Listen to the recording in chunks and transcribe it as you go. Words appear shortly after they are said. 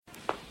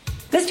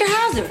Mr.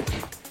 Hauser,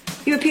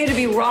 you appear to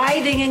be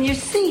writhing in your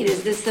seat.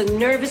 Is this a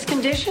nervous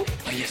condition?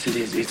 Oh, yes, it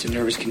is. It's a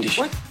nervous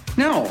condition. What?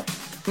 No,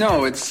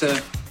 it's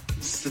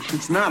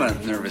not a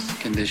nervous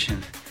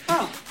condition.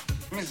 Oh.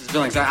 Mrs.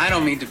 Billings, I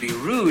don't mean to be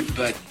rude,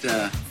 but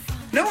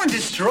no one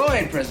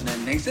destroyed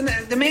President Nixon.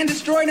 The man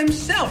destroyed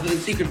himself with the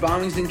secret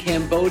bombings in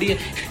Cambodia.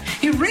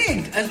 He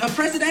rigged a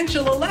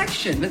presidential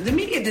election. The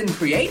media didn't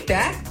create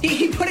that.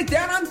 He put it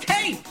down on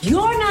tape.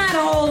 You're not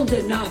old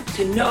enough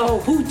to know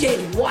who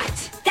did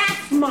what.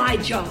 That's my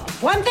job.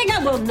 One thing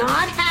I will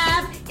not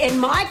have in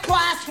my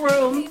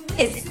classroom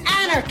is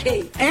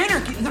anarchy.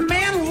 Anarchy? The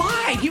man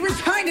lied. He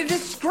resigned in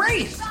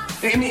disgrace.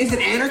 I mean, is it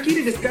anarchy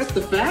to discuss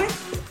the facts?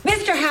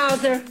 Mr.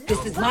 Hauser,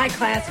 this is my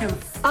classroom.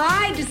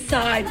 I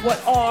decide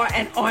what are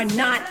and are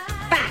not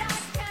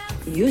facts.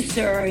 You,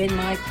 sir, are in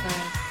my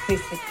class.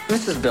 Please sit.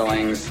 Mrs.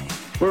 Billings,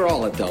 we're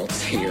all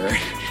adults here.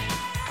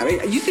 I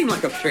mean, you seem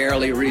like a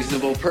fairly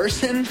reasonable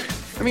person.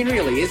 I mean,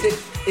 really, is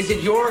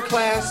it your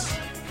class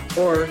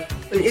or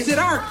is it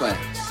our class?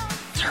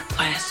 It's our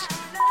class.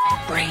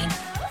 Brain.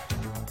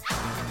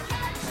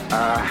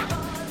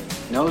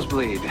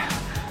 Nosebleed.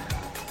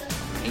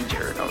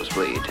 Major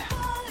nosebleed.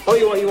 Oh,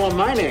 you want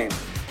my name?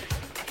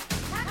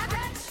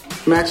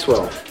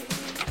 Maxwell.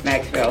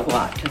 Maxwell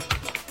what?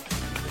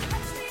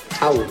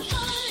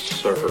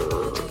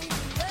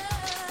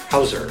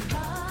 Hauser.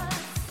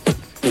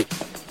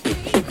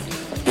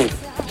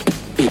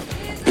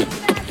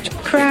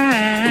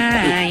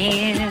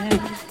 Crying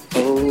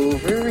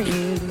over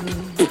you.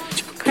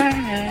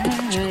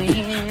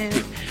 Crying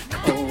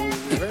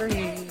over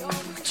you.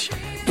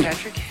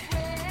 Patrick?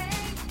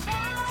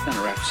 It's not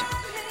a rap song.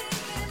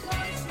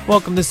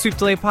 Welcome to Sweep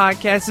Delay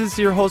Podcast. This is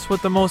your host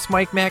with the most,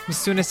 Mike Mac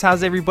Masunis.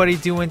 How's everybody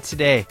doing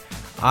today?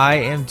 I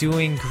am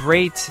doing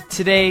great.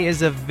 Today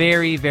is a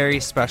very, very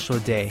special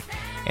day.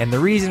 And the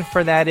reason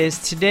for that is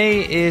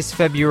today is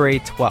February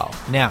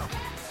 12th. Now,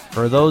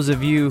 for those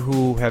of you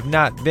who have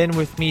not been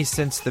with me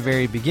since the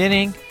very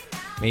beginning,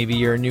 maybe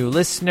you're a new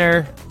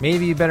listener,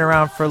 maybe you've been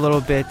around for a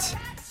little bit.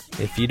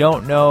 If you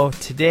don't know,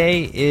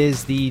 today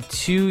is the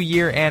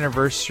 2-year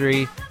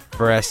anniversary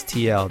for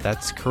STL.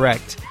 That's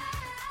correct.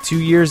 2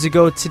 years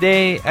ago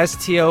today,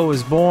 STL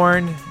was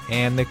born,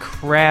 and the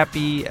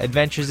crappy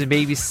Adventures in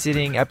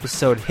Babysitting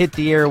episode hit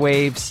the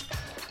airwaves.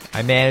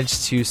 I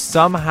managed to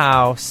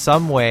somehow,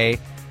 some way,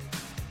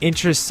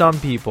 interest some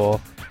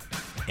people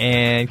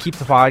and keep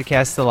the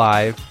podcast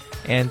alive.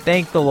 And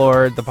thank the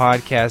Lord, the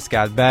podcast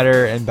got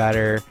better and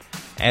better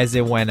as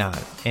it went on.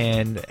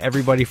 And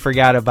everybody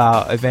forgot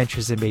about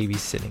Adventures in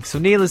Babysitting. So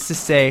needless to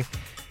say,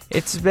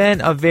 it's been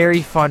a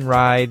very fun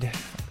ride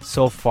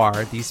so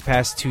far these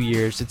past 2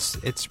 years.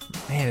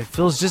 Man, it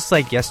feels just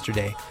like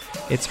yesterday.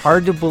 It's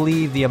hard to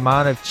believe the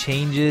amount of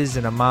changes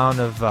and amount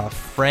of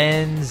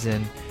friends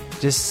and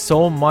just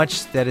so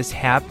much that has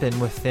happened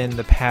within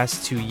the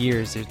past 2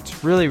 years.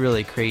 It's really,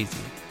 really crazy.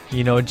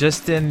 You know,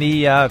 just in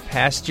the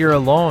past year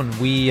alone,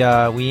 we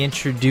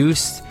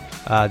introduced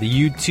the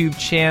YouTube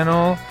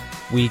channel.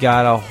 We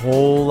got a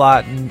whole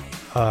lot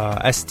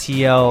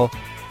STL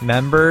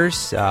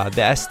members. The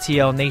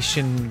STL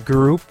Nation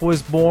group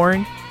was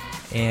born.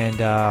 And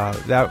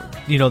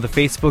that, you know, the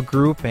Facebook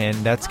group, and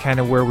that's kind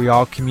of where we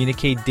all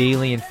communicate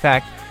daily. In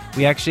fact,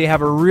 we actually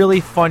have a really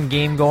fun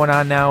game going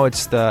on now.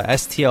 It's the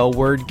STL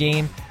word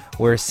game,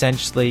 where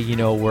essentially, you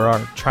know, we're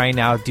trying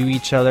to outdo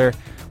each other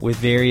with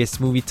various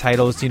movie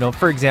titles. You know,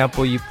 for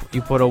example, you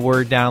put a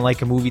word down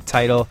like a movie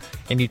title,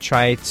 and you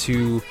try to,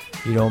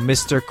 you know,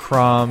 Mr.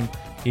 Crumb,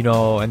 you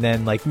know, and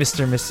then like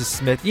Mr. and Mrs.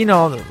 Smith, you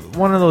know,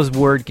 one of those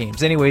word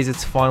games. Anyways,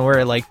 it's fun. We're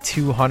at like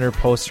 200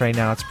 posts right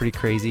now. It's pretty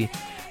crazy.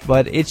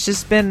 But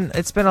it's been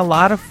a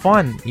lot of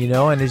fun, you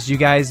know, and as you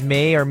guys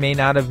may or may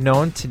not have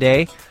known,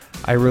 today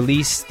I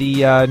released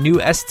the new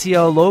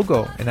STL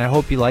logo, and I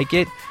hope you like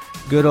it.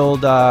 Good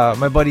old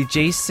my buddy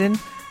Jason,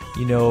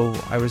 you know,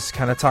 I was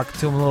kind of talking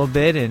to him a little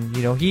bit, and,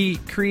 you know, he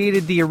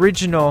created the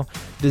original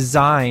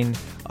design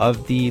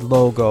of the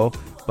logo,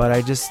 but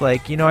I just I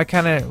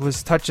kind of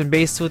was touching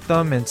base with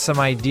them and some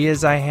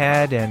ideas I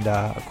had, and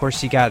of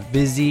course he got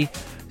busy,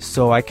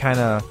 so I kind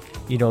of,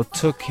 you know,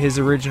 took his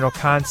original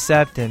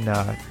concept and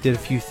did a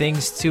few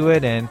things to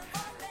it, and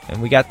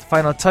we got the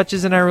final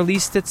touches, and I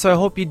released it, so I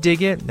hope you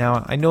dig it.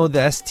 Now, I know the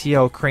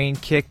STL crane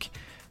kick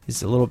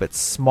is a little bit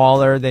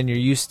smaller than you're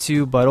used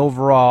to, but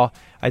overall,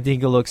 I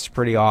think it looks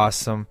pretty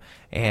awesome,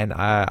 and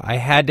I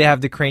had to have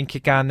the crane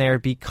kick on there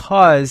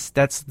because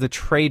that's the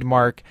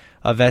trademark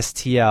of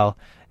STL,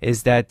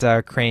 is that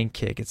crane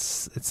kick.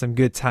 It's some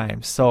good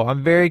times. So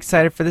I'm very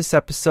excited for this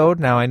episode.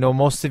 Now, I know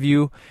most of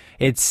you,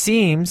 it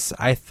seems,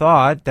 I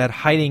thought that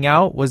Hiding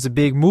Out was a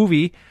big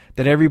movie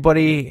that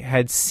everybody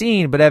had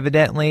seen, but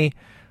evidently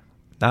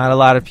not a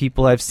lot of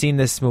people have seen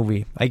this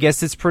movie. I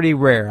guess it's pretty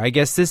rare. I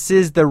guess this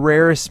is the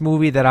rarest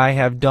movie that I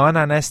have done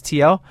on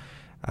STL.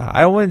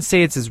 I wouldn't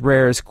say it's as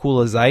rare as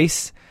Cool as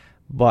Ice,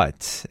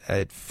 but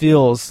it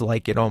feels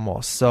like it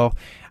almost. So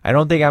I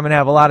don't think I'm going to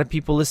have a lot of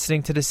people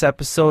listening to this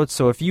episode.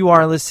 So if you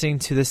are listening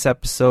to this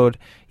episode,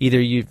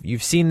 either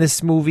you've seen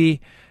this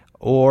movie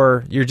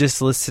or you're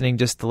just listening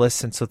just to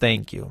listen, so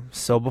thank you.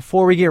 So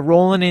before we get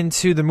rolling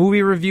into the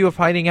movie review of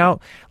Hiding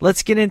Out,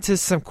 let's get into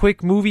some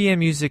quick movie and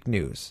music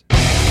news.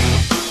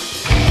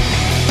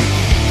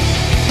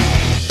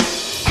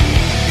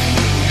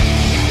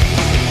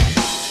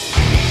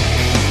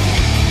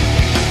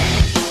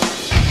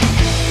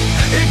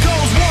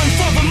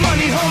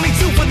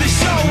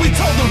 We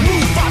told the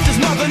roof off his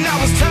mother, now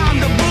it's time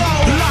to blow.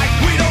 Like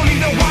we don't need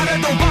no water,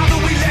 don't bother,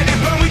 we let it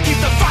burn. We keep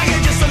the fire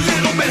just a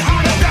little bit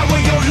hotter, that way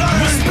you'll learn.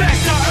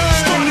 Respect I earn,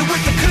 started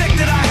with the click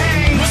that I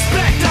hang.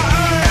 Respect I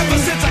earn, ever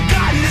since I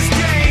got in this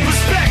game.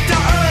 Respect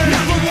I earn,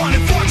 never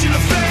wanted fortune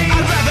or fame.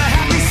 I'd rather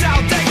have me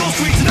South Dago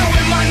streets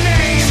knowing my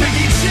name.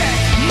 Chicky check,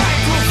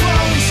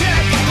 microphone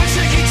check.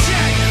 Chicky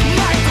check,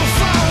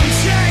 microphone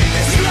check.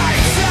 It's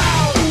lights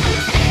out,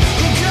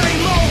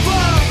 game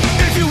over.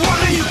 If you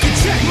want it, you can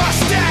check my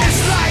stats.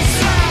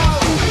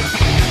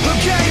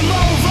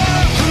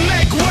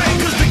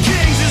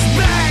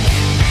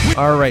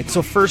 Alright,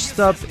 so first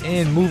up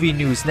in movie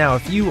news. Now,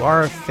 if you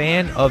are a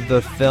fan of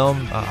the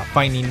film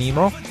Finding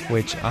Nemo,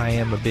 which I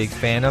am a big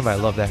fan of, I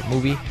love that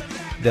movie,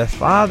 the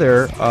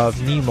father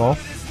of Nemo,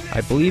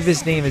 I believe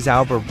his name is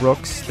Albert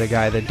Brooks, the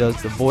guy that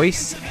does the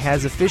voice,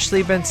 has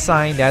officially been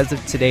signed as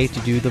of today to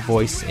do the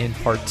voice in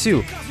part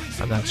 2.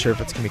 I'm not sure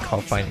if it's going to be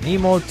called Finding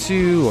Nemo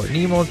 2 or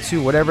Nemo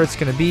 2, whatever it's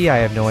going to be. I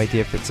have no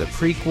idea if it's a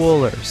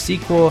prequel or a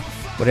sequel,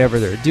 whatever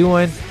they're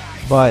doing.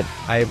 But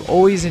I've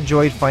always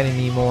enjoyed Finding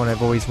Nemo, and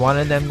I've always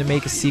wanted them to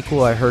make a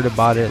sequel. I heard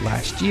about it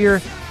last year.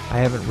 I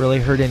haven't really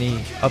heard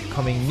any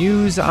upcoming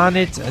news on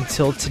it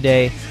until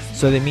today.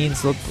 So that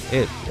means, look,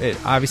 it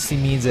obviously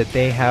means that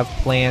they have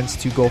plans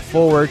to go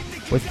forward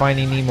with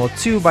Finding Nemo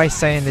 2 by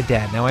signing the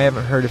dad. Now, I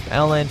haven't heard if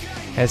Ellen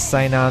has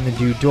signed on to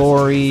do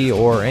Dory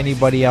or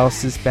anybody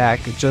else is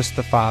back, just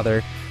the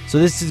father. So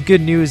this is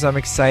good news. I'm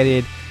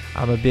excited.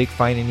 I'm a big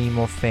Finding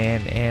Nemo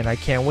fan, and I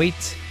can't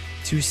wait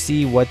to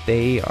see what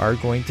they are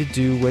going to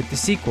do with the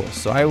sequel.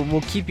 So I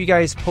will keep you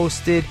guys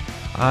posted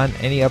on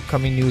any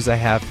upcoming news I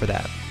have for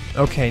that.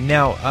 Okay,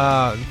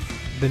 now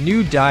the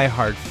new Die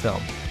Hard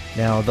film.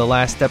 Now, the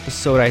last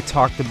episode I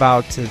talked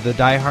about the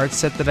Die Hard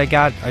set that I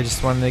got. I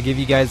just wanted to give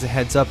you guys a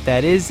heads up.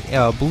 That is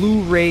a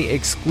Blu-ray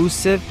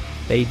exclusive.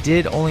 They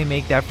did only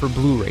make that for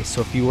Blu-ray.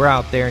 So if you were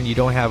out there and you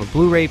don't have a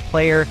Blu-ray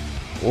player,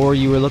 or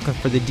you were looking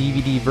for the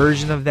DVD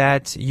version of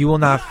that, you will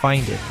not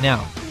find it.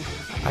 Now,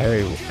 I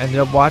ended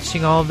up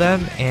watching all of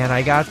them, and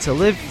I got to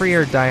Live Free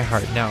or Die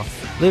Hard. Now,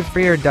 Live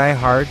Free or Die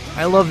Hard,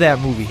 I love that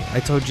movie. I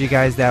told you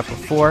guys that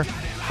before.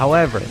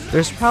 However,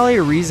 there's probably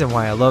a reason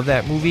why I love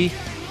that movie.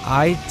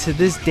 I, to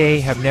this day,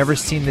 have never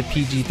seen the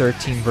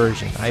PG-13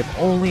 version. I've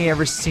only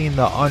ever seen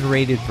the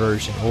unrated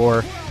version,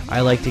 or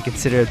I like to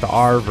consider it the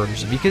R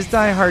version, because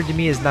Die Hard to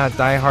me is not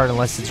Die Hard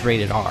unless it's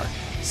rated R.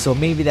 So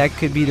maybe that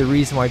could be the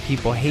reason why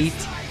people hate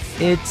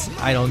it.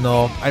 I don't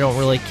know. I don't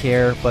really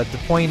care. But the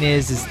point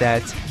is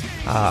that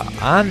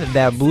on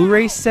that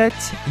Blu-ray set,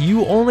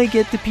 you only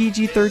get the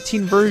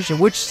PG-13 version,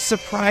 which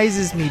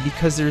surprises me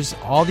because there's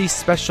all these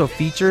special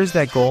features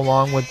that go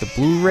along with the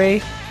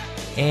Blu-ray,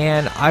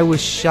 and I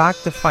was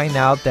shocked to find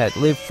out that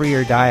Live Free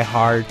or Die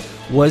Hard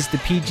was the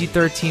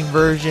PG-13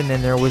 version,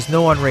 and there was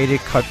no unrated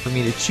cut for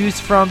me to choose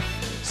from,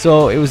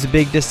 so it was a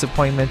big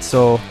disappointment.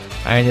 So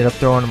I ended up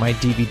throwing in my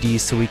DVDs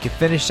so we could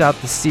finish out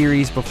the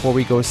series before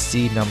we go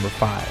see number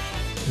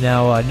 5.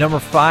 Now, number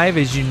 5,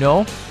 as you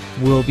know,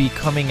 will be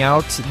coming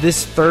out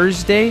this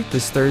Thursday.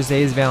 This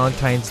Thursday is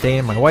Valentine's Day,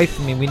 and my wife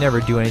and me, we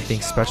never do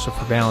anything special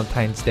for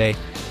Valentine's Day.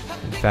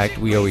 In fact,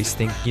 we always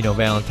think,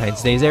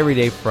 Valentine's Day is every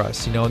day for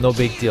us, no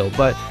big deal.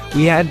 But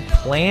we had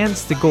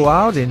plans to go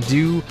out and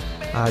do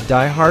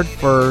Die Hard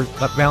for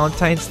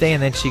Valentine's Day,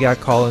 and then she got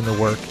called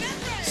into work.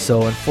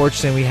 So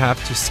unfortunately, we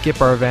have to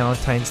skip our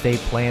Valentine's Day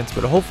plans,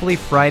 but hopefully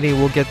Friday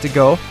we'll get to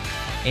go.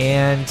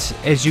 And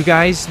as you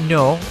guys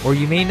know, or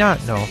you may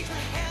not know,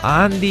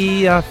 on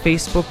the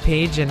Facebook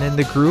page and in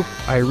the group,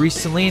 I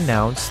recently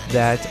announced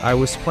that I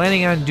was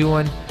planning on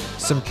doing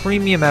some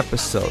premium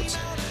episodes.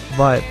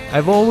 But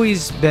I've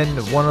always been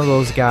one of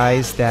those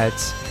guys that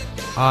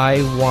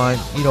I want,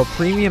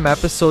 premium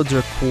episodes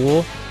are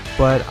cool,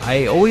 but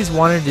I always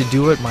wanted to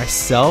do it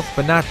myself,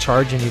 but not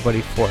charge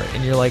anybody for it.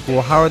 And you're like,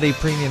 well, how are they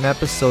premium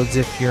episodes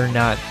if you're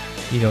not,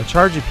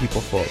 charging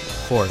people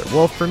for it?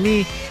 Well, for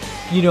me,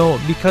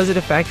 because of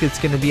the fact that it's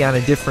going to be on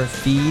a different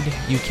feed,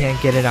 you can't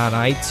get it on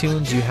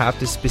iTunes. You have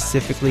to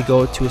specifically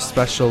go to a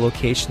special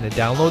location to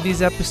download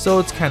these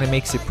episodes. Kind of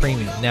makes it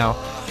premium. Now,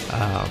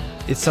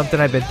 it's something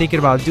I've been thinking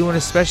about doing,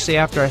 especially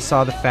after I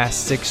saw the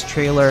Fast 6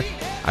 trailer.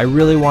 I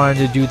really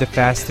wanted to do the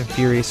Fast and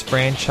Furious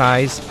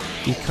franchise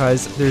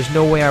because there's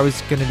no way I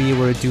was going to be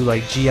able to do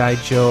like G.I.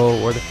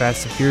 Joe or the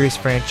Fast and Furious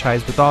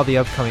franchise with all the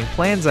upcoming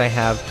plans I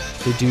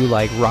have to do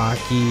like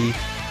Rocky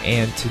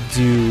and to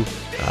do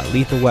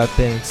Lethal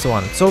Weapon and so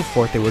on and so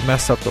forth. They would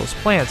mess up those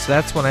plans. So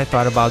that's when I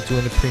thought about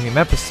doing the premium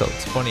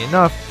episodes. Funny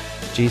enough,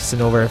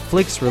 Jason over at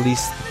Flix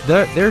released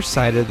their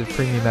side of the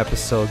premium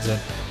episodes, and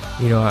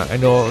I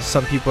know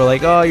some people are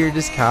like, oh, you're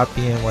just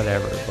copying,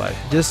 whatever. But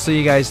just so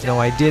you guys know,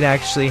 I did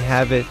actually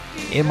have it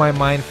in my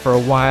mind for a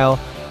while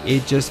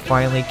it just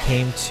finally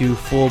came to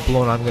full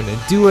blown, I'm going to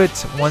do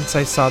it once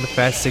I saw the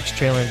Fast 6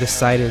 trailer and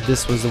decided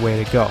this was the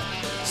way to go.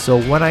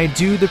 So when I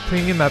do the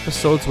premium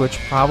episodes, which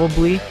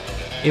probably,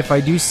 if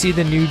I do see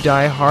the new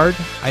Die Hard,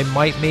 I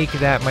might make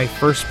that my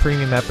first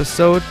premium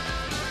episode.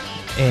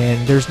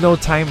 And there's no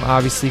time,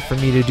 obviously, for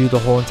me to do the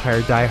whole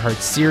entire Die Hard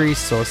series.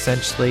 So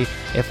essentially,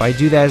 if I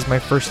do that as my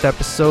first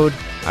episode,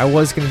 I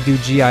was going to do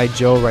G.I.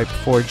 Joe right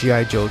before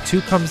G.I. Joe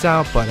 2 comes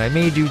out, but I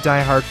may do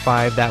Die Hard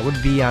 5. That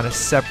would be on a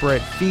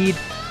separate feed.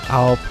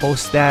 I'll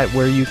post that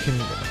where you can,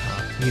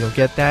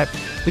 get that.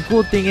 The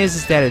cool thing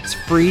is that it's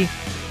free.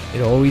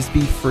 It'll always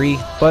be free.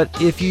 But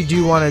if you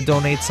do want to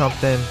donate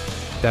something,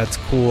 that's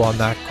cool. I'm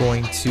not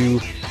going to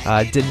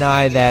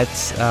deny that.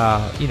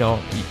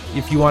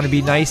 If you want to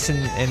be nice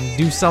and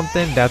do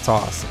something, that's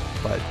awesome.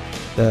 But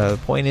the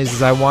point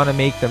is I want to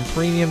make them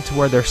premium to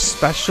where they're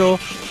special,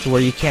 to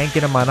where you can't get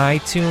them on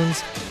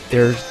iTunes.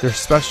 They're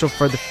special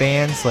for the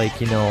fans, like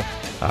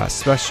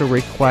special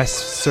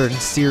requests, certain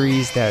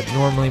series that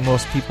normally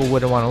most people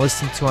wouldn't want to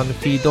listen to on the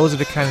feed. Those are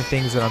the kind of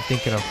things that I'm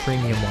thinking of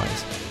premium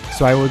wise.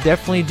 So I will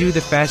definitely do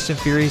the Fast and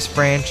Furious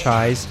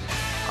franchise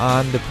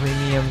on the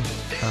premium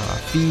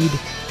feed,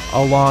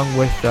 along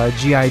with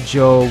G.I.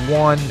 Joe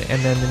 1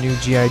 and then the new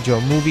G.I.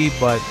 Joe movie,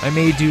 but I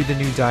may do the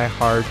new Die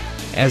Hard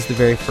as the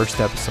very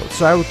first episode.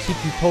 So I will keep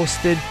you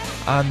posted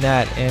on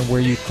that and where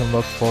you can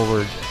look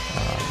forward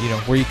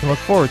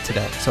to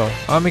that. So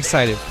I'm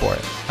excited for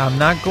it. I'm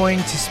not going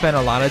to spend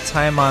a lot of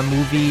time on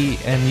movie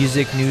and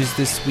music news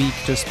this week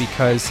just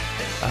because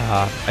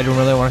I don't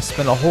really want to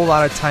spend a whole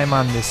lot of time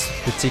on this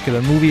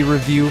particular movie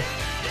review.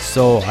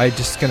 So I'm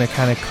just going to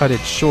kind of cut it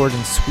short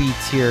and sweet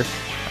here.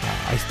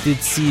 I did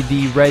see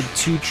the Red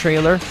 2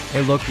 trailer.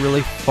 It looked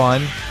really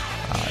fun.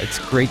 It's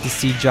great to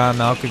see John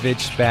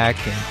Malkovich back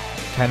and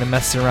kind of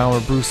messing around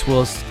with Bruce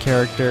Willis'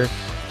 character.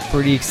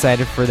 Pretty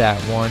excited for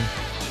that one.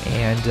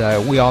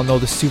 And we all know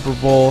the Super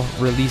Bowl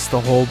released a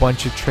whole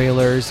bunch of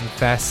trailers, and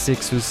Fast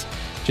 6 was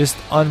just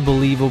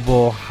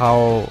unbelievable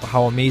how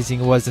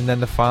amazing it was. And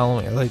then the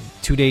following,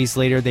 2 days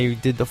later, they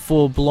did the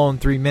full-blown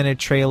 3-minute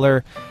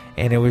trailer.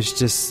 And it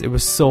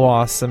was so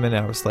awesome, and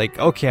I was like,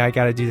 okay, I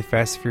gotta do the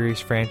Fast and Furious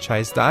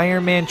franchise. The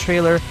Iron Man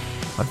trailer,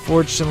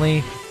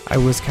 unfortunately, I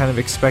was kind of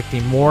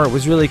expecting more. It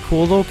was really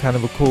cool though, kind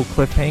of a cool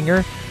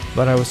cliffhanger,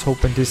 but I was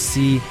hoping to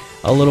see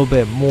a little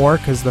bit more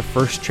because the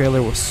first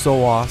trailer was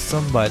so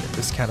awesome, but it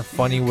was kind of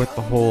funny with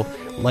the whole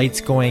lights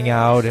going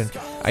out, and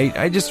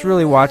I just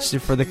really watched it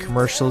for the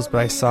commercials, but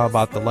I saw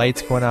about the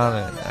lights going out,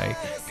 and I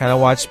kind of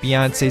watched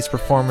Beyonce's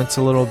performance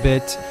a little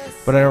bit.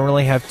 But I don't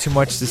really have too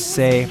much to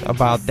say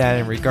about that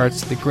in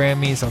regards to the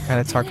Grammys. I'll kind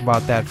of talk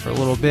about that for a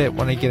little bit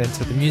when I get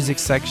into the music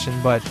section.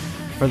 But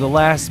for the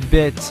last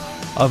bit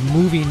of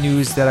movie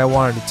news that I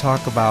wanted to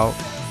talk about,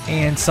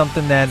 and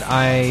something that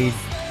I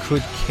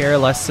could care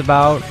less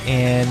about,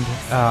 and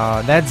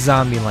that's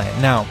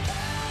Zombieland. Now,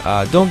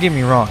 don't get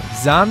me wrong,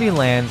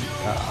 Zombieland,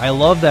 I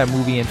love that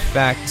movie. In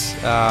fact,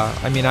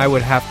 I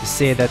would have to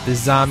say that the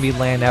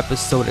Zombieland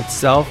episode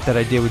itself that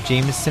I did with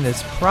Jameson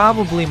is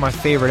probably my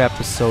favorite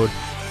episode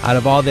out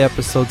of all the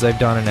episodes I've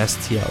done in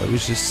STL. It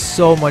was just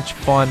so much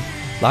fun.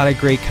 A lot of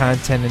great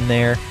content in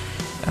there.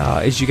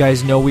 As you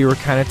guys know, we were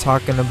kind of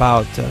talking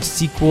about a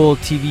sequel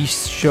TV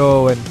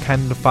show and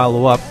kind of the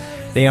follow-up.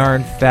 They are,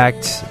 in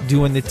fact,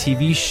 doing the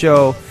TV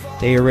show.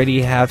 They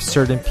already have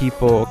certain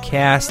people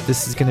cast.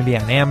 This is going to be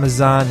on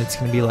Amazon. It's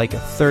going to be like a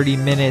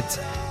 30-minute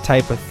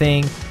type of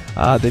thing.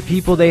 The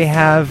people they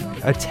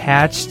have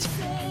attached,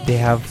 they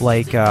have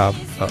like a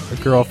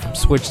girl from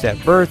Switched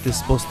at Birth is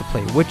supposed to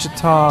play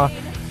Wichita,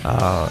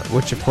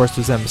 which of course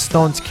was Emma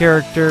Stone's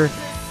character.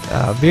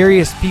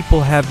 Various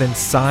people have been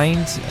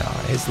signed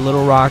as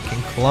Little Rock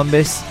and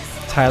Columbus,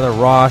 Tyler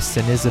Ross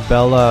and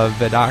Isabella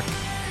Vidak,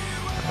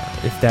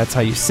 if that's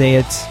how you say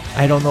it.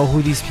 I don't know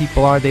who these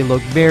people are. They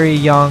look very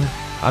young.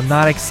 I'm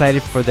not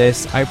excited for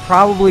this. I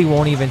probably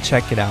won't even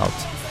check it out.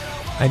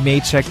 I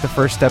may check the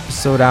first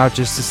episode out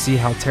just to see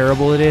how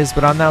terrible it is,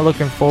 but I'm not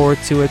looking forward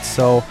to it.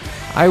 So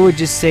I would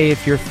just say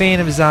if you're a fan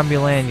of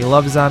Zombieland, you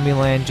love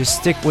Zombieland, just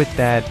stick with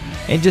that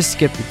and just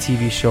skip the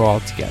TV show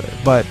altogether.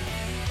 But,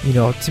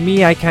 to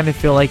me, I kind of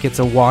feel like it's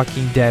a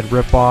Walking Dead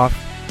ripoff.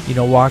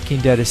 Walking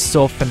Dead is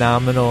so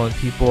phenomenal and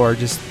people are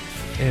just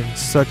in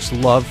such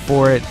love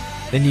for it.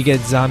 Then you get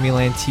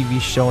Zombieland TV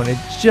show and it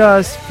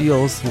just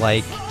feels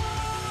like,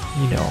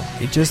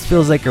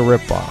 a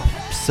ripoff.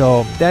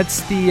 So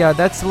that's the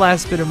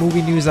last bit of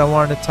movie news I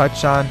wanted to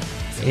touch on,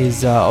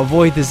 is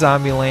avoid the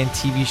Zombieland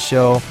TV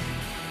show.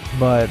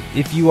 But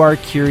if you are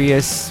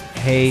curious,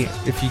 hey,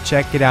 if you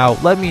check it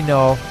out, let me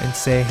know and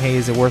say, hey,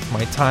 is it worth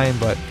my time?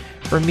 But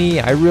for me,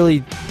 I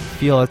really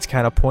feel it's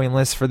kind of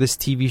pointless for this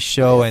TV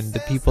show, and the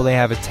people they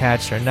have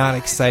attached are not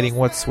exciting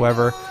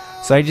whatsoever.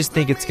 So I just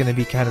think it's going to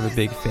be kind of a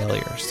big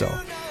failure. So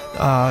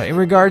in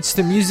regards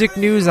to music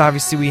news,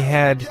 obviously we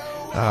had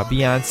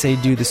Beyonce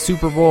do the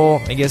Super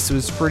Bowl. I guess it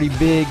was pretty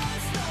big.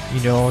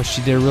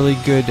 She did a really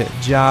good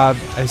job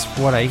as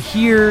what I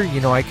hear.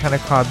 I kind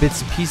of caught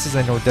bits and pieces.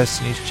 I know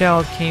Destiny's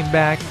Child came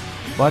back,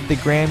 but the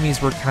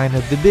Grammys were kind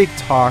of the big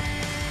talk.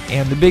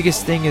 And the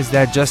biggest thing is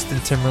that Justin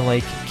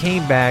Timberlake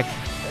came back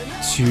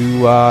to,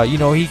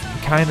 he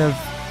kind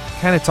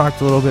of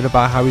talked a little bit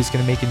about how he's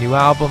going to make a new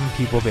album.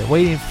 People have been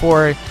waiting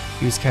for it.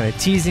 He was kind of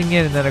teasing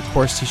it, and then of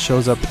course he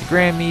shows up at the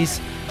Grammys,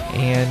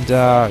 and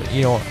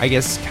I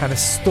guess kind of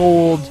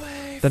stole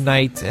the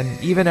night,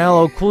 and even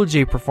LL Cool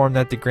J performed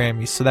at the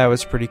Grammys, so that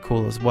was pretty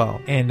cool as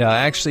well. And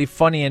actually,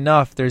 funny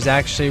enough, there's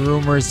actually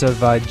rumors of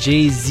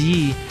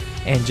Jay-Z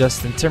and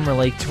Justin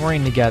Timberlake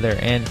touring together,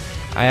 and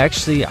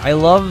I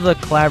love the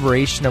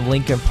collaboration of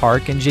Linkin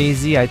Park and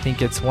Jay-Z. I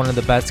think it's one of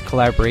the best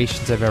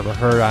collaborations I've ever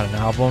heard on an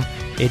album.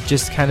 It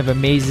just kind of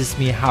amazes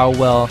me how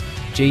well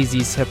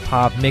Jay-Z's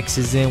hip-hop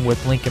mixes in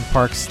with Linkin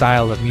Park's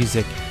style of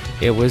music.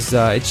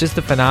 It's just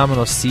a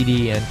phenomenal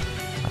CD, and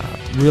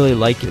really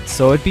like it.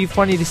 So it'd be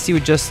funny to see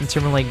what Justin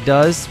Timberlake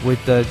does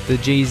with the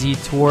Jay-Z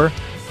tour.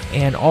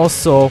 And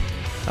also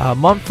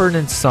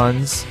Mumford &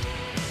 Sons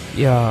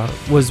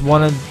was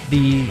one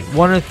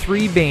of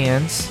 3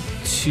 bands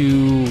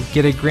to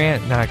get a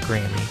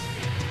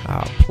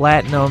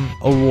Platinum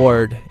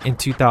Award in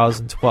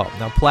 2012.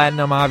 Now,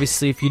 Platinum,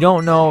 obviously, if you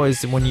don't know,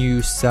 is when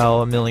you sell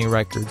 1 million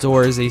records,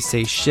 or as they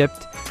say,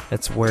 shipped.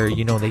 That's where,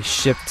 they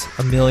shipped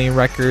 1 million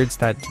records.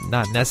 That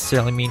not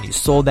necessarily mean you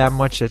sold that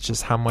much. That's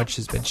just how much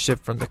has been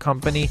shipped from the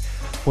company.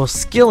 Well,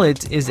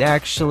 Skillet is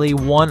actually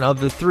one of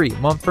the 3.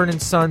 Mumford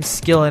 & Sons,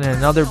 Skillet, and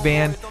another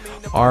band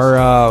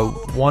are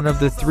one of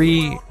the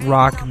 3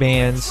 rock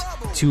bands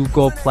to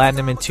go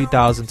platinum in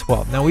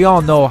 2012. Now, we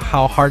all know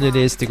how hard it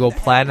is to go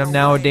platinum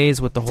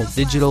nowadays with the whole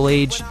digital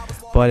age,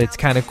 but it's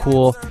kind of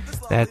cool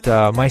that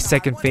my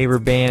second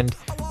favorite band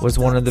was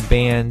one of the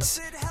bands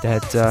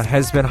that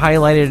has been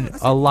highlighted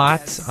a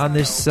lot on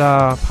this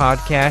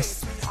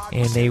podcast,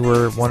 and they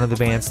were one of the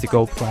bands to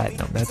go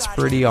platinum. That's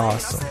pretty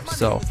awesome.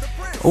 So,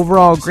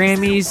 overall,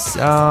 Grammys,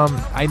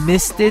 I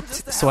missed it,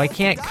 so I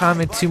can't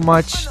comment too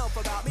much.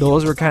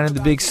 Those were kind of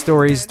the big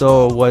stories,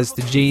 though, was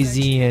the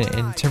Jay-Z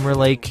and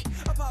Timberlake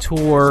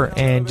tour,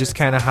 and just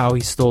kind of how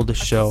he stole the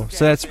show.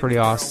 So that's pretty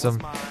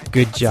awesome.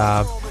 Good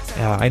job.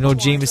 I know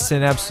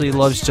Jameson absolutely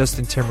loves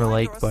Justin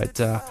Timberlake, but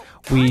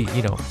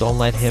don't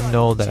let him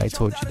know that I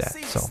told you that.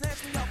 So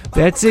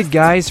that's it,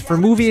 guys, for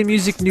movie and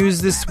music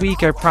news this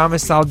week. I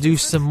promise I'll do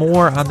some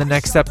more on the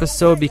next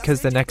episode,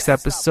 because the next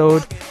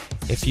episode,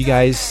 if you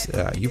guys,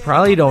 you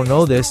probably don't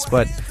know this,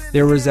 but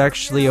there was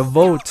actually a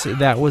vote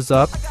that was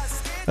up.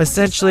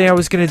 Essentially, I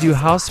was going to do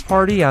House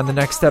Party on the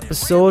next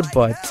episode,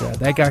 but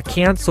that got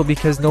canceled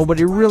because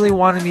nobody really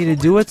wanted me to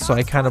do it, so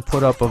I kind of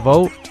put up a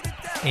vote.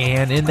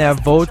 And in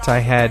that vote, I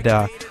had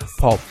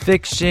Pulp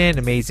Fiction,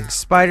 Amazing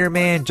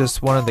Spider-Man,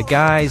 Just One of the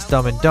Guys,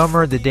 Dumb and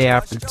Dumber, The Day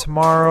After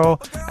Tomorrow.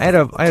 I had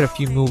a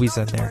few movies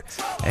on there.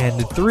 And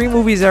the 3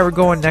 movies that were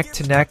going neck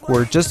to neck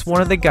were Just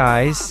One of the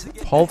Guys,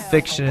 Pulp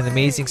Fiction, and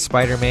Amazing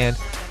Spider-Man.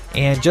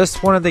 And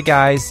Just One of the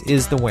Guys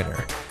is the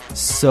winner.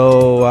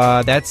 So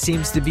that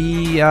seems to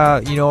be a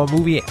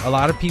movie a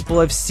lot of people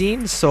have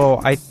seen,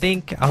 so I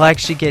think I'll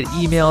actually get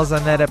emails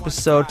on that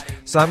episode.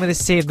 So I'm going to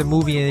save the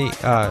movie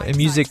and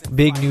music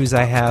big news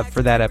I have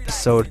for that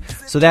episode.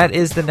 So that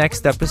is the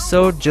next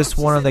episode, Just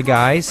One of the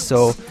Guys.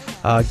 So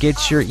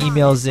get your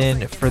emails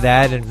in for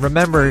that. And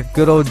remember,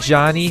 good old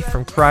Johnny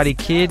from Karate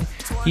Kid,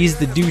 he's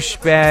the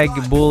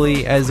douchebag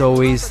bully as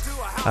always.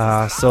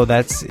 So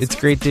it's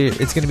great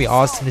it's going to be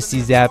awesome to see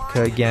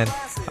Zabka again.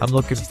 I'm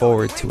looking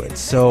forward to it.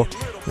 So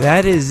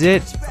that is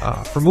it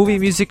for movie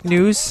music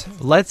news.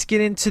 Let's get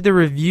into the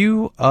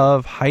review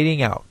of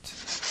Hiding Out.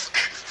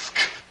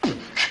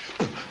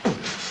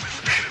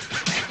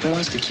 Who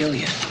wants to kill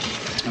you?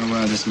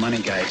 Oh, this money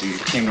guy who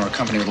came to our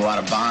company with a lot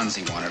of bonds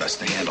he wanted us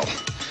to handle.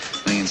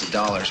 Millions of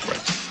dollars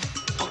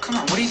worth. Oh, come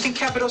on. What do you think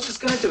Capitos's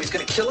going to do? He's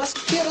going to kill us?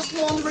 Get us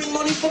laundering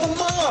money for the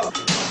mob.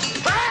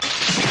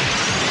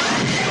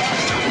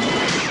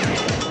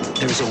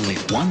 There's only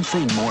one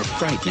thing more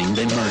frightening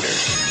than murder.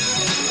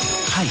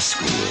 High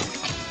school.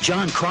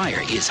 John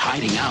Cryer is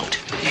hiding out.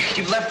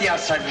 You've left the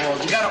outside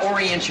world. You gotta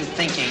orient your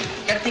thinking.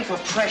 You gotta think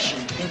repression,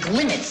 think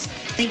limits,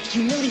 think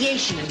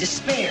humiliation and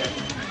despair.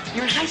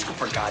 You're in high school,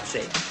 for God's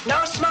sake.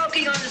 No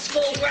smoking on the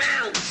school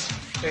grounds.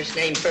 First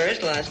name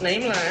first, last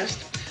name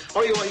last.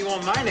 Oh, you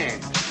want my name?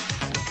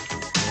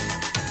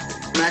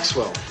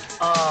 Maxwell.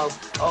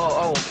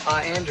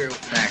 Andrew.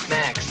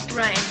 Max.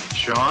 Ryan.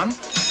 Sean?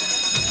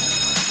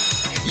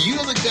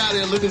 You're the guy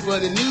they're looking for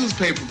in the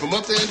newspaper from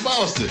up there in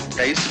Boston.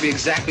 I used to be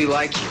exactly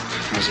like you.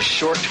 I was a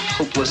short,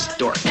 hopeless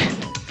dork.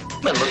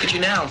 But look at you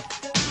now.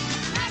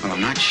 Well, I'm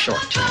not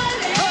short.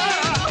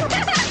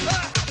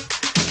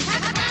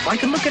 I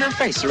can look at her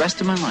face the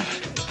rest of my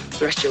life.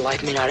 The rest of your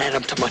life may not add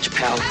up to much,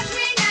 pal.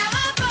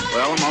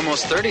 Well, I'm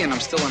almost 30 and I'm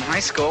still in high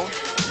school.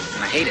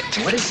 And I hate it.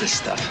 What is this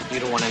stuff?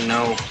 You don't want to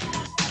know.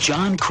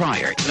 John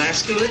Cryer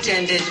Last school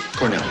attended.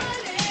 Cornell.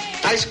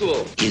 High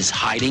school. is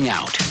hiding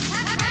out.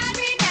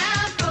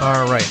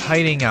 All right,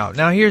 Hiding Out.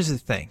 Now, here's the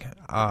thing.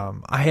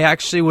 I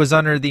actually was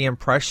under the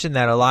impression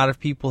that a lot of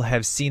people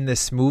have seen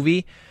this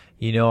movie.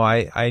 You know,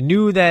 I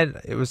knew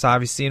that it was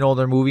obviously an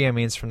older movie. I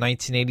mean, it's from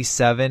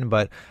 1987,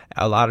 but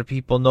a lot of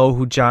people know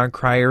who John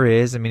Cryer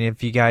is. I mean,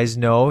 if you guys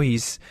know,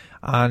 he's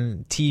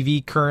on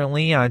TV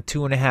currently on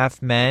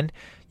 2.5 Men.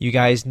 You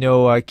guys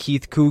know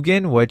Keith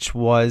Coogan, which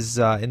was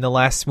in the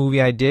last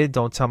movie I did,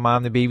 Don't Tell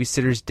Mom the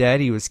Babysitter's Dead.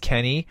 He was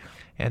Kenny.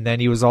 And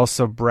then he was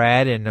also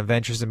Brad in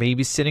Adventures in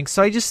Babysitting.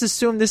 So I just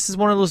assumed this is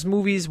one of those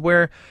movies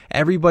where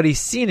everybody's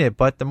seen it.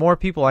 But the more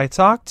people I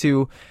talked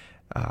to,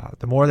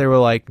 the more they were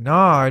like, no,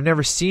 I've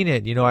never seen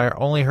it. You know, I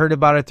only heard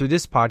about it through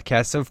this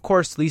podcast. So, of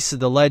course, Lisa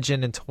the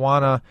Legend and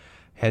Tawana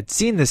had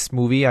seen this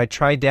movie. I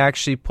tried to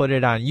actually put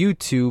it on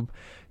YouTube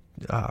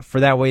for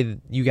that way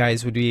you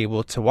guys would be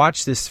able to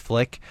watch this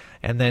flick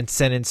and then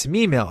send in some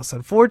emails.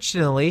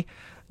 Unfortunately,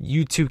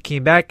 YouTube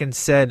came back and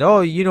said, oh,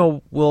 you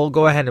know, we'll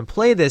go ahead and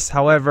play this.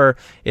 However,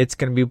 it's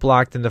going to be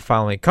blocked in the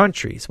following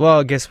countries.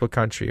 Well, guess what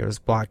country it was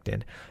blocked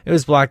in? It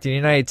was blocked in the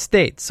United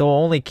States. So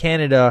only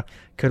Canada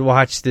could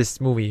watch this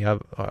movie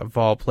of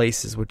all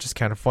places, which is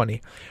kind of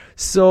funny.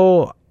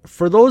 So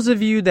for those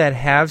of you that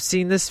have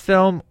seen this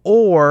film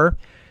or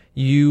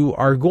you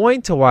are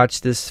going to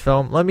watch this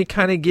film, let me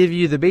kind of give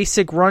you the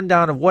basic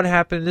rundown of what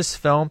happened in this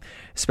film,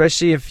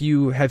 especially if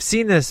you have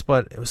seen this,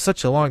 but it was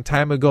such a long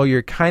time ago,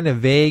 you're kind of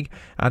vague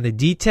on the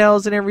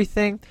details and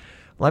everything.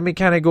 Let me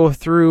kind of go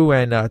through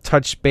and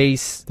touch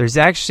base. There's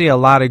actually a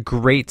lot of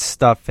great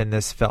stuff in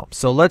this film.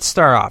 So let's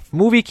start off.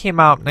 Movie came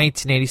out in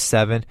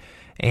 1987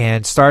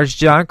 and stars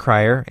Jon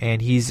Cryer,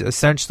 and he's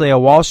essentially a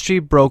Wall Street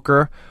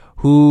broker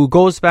who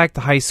goes back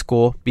to high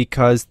school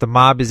because the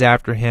mob is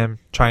after him,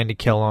 trying to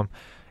kill him.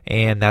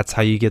 And that's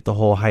how you get the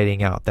whole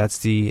hiding out. That's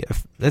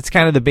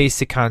kind of the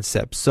basic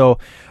concept. So,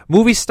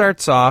 movie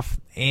starts off,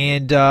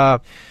 and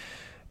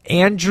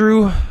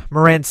Andrew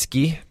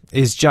Morensky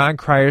is Jon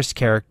Cryer's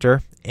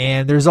character,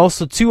 and there's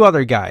also two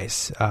other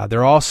guys.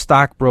 They're all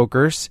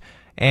stockbrokers,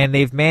 and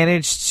they've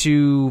managed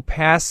to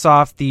pass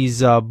off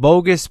these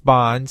bogus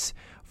bonds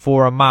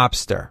for a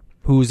mobster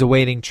who's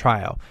awaiting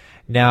trial.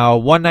 Now,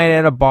 one night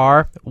at a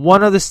bar,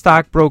 one of the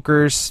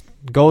stockbrokers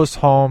goes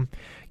home,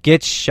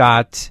 gets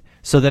shot.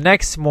 So the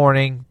next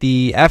morning,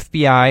 the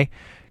FBI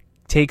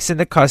takes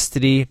into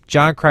custody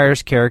Jon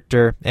Cryer's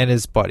character and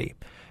his buddy.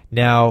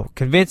 Now,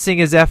 convincing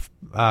the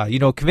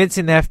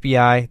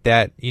FBI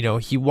that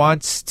he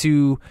wants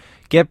to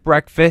get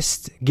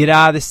breakfast, get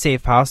out of the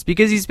safe house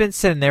because he's been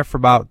sitting there for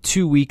about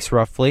 2 weeks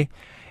roughly.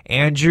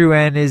 Andrew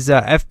and his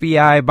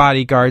FBI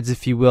bodyguards,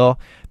 if you will,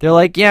 they're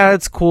like, yeah,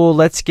 it's cool,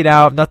 let's get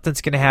out.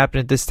 Nothing's going to happen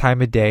at this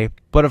time of day.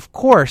 But of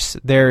course,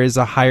 there is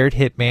a hired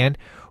hitman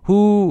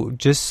who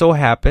just so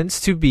happens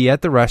to be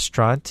at the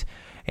restaurant,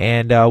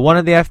 and one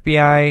of the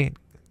FBI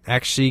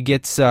actually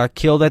gets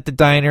killed at the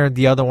diner.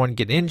 The other one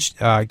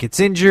gets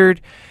injured,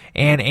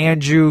 and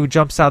Andrew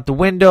jumps out the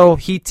window.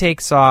 He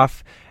takes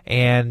off,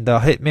 and the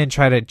hitmen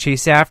try to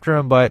chase after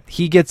him, but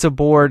he gets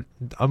aboard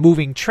a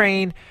moving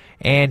train,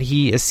 and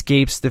he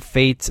escapes the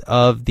fate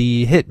of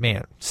the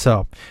hitman.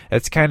 So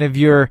that's kind of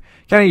your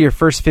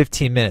first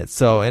 15 minutes.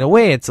 So in a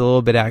way, it's a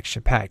little bit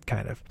action-packed,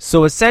 kind of.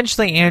 So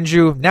essentially,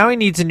 Andrew, now he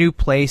needs a new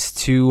place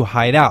to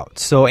hide out.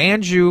 So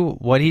Andrew,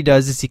 what he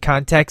does is he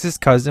contacts his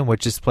cousin,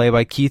 which is played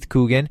by Keith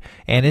Coogan,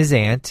 and his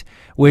aunt,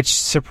 which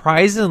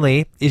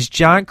surprisingly is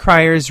Jon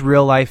Cryer's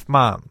real-life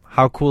mom.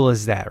 How cool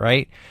is that,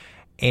 right?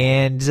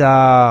 And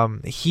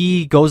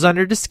he goes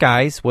under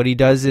disguise. What he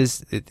does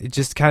is, it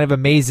just kind of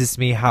amazes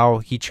me how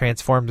he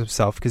transforms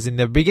himself. Because in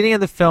the beginning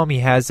of the film, he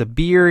has a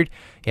beard,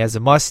 he has a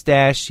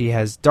mustache, he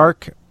has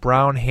dark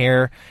brown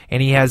hair,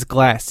 and he has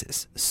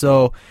glasses.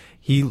 So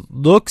he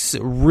looks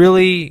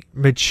really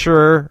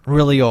mature,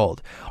 really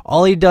old.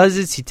 All he does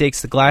is he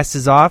takes the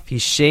glasses off, he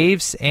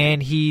shaves,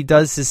 and he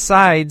does his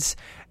sides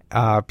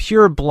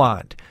pure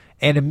blonde.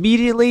 And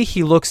immediately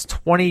he looks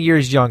 20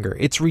 years younger.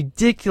 It's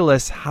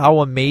ridiculous how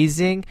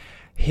amazing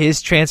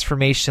his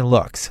transformation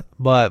looks.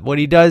 But what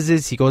he does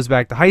is he goes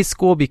back to high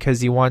school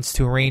because he wants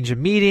to arrange a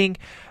meeting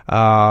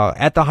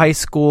at the high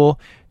school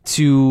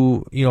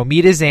to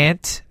meet his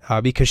aunt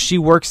because she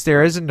works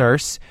there as a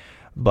nurse.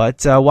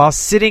 But while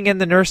sitting in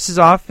the nurse's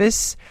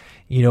office,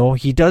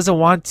 he doesn't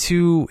want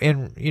to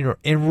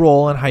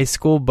enroll in high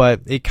school, but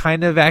it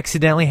kind of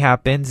accidentally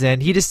happens,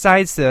 and he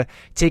decides to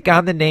take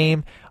on the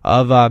name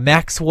of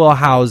Maxwell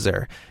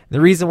Hauser. The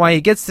reason why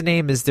he gets the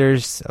name is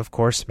there's, of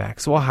course,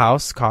 Maxwell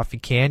House, coffee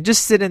can,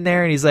 just sitting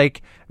there, and he's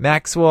like,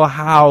 Maxwell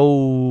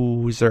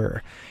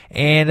Hauser.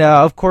 And,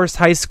 of course,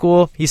 high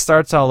school, he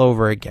starts all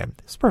over again.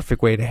 It's a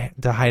perfect way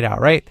to hide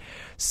out, right?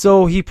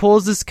 So he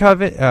pulls his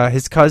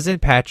cousin,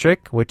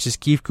 Patrick, which is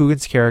Keith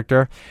Coogan's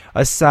character,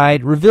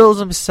 aside, reveals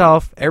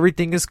himself,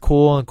 everything is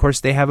cool, and, of course,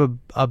 they have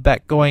a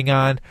bet going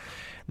on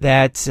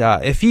that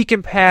if he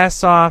can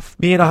pass off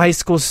being a high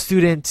school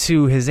student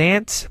to his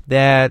aunt,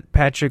 that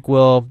Patrick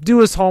will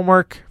do his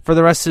homework for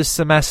the rest of the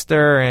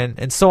semester,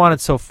 and so on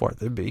and so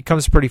forth. It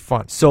becomes pretty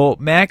fun. So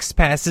Max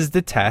passes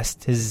the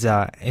test. His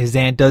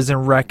aunt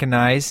doesn't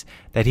recognize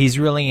that he's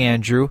really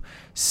Andrew.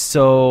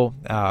 So,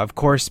 of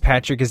course,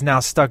 Patrick is now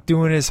stuck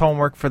doing his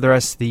homework for the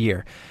rest of the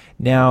year.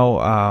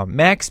 Now,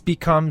 Max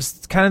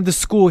becomes kind of the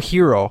school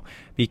hero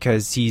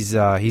because he's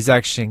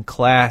actually in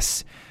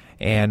class,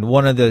 and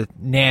one of the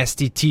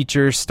nasty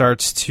teachers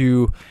starts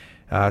to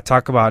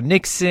talk about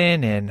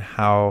Nixon and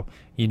how,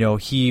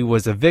 he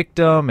was a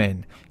victim,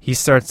 and he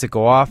starts to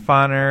go off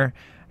on her.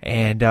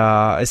 And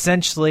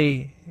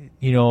essentially,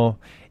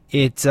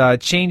 it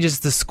changes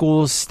the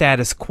school's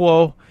status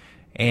quo.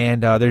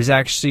 And there's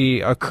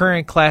actually a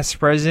current class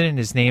president.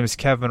 His name is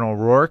Kevin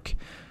O'Rourke,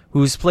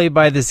 who's played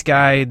by this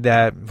guy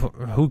that,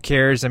 who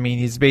cares? I mean,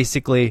 he's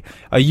basically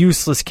a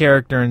useless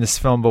character in this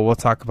film, but we'll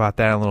talk about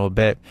that in a little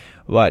bit.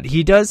 But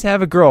he does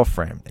have a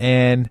girlfriend,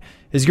 and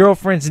his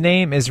girlfriend's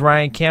name is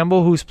Ryan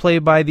Campbell, who's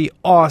played by the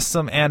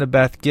awesome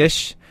Annabeth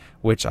Gish,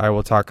 which I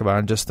will talk about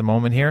in just a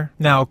moment here.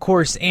 Now, of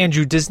course,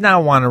 Andrew does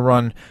not want to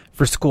run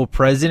for school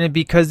president,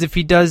 because if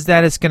he does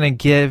that, it's going to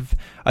give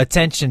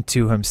attention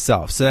to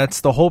himself. So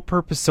that's the whole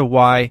purpose of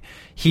why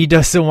he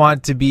doesn't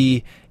want to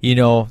be,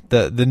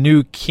 the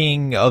new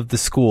king of the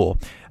school.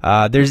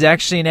 There's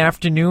actually an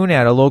afternoon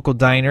at a local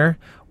diner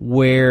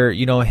where,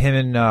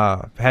 him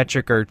and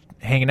Patrick are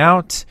hanging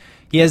out.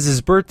 He has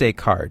his birthday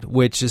card,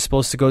 which is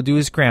supposed to go to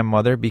his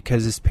grandmother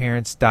because his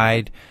parents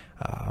died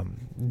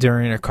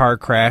during a car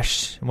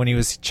crash when he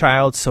was a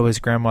child, so his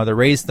grandmother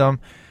raised him.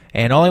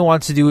 And all he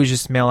wants to do is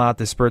just mail out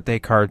this birthday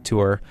card to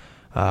her.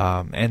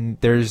 And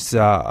there's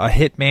a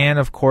hitman,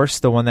 of course,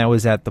 the one that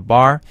was at the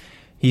bar.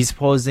 He's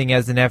posing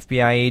as an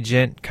FBI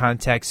agent,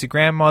 contacts the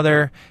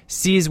grandmother,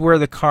 sees where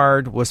the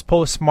card was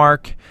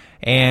postmarked,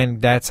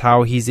 and that's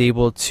how he's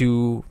able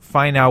to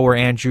find out where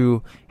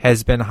Andrew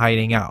has been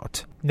hiding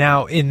out.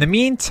 Now, in the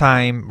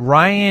meantime,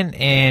 Ryan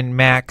and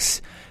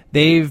Max,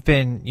 they've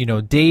been,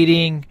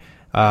 dating.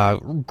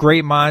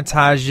 Great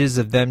montages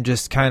of them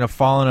just kind of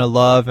falling in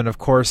love, and of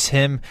course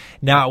him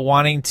not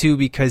wanting to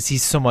because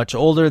he's so much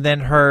older than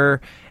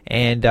her,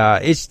 and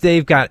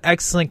they've got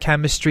excellent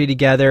chemistry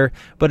together.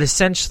 But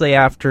essentially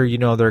after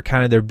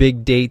their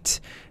big date,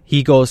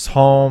 he goes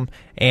home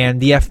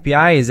and the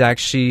FBI is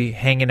actually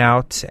hanging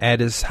out at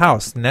his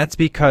house, and that's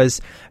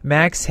because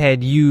Max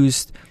had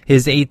used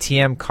his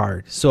ATM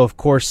card. So, of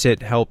course,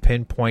 it helped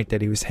pinpoint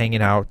that he was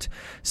hanging out.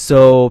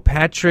 So,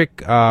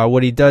 Patrick,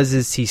 what he does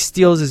is he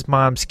steals his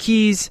mom's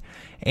keys,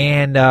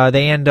 and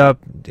they end up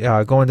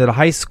going to the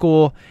high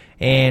school,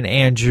 and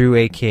Andrew,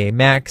 a.k.a.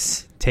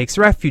 Max, takes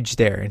refuge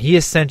there. And he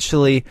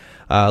essentially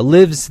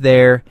lives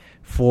there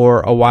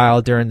for a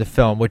while during the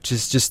film, which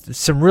is just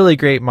some really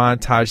great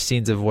montage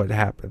scenes of what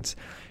happens.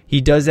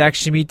 He does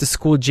actually meet the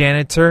school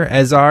janitor,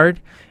 Ezard,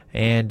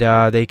 and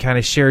they kind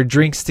of share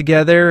drinks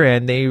together,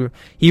 and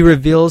he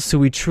reveals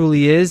who he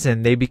truly is,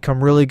 and they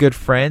become really good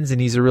friends,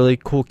 and he's a really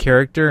cool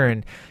character,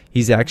 and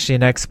he's actually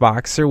an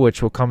ex-boxer,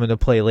 which will come into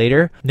play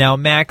later. Now,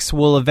 Max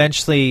will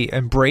eventually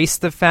embrace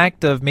the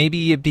fact of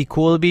maybe it'd be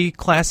cool to be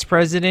class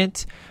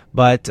president,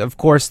 but of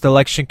course the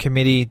election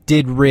committee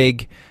did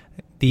rig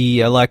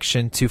the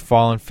election to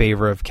fall in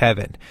favor of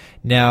Kevin.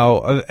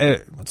 Now,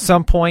 at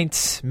some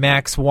point,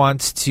 Max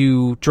wants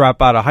to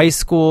drop out of high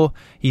school.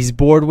 He's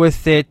bored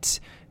with it.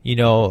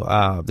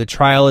 The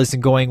trial isn't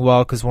going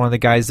well because one of the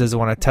guys doesn't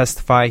want to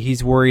testify.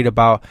 He's worried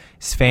about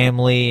his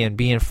family and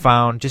being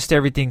found. Just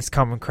everything's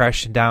coming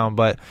crashing down.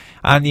 But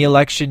on the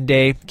election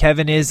day,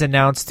 Kevin is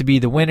announced to be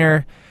the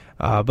winner.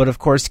 But of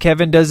course,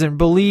 Kevin doesn't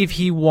believe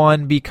he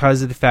won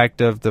because of the fact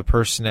of the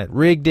person that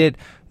rigged it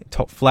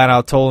flat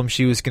out told him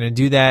she was going to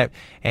do that,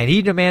 and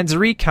he demands a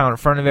recount in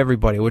front of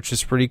everybody, which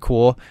is pretty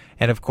cool.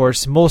 And of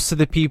course, most of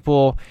the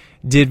people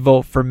did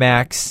vote for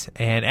Max,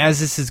 and as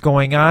this is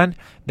going on,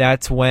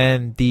 that's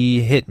when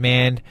the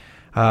hitman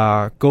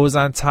goes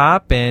on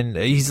top, and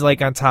he's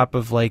like on top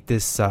of like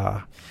this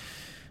a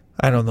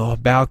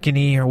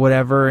balcony or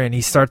whatever, and he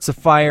starts a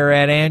fire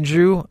at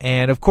Andrew.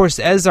 And of course,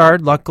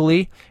 Ezard,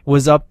 luckily,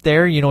 was up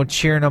there,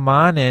 cheering him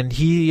on, and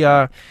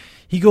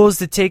he goes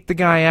to take the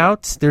guy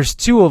out. There's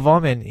two of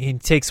them, and he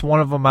takes one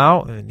of them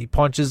out, and he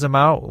punches him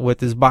out with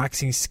his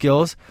boxing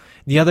skills.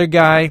 The other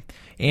guy,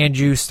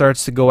 Andrew,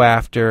 starts to go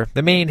after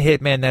the main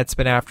hitman that's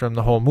been after him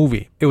the whole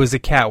movie. It was a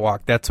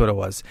catwalk. That's what it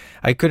was.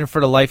 I couldn't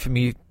for the life of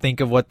me think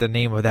of what the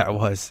name of that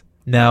was.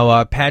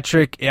 Now,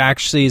 Patrick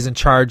actually is in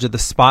charge of the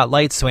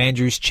spotlight, so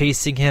Andrew's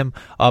chasing him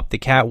up the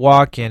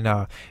catwalk,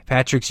 and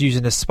Patrick's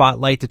using the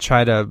spotlight to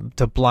try to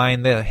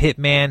blind the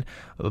hitman,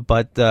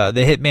 but the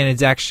hitman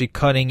is actually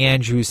cutting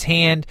Andrew's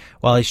hand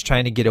while he's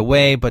trying to get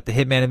away, but the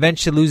hitman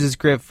eventually loses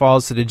grip,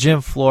 falls to the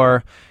gym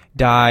floor,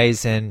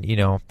 dies, and,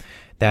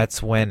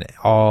 that's when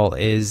all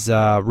is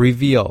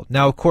revealed.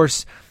 Now, of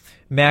course,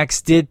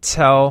 Max did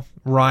tell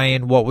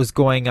Ryan what was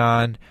going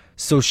on,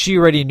 so she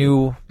already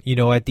knew,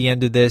 at the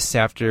end of this,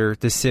 after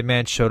the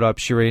hitman showed up,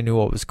 she already knew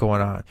what was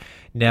going on.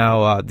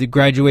 Now, the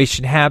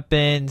graduation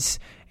happens,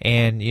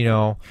 and,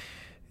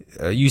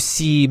 you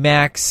see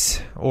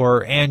Max,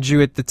 or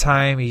Andrew at the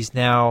time, he's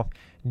now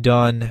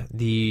done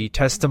the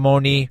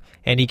testimony,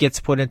 and he gets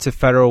put into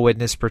federal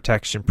witness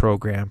protection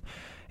program.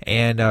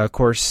 And, of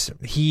course,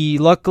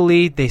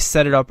 luckily, they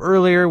set it up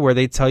earlier where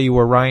they tell you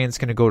where Ryan's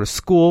going to go to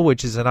school,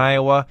 which is in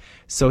Iowa.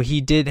 So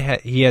he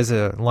has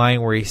a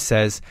line where he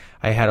says,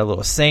 I had a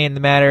little say in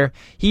the matter.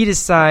 He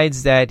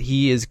decides that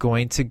he is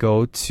going to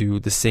go to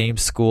the same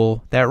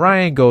school that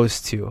Ryan goes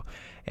to.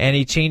 And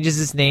he changes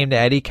his name to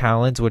Eddie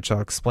Collins, which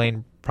I'll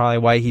explain probably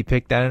why he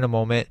picked that in a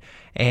moment.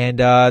 And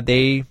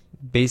they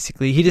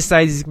basically he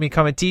decides he's going to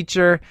become a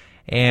teacher,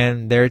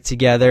 and they're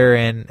together,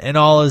 and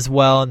all is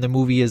well, and the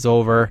movie is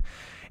over.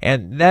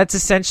 And that's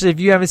essentially, if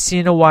you haven't seen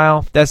it in a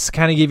while, that's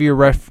kind of give you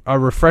a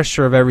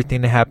refresher of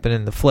everything that happened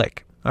in the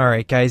flick. All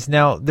right, guys.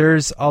 Now,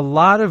 there's a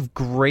lot of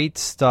great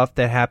stuff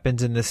that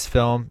happens in this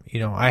film.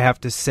 I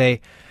have to say,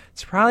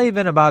 it's probably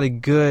been about a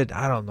good,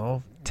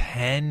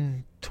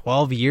 10,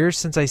 12 years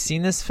since I've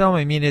seen this film.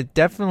 I mean, it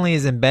definitely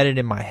is embedded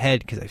in my head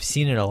because I've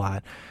seen it a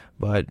lot.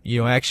 But,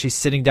 actually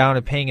sitting down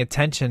and paying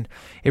attention,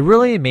 it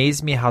really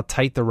amazed me how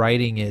tight the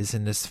writing is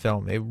in this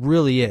film. It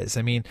really is.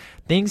 I mean,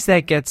 things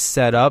that get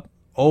set up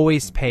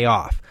always pay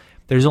off.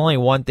 There's only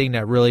one thing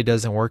that really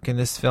doesn't work in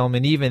this film,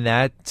 and even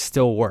that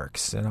still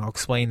works, and I'll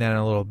explain that in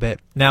a little bit.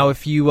 Now,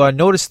 if you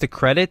notice the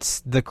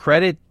credits,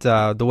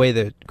 the way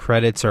the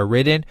credits are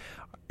written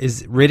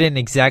is written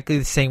exactly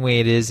the same way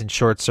it is in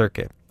Short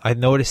Circuit. I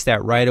noticed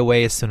that right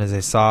away as soon as I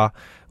saw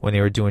when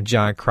they were doing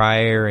Jon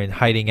Cryer and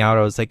hiding out.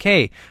 I was like,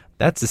 hey,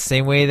 that's the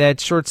same way that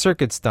Short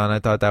Circuit's done. I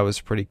thought that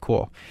was pretty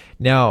cool.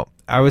 Now,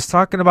 I was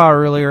talking about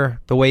earlier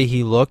the way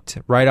he looked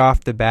right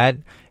off the bat.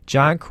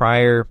 Jon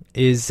Cryer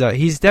is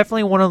he's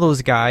definitely one of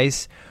those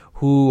guys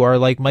who are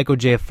like Michael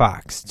J.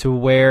 Fox, to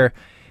where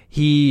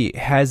he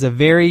has a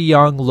very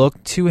young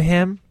look to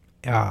him.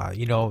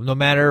 No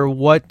matter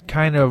what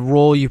kind of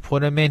role you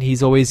put him in,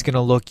 he's always going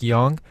to look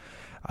young.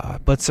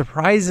 But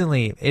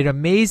surprisingly, it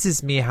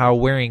amazes me how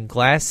wearing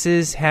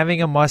glasses,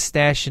 having a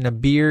mustache and a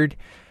beard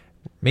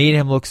made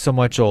him look so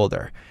much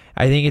older.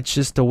 I think it's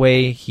just the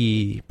way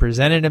he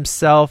presented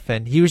himself,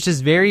 and he was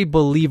just very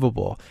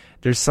believable.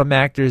 There's some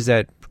actors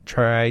that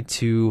try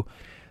to,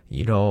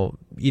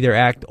 either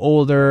act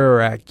older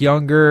or act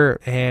younger,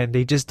 and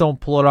they just don't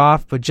pull it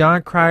off. But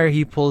Jon Cryer,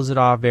 he pulls it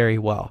off very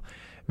well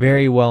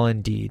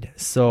indeed.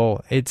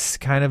 So it's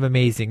kind of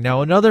amazing.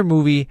 Now, another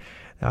movie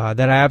that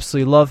I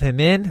absolutely love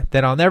him in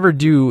that I'll never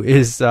do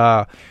is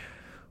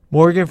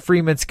Morgan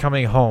Freeman's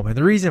Coming Home. And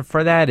the reason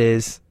for that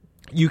is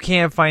you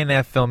can't find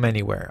that film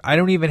anywhere. I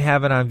don't even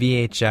have it on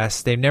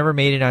VHS. They've never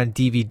made it on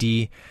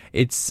DVD.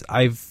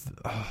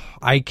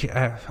 I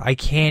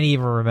can't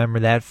even remember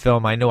that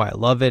film. I know I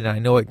love it, and I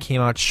know it came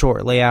out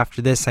shortly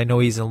after this. I know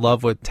he's in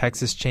love with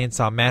Texas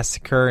Chainsaw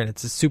Massacre, and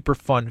it's a super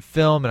fun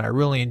film, and I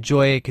really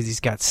enjoy it because he's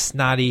got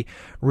snotty,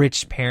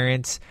 rich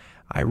parents.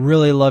 I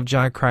really love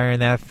Jon Cryer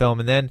in that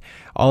film. And then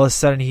all of a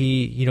sudden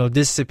he,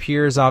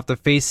 disappears off the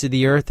face of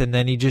the earth, and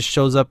then he just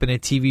shows up in a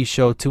TV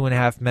show,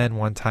 2.5 Men,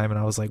 one time, and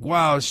I was like,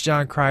 wow, it's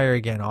Jon Cryer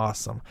again.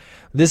 Awesome.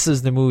 This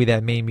is the movie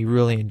that made me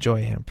really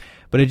enjoy him.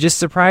 But it just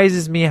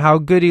surprises me how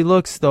good he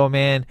looks, though,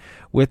 man,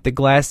 with the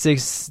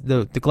glasses,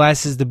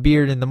 the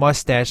beard, and the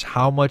mustache,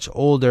 how much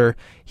older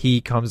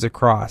he comes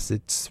across.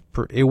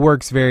 It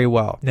works very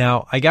well.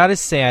 Now, I gotta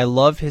say, I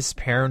love his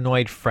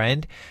paranoid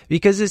friend,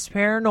 because his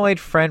paranoid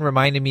friend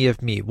reminded me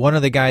of me. One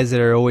of the guys that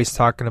are always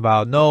talking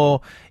about,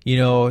 no,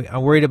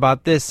 I'm worried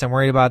about this, I'm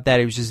worried about that.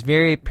 He was just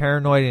very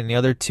paranoid, and the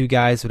other two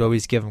guys would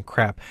always give him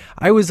crap.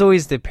 I was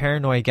always the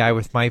paranoid guy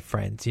with my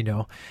friends,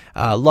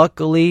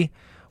 Luckily,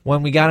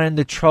 when we got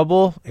into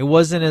trouble, it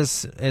wasn't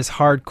as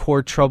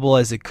hardcore trouble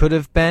as it could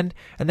have been,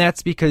 and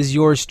that's because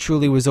yours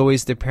truly was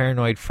always the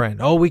paranoid friend.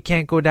 Oh, we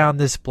can't go down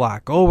this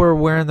block. Oh, we're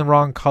wearing the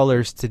wrong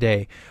colors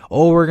today.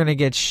 Oh, we're going to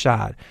get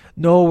shot.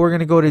 No, we're going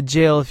to go to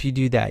jail if you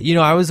do that.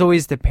 I was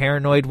always the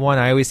paranoid one.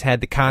 I always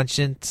had the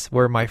conscience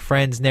where my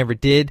friends never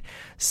did,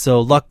 so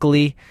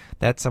luckily,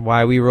 that's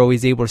why we were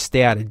always able to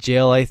stay out of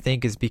jail, I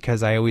think, is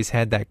because I always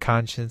had that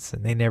conscience,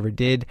 and they never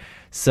did.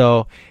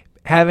 So,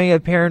 having a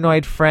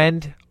paranoid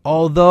friend,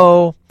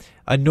 although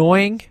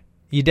annoying,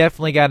 you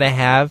definitely got to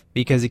have,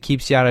 because it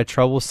keeps you out of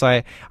trouble.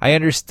 So I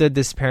understood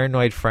this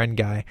paranoid friend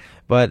guy.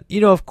 But,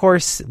 of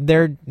course,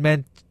 they're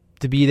meant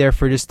to be there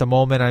for just a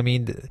moment. I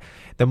mean,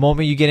 the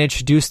moment you get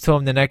introduced to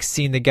him, the next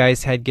scene, the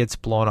guy's head gets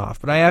blown off.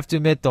 But I have to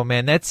admit, though,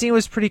 man, that scene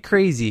was pretty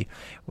crazy.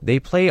 They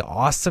play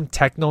awesome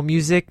techno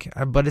music,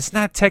 but it's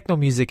not techno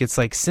music. It's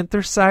like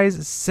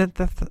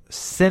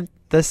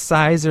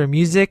synthesizer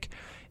music.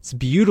 It's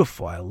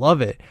beautiful. I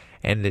love it.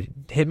 And the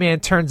hitman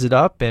turns it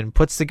up and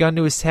puts the gun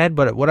to his head.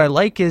 But what I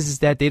like is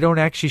that they don't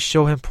actually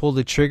show him pull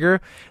the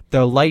trigger.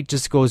 The light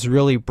just goes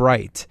really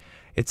bright.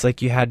 It's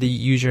like you had to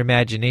use your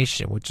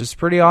imagination, which is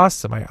pretty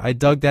awesome. I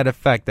dug that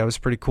effect. That was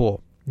pretty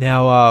cool.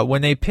 Now,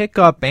 when they pick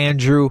up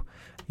Andrew,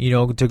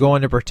 to go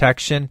into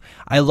protection,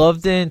 I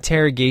love the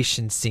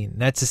interrogation scene.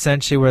 That's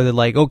essentially where they're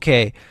like,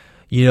 okay,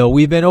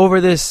 we've been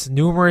over this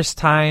numerous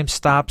times.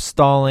 Stop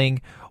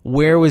stalling.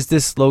 Where was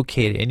this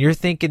located? And you're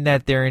thinking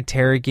that they're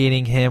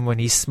interrogating him when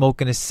he's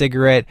smoking a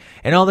cigarette,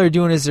 and all they're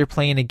doing is they're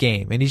playing a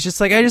game. And he's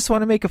just like, I just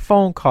want to make a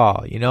phone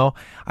call.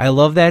 I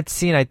love that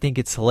scene. I think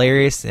it's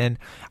hilarious, and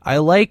I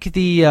like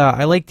the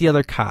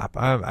other cop.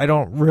 I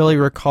don't really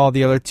recall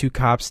the other two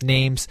cops'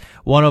 names.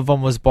 One of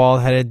them was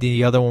bald-headed.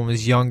 The other one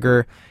was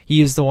younger.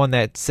 He is the one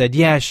that said,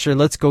 yeah, sure,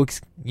 let's go,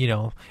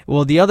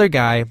 Well, the older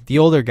guy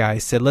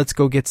said, let's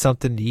go get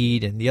something to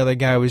eat. And the other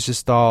guy was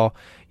just all,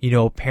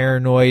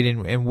 paranoid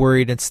and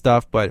worried and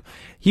stuff. But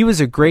he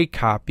was a great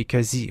cop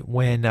because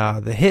when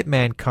the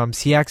hitman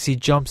comes, he actually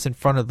jumps in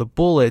front of the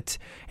bullet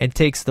and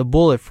takes the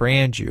bullet for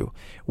Andrew,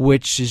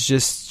 which is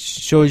just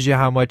shows you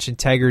how much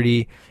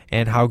integrity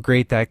and how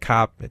great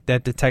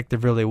that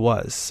detective really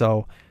was.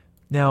 So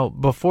now,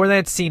 before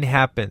that scene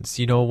happens,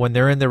 when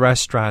they're in the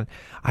restaurant,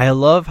 I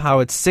love how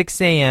it's 6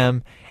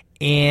 a.m.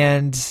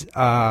 and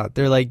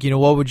they're like,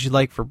 what would you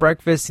like for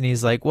breakfast? And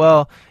he's like,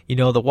 well,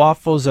 the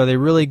waffles, are they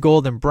really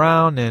golden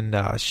brown?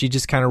 And she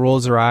just kind of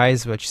rolls her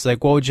eyes, but she's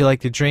like, what would you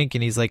like to drink?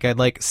 And he's like, I'd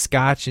like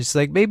scotch. And she's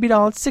like, baby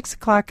doll, it's 6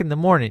 o'clock in the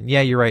morning.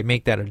 Yeah, you're right.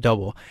 Make that a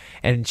double.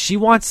 And she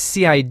wants to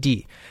see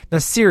ID. Now,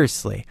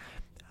 seriously,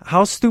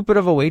 how stupid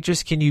of a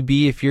waitress can you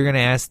be if you're going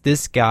to ask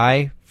this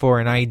guy for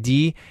an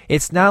ID?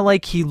 It's not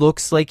like he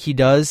looks like he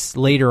does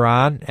later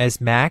on as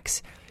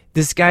Max.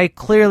 This guy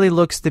clearly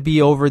looks to be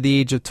over the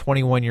age of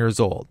 21 years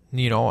old.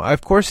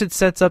 Of course it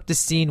sets up the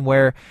scene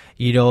where,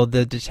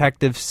 the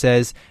detective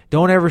says,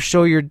 don't ever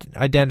show your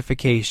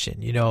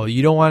identification. You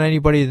don't want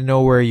anybody to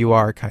know where you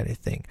are, kind of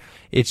thing.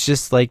 It's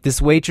just like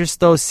this waitress,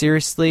 though,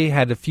 seriously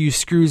had a few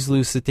screws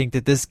loose to think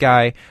that this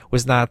guy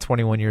was not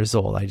 21 years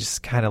old. I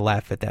just kind of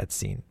laugh at that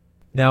scene.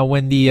 Now,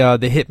 when the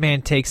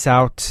hitman takes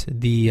out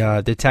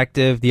the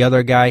detective, the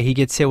other guy, he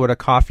gets hit with a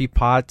coffee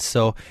pot,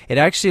 so it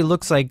actually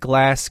looks like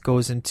glass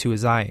goes into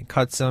his eye and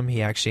cuts him.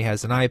 He actually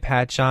has an eye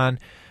patch on.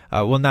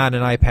 Well, not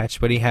an eye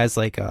patch, but he has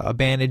like a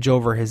bandage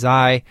over his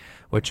eye,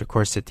 which, of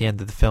course, at the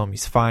end of the film,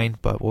 he's fine,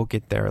 but we'll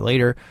get there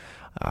later.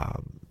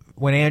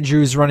 When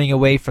Andrew's running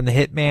away from the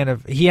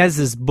hitman, he has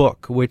this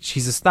book, which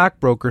he's a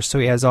stockbroker, so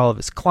he has all of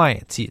his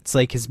clients. It's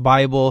like his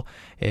Bible.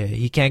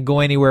 He can't go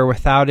anywhere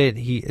without it.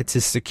 It's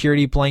his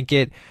security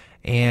blanket.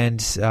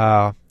 And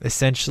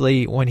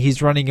essentially, when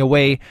he's running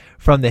away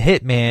from the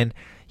hitman,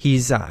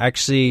 he's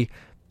actually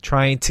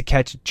trying to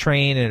catch a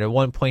train, and at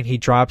one point he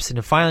drops it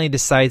and finally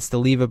decides to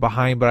leave it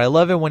behind. But I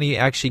love it when he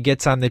actually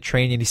gets on the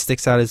train and he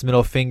sticks out his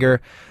middle finger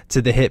to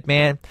the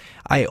hitman.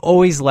 I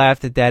always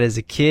laughed at that as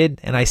a kid,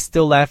 and I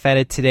still laugh at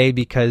it today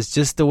because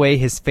just the way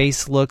his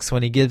face looks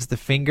when he gives the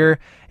finger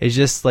is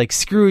just like,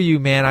 screw you,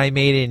 man, I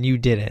made it and you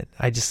didn't.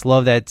 I just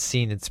love that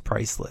scene. It's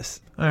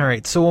priceless. All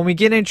right, so when we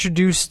get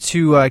introduced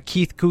to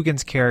Keith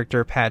Coogan's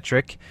character,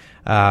 Patrick,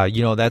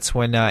 that's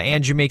when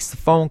Andrew makes the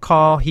phone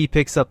call. He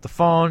picks up the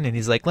phone and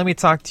he's like, let me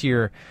talk to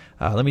your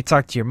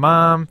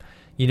mom.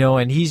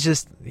 And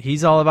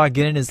he's all about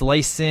getting his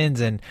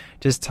license and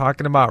just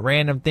talking about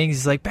random things.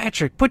 He's like,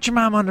 Patrick, put your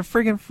mom on the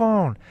friggin'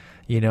 phone.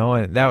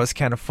 And that was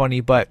kind of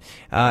funny. But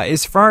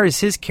as far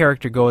as his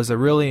character goes, I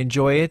really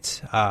enjoy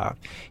it.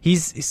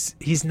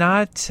 He's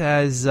not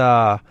as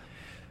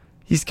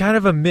he's kind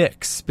of a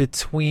mix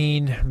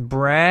between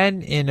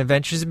Brad in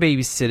Adventures in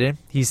Babysitting.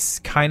 He's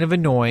kind of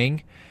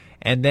annoying.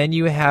 And then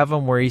you have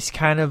him where he's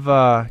kind of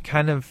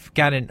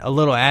got a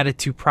little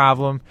attitude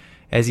problem,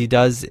 as he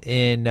does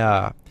in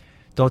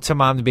Don't Tell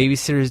Mom the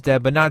Babysitter's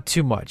Dead, but not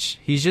too much.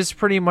 He's just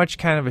pretty much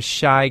kind of a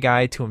shy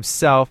guy to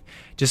himself,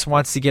 just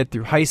wants to get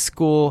through high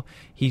school.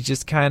 He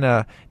just kind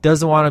of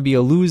doesn't want to be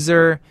a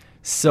loser.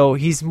 So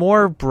he's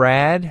more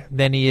Brad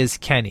than he is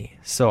Kenny.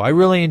 So I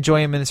really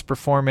enjoy him in this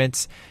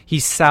performance.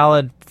 He's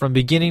solid from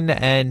beginning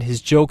to end. His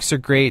jokes are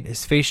great.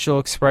 His facial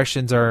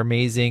expressions are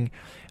amazing.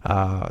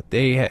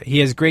 He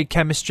has great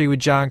chemistry with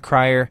John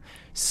Cryer,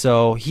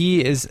 so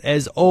he is,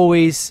 as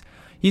always,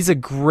 he's a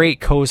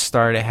great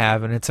co-star to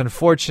have, and it's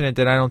unfortunate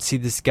that I don't see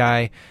this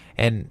guy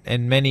and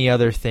many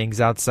other things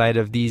outside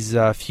of these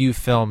few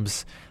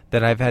films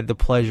that I've had the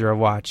pleasure of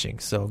watching.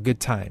 So good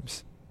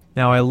times.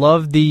 Now, I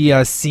love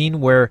the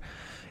scene where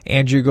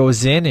Andrew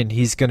goes in and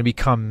he's going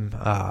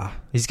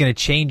to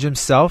change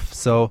himself.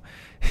 So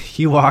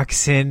he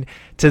walks in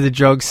to the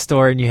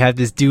drugstore and you have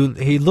this dude.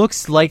 He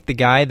looks like the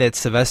guy that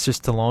Sylvester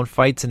Stallone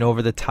fights in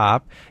Over the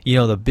Top.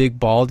 The big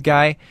bald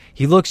guy.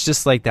 He looks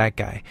just like that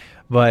guy.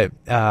 But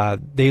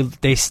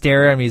they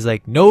stare at him. He's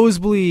like,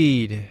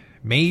 nosebleed,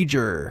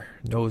 major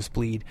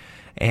nosebleed.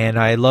 And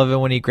I love it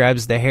when he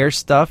grabs the hair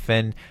stuff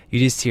and you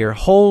just hear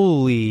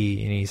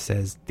holy, and he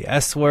says the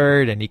S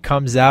word and he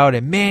comes out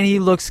and man, he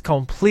looks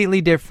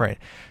completely different.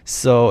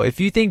 So if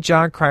you think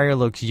John Cryer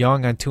looks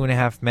young on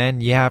 2.5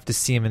 Men, you have to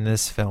see him in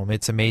this film.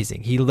 It's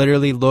amazing. He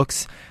literally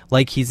looks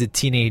like he's a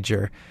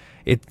teenager.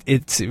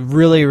 It's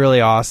really,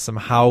 really awesome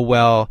how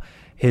well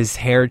his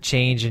hair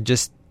changed and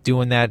just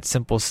doing that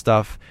simple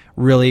stuff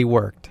really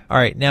worked. All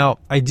right, now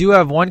I do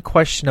have one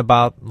question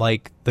about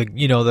like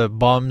the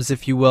bums,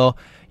 if you will.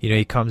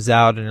 He comes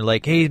out and they're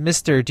like, hey,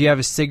 mister, do you have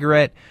a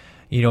cigarette?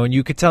 And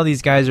you could tell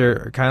these guys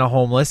are kind of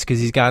homeless because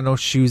he's got no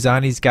shoes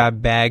on. He's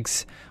got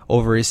bags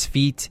over his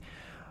feet.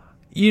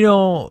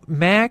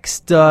 Max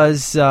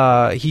does,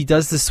 he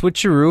does the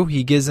switcheroo.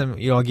 He gives him,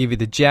 I'll give you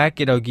the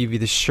jacket, I'll give you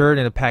the shirt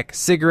and a pack of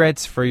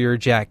cigarettes for your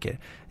jacket.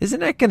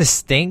 Isn't that going to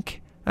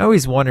stink? I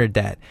always wondered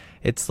that.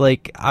 It's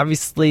like,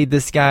 obviously,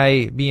 this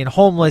guy being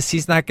homeless,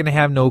 he's not going to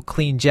have no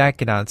clean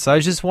jacket on. So I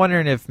was just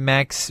wondering if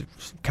Max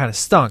kind of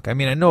stunk. I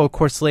mean, I know, of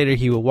course, later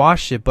he would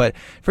wash it, but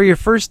for your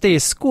first day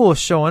of school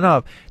showing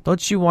up,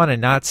 don't you want to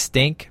not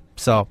stink?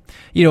 So,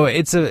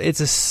 it's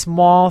a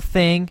small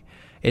thing,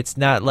 It's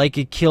not like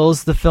it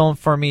kills the film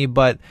for me,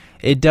 but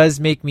it does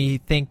make me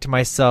think to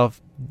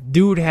myself,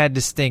 dude had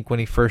to stink when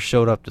he first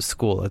showed up to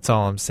school. That's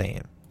all I'm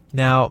saying.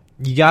 Now,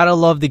 you gotta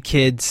love the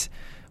kids.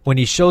 When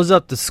he shows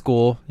up to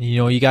school,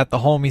 you got the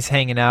homies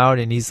hanging out,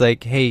 and he's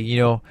like, hey,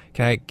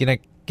 can I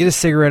get a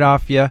cigarette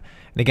off you? And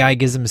the guy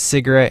gives him a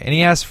cigarette, and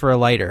he asks for a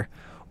lighter.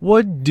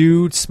 What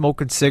dude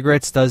smoking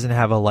cigarettes doesn't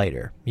have a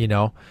lighter?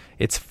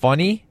 It's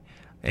funny,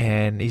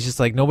 and he's just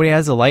like, nobody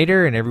has a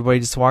lighter, and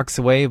everybody just walks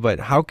away. But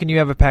how can you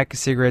have a pack of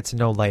cigarettes and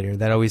no lighter?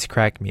 That always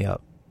cracked me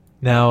up.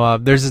 Now,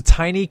 there's a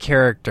tiny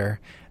character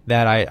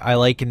that I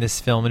like in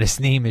this film, and his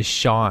name is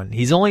Sean.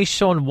 He's only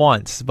shown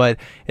once, but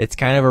it's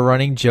kind of a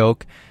running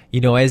joke.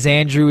 As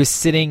Andrew is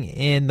sitting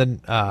in the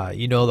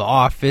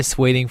office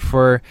waiting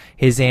for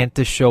his aunt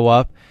to show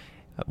up,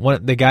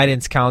 the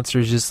guidance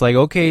counselor is just like,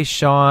 okay,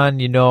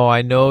 Sean,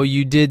 I know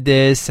you did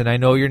this, and I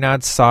know you're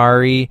not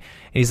sorry.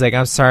 And he's like,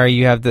 I'm sorry,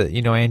 you have the,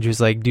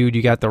 Andrew's like, dude,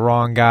 you got the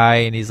wrong guy.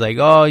 And he's like,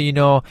 oh,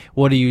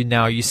 what are you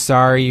now? You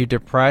sorry? You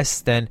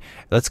depressed? Then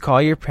let's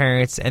call your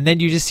parents. And then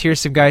you just hear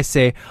some guy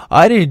say,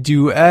 I didn't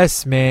do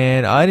S,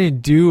 man. I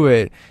didn't do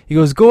it. He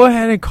goes, go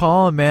ahead and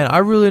call him, man. I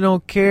really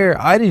don't care.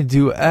 I didn't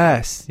do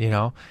S.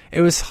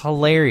 It was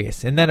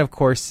hilarious. And then, of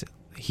course,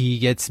 he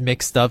gets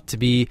mixed up to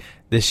be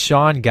this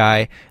Sean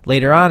guy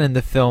later on in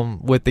the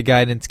film with the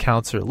guidance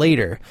counselor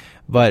later.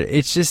 But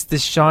it's just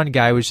this Sean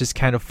guy was just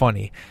kind of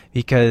funny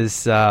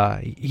because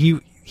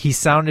he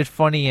sounded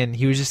funny, and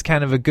he was just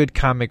kind of a good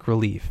comic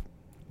relief.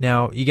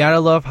 Now, you gotta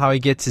love how he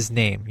gets his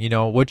name.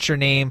 What's your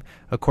name?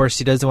 Of course,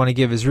 he doesn't want to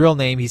give his real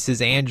name. He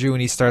says Andrew,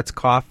 and he starts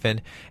coughing,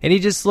 and he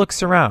just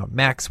looks around.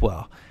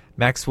 Maxwell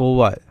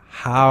what?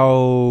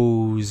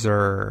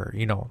 Hauser,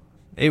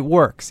 It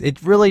works.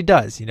 It really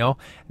does,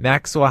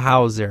 Maxwell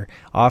Hauser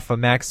off a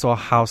Maxwell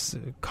House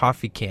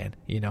coffee can,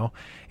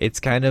 It's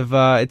kind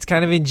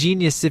of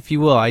ingenious, if you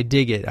will. I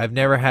dig it. I've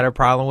never had a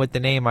problem with the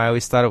name. I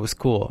always thought it was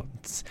cool.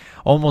 It's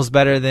almost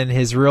better than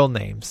his real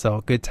name,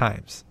 so good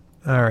times.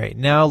 All right,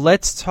 now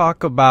let's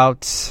talk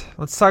about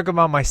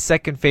my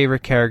second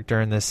favorite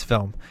character in this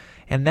film,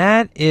 and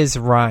that is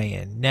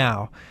Ryan.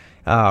 Now,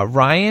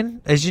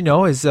 Ryan, as you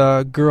know, is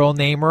a girl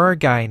name or a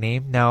guy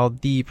name. Now,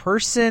 the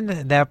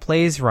person that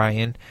plays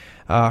Ryan,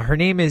 her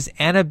name is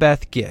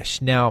Annabeth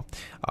Gish. Now,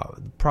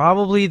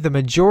 probably the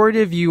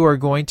majority of you are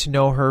going to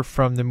know her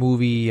from the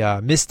movie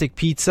Mystic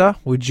Pizza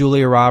with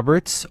Julia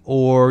Roberts,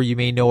 or you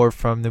may know her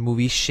from the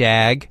movie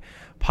Shag,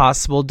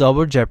 Possible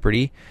Double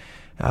Jeopardy.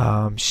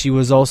 She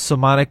was also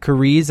Monica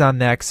Reese on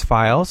the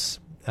X-Files,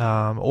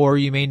 or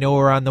you may know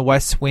her on The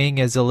West Wing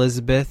as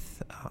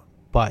Elizabeth,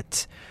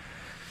 but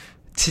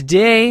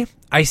today,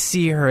 I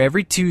see her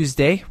every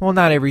Tuesday. Well,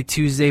 not every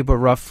Tuesday, but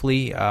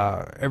roughly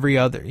every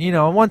other,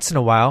 once in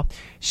a while.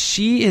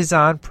 She is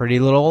on Pretty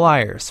Little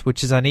Liars,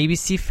 which is on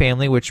ABC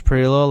Family, which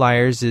Pretty Little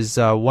Liars is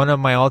one of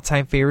my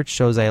all-time favorite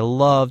shows. I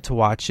love to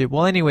watch it.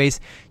 Well,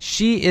 anyways,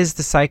 she is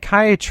the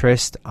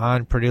psychiatrist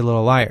on Pretty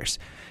Little Liars.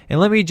 And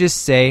let me just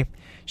say,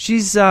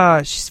 she's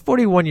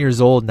 41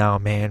 years old now,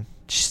 man.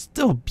 She's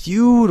still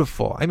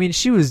beautiful. I mean,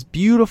 she was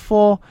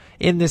beautiful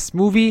in this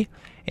movie,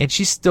 and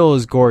she still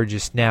is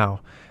gorgeous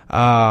now.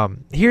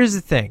 Here's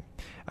the thing.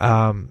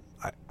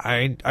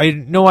 I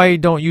know I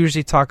don't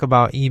usually talk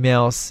about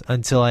emails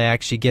until I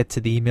actually get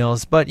to the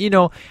emails, but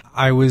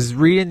I was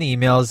reading the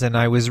emails, and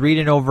I was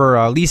reading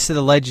over Lisa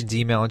the Legend's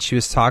email, and she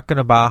was talking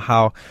about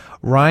how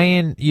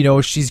Ryan,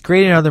 she's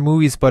great in other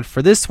movies, but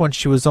for this one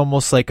she was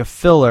almost like a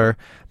filler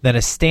than a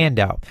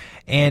standout.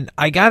 And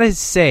I gotta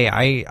say,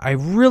 I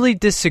really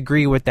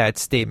disagree with that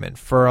statement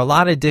for a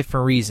lot of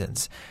different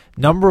reasons.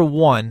 Number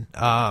one,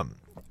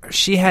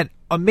 she had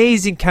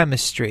amazing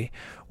chemistry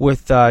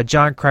with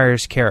John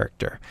Cryer's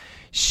character.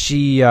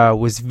 She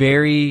was she's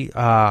very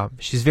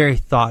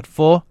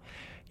thoughtful.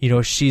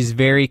 She's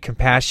very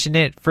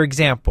compassionate. For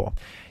example,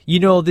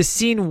 the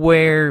scene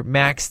where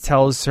Max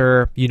tells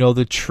her,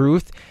 the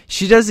truth,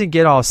 she doesn't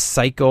get all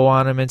psycho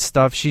on him and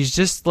stuff. She's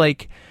just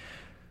like,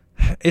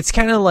 it's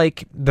kind of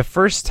like the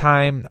first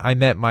time I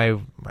met my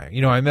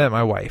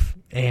wife,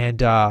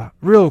 and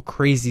real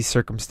crazy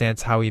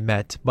circumstance how we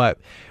met, but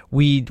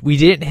we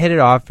didn't hit it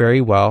off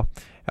very well.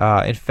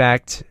 In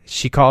fact,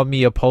 she called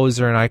me a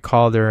poser, and I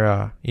called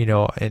her,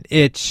 an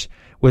itch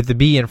with the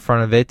B in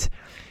front of it.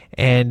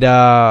 And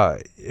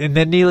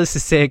then needless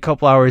to say, a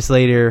couple hours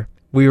later,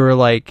 we were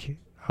like,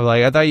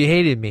 I thought you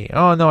hated me.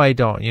 Oh, no, I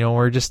don't.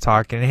 We're just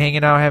talking and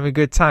hanging out, having a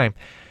good time.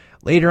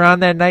 Later on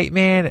that night,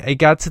 man, it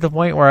got to the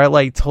point where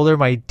I told her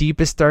my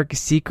deepest,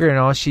 darkest secret, and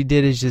all she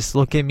did is just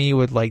look at me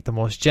with the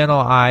most gentle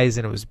eyes,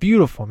 and it was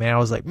beautiful, man. I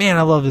was like, man,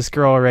 I love this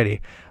girl already.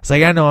 I was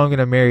like, I know I'm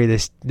gonna marry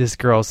this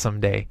girl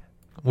someday.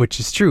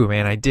 Which is true,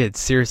 man. I did.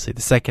 Seriously,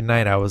 the second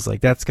night I was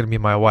like, that's going to be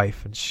my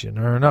wife. And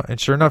sure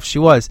enough, she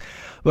was.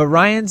 But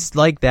Ryan's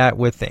like that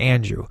with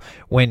Andrew.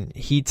 When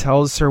he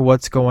tells her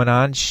what's going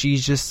on,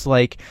 she's just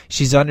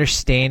she's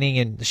understanding,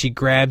 and she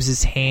grabs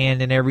his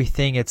hand and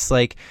everything. It's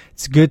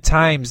it's good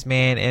times,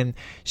 man. And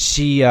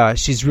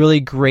she's really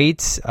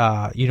great,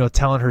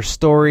 telling her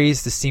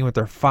stories. The scene with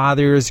her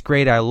father is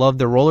great. I love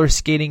the roller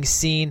skating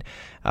scene.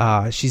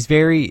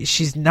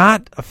 She's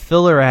not a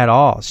filler at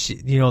all.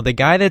 The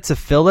guy that's a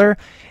filler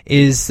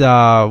is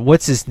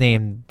what's his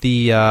name?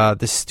 The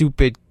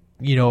stupid,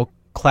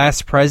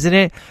 class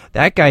president.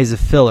 That guy's a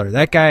filler.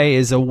 That guy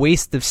is a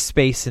waste of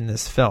space in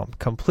this film.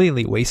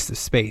 Completely waste of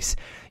space.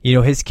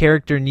 His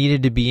character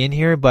needed to be in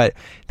here, but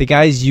the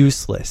guy's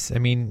useless. I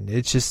mean,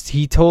 it's just,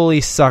 he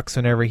totally sucks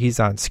whenever he's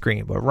on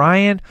screen. But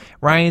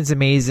Ryan's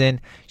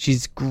amazing.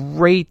 She's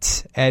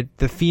great at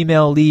the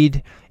female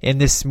lead in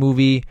this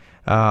movie.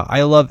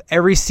 I love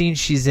every scene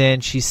she's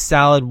in. She's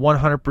solid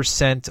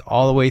 100%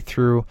 all the way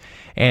through.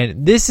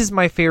 And this is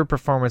my favorite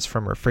performance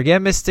from her.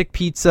 Forget Mystic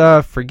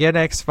Pizza, forget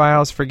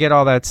X-Files, forget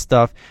all that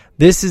stuff.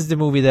 This is the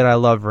movie that I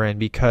love her in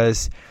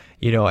because,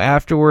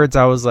 afterwards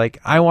I was like,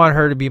 I want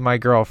her to be my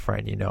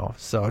girlfriend,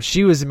 So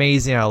she was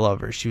amazing. I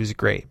love her. She was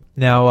great.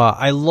 Now,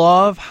 I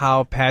love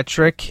how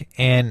Patrick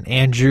and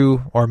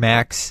Andrew or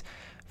Max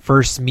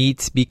first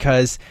meet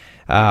because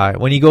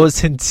when he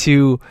goes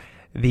into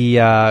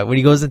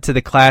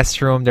the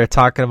classroom, they're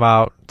talking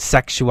about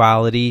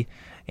sexuality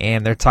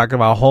and they're talking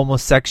about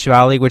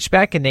homosexuality, which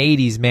back in the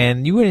 80s,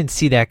 man, you wouldn't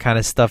see that kind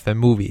of stuff in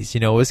movies.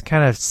 It was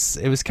kind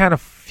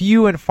of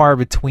few and far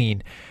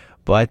between.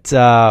 But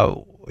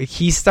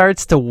he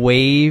starts to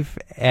wave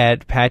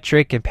at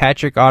Patrick, and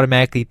Patrick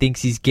automatically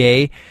thinks he's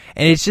gay,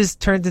 and it just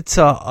turns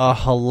into a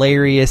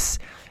hilarious,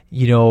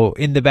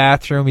 in the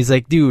bathroom, he's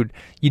like, dude,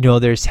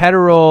 there's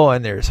hetero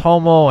and there's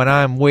homo, and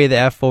I'm way the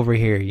F over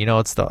here.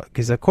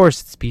 Because of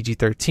course it's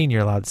PG-13,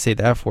 you're allowed to say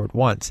the F word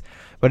once.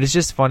 But it's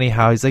just funny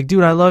how he's like,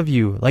 dude, I love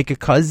you. Like a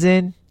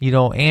cousin,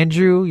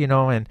 Andrew,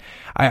 and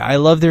I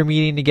love their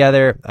meeting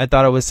together. I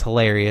thought it was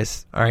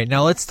hilarious. All right,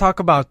 now let's talk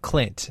about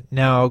Clint.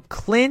 Now,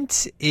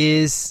 Clint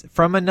is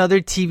from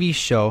another TV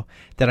show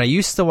that I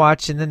used to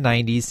watch in the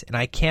 90s, and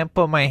I can't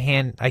put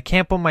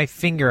my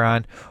finger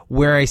on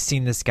where I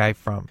seen this guy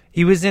from.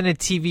 He was in a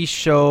TV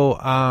show,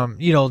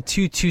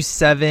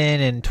 227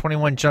 and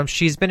 21 Jump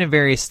Street. He's been in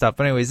various stuff.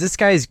 But anyways, this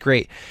guy is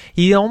great.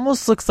 He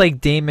almost looks like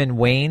Damon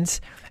Wayans.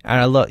 And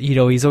I love,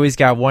 he's always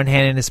got one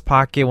hand in his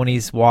pocket when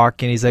he's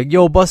walking. He's like,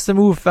 yo, bust a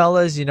move,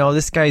 fellas.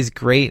 This guy's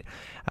great.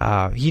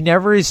 He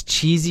never is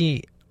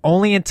cheesy,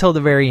 only until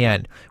the very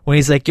end when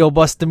he's like, yo,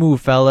 bust a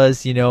move,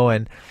 fellas,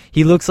 and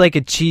he looks like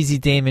a cheesy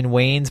Damon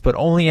Wayans, but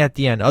only at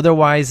the end.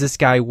 Otherwise, this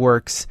guy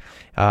works.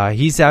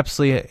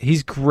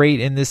 He's great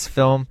in this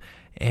film.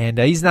 And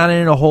he's not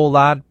in a whole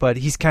lot, but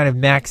he's kind of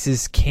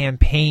Max's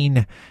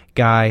campaign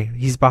guy.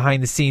 He's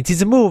behind the scenes.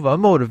 He's a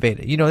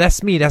motivator.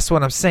 That's me. That's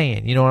what I'm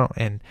saying.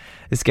 And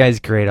this guy's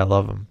great. I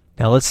love him.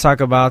 Now let's talk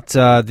about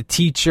the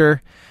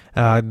teacher,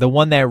 the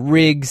one that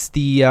rigs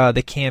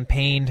the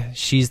campaign.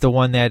 She's the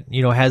one that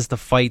has the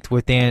fight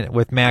with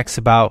Max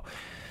about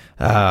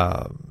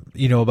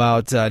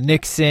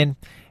Nixon.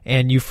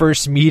 And you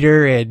first meet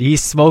her, and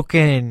he's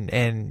smoking,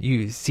 and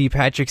you see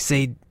Patrick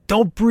say,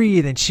 "Don't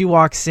breathe," and she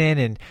walks in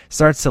and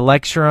starts to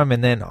lecture him,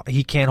 and then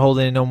he can't hold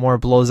it no more,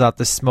 blows out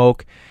the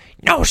smoke.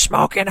 No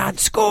smoking on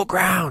school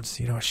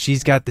grounds.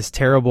 She's got this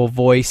terrible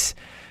voice.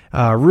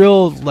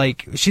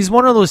 She's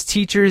one of those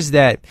teachers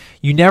that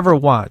you never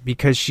want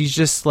because she's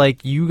just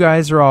like, you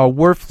guys are all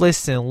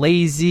worthless and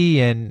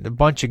lazy and a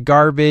bunch of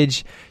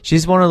garbage.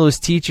 She's one of those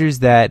teachers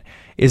that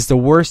is the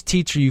worst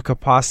teacher you could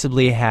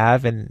possibly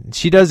have, and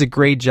she does a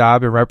great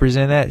job in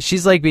representing that.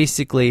 She's like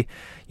basically,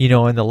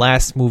 in the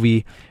last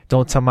movie,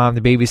 Don't Tell Mom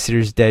the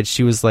Babysitter's Dead,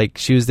 she was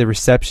the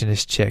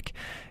receptionist chick,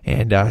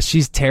 and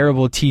she's a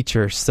terrible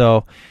teacher.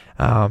 So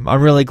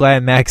I'm really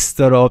glad Max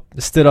stood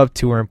up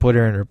to her and put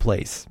her in her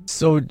place.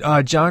 So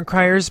Jon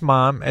Cryer's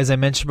mom, as I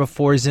mentioned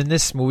before, is in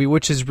this movie,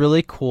 which is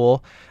really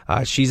cool.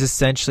 She's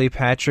essentially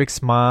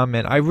Patrick's mom,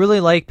 and I really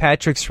like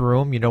Patrick's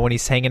room. When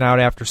he's hanging out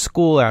after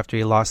school, after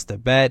he lost the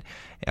bet,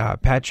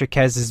 Patrick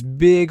has this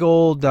big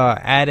old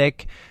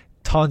attic,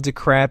 tons of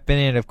crap in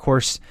it. And of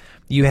course,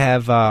 you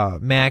have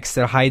Max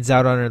that hides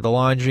out under the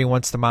laundry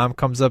once the mom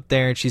comes up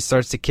there and she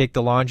starts to kick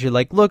the laundry,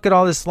 like, look at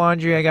all this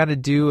laundry I got to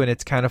do, and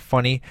it's kind of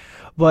funny.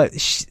 But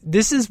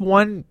this is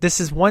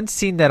one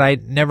scene that I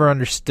never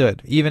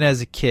understood, even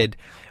as a kid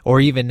or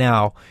even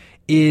now,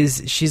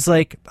 is she's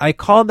like, I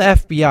called the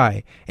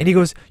FBI, and he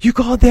goes, you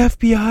called the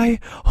FBI?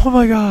 Oh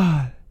my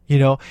God.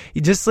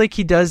 Just like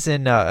he does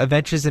in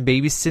Adventures in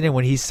Babysitting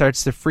when he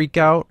starts to freak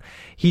out,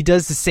 he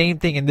does the same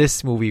thing in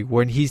this movie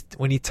when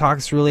he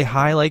talks really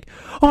high, like,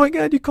 oh my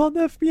God, you called the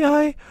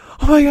FBI?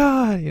 Oh my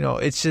God.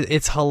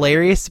 It's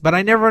hilarious, but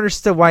I never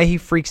understood why he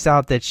freaks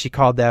out that she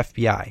called the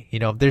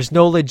FBI. There's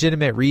no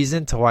legitimate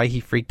reason to why he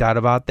freaked out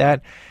about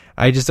that.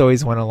 I just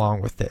always went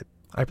along with it.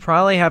 I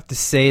probably have to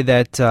say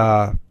that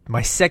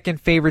my second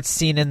favorite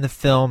scene in the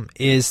film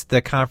is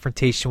the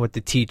confrontation with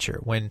the teacher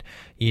when,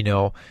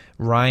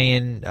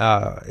 Ryan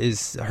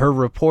her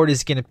report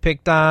is getting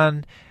picked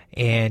on,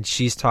 and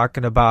she's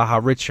talking about how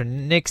Richard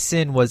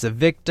Nixon was a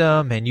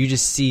victim, and you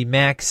just see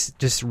Max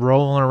just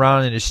rolling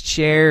around in his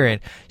chair,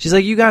 and she's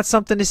like, you got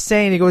something to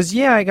say? And he goes,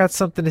 yeah, I got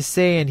something to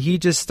say. And he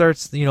just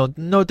starts,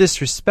 no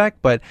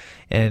disrespect,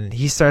 and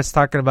he starts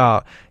talking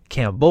about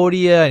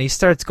Cambodia, and he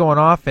starts going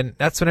off, and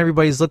that's when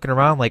everybody's looking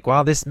around like,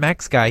 wow, this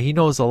Max guy, he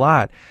knows a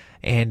lot.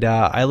 And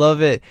I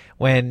love it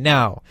when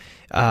now,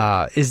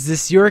 is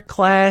this your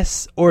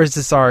class or is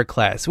this our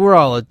class? We're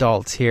all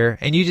adults here.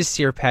 And you just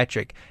hear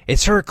Patrick,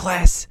 it's her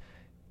class,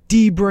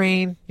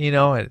 D-Brain, you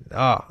know, and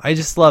I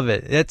just love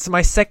it. It's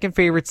my second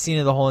favorite scene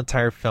of the whole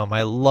entire film.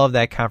 I love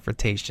that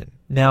confrontation.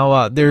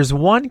 Now, there's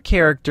one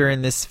character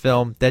in this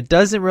film that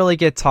doesn't really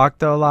get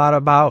talked a lot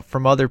about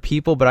from other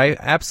people, but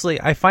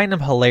I find him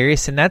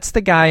hilarious, and that's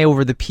the guy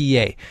over the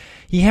PA.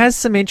 He has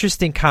some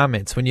interesting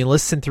comments when you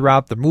listen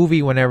throughout the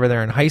movie. Whenever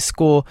they're in high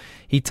school,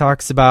 he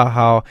talks about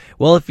how,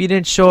 well, if you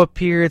didn't show up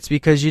here, it's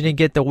because you didn't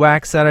get the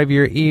wax out of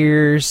your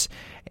ears,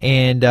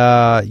 and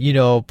you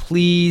know,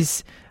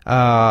 please.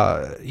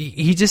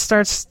 He just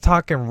starts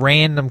talking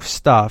random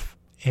stuff.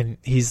 And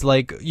he's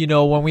like, you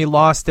know, when we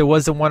lost, it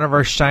wasn't one of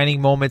our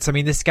shining moments. I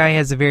mean, this guy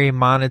has a very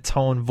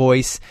monotone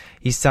voice.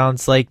 He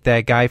sounds like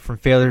that guy from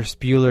Ferris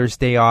Bueller's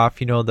Day Off,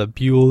 you know, the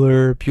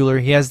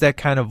Bueller. He has that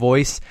kind of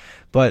voice.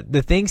 But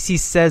the things he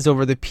says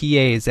over the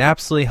PA is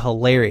absolutely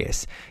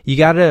hilarious. You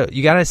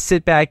gotta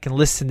sit back and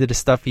listen to the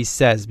stuff he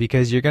says,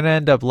 because you're gonna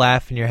end up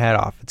laughing your head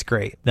off. It's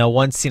great. Now,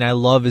 one scene I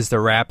love is the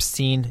rap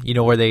scene, you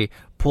know, where they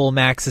pull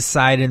Max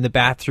aside in the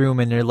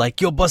bathroom and they're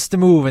like, yo, bust a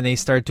move, and they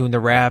start doing the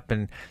rap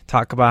and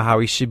talk about how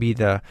he should be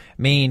the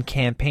main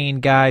campaign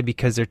guy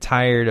because they're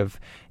tired of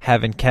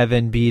having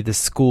Kevin be the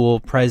school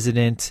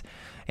president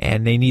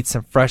and they need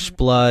some fresh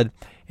blood.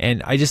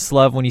 And I just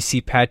love when you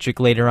see Patrick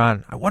later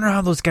on. I wonder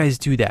how those guys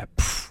do that.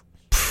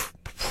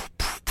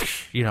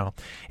 You know,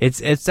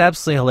 it's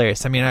absolutely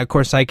hilarious. I mean, of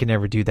course, I can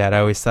never do that. I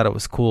always thought it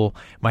was cool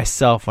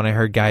myself when I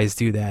heard guys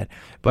do that.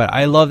 But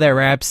I love that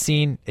rap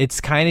scene.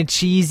 It's kind of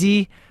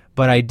cheesy,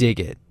 but I dig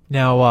it.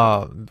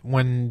 Now,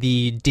 when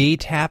the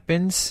date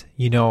happens,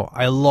 you know,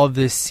 I love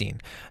this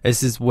scene.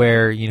 This is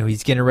where, you know,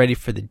 he's getting ready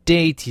for the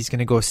date. He's going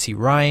to go see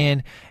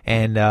Ryan.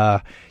 And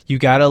you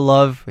got to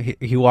love,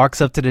 he walks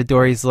up to the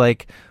door. He's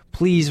like,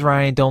 please,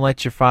 Ryan, don't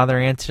let your father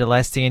answer. The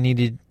last thing I need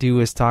to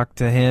do is talk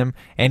to him.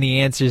 And he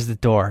answers the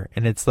door.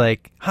 And it's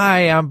like,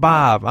 hi, I'm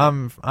Bob.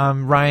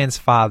 I'm Ryan's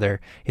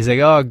father. He's like,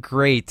 oh,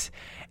 great.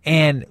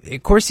 And,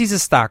 of course, he's a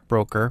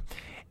stockbroker.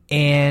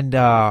 And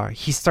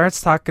he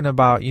starts talking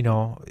about, you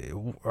know,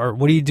 or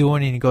what are you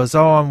doing? And he goes,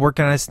 oh, I'm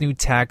working on this new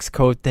tax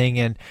code thing.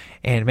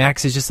 And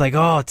Max is just like,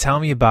 oh, tell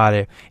me about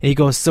it. And he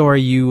goes, so are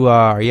you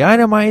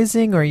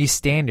itemizing or are you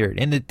standard?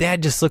 And the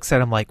dad just looks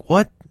at him like,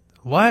 what?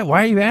 Why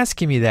are you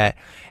asking me that?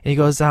 And he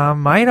goes,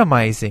 I'm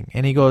itemizing.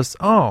 And he goes,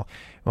 oh,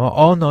 well,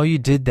 oh no, you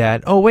did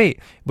that. Oh wait,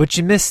 but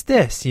you missed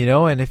this, you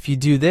know, and if you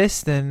do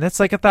this, then that's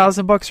like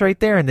 $1,000 right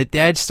there. And the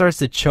dad starts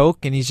to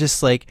choke and he's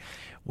just like,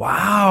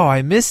 wow,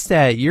 I missed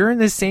that. You're in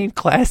the same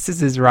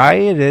classes as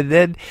Ryan. And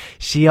then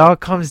she all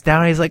comes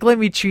down. He's like, let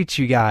me treat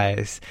you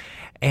guys.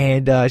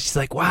 And she's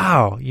like,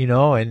 wow, you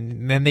know,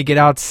 and then they get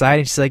outside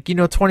and she's like, you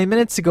know, 20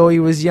 minutes ago he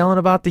was yelling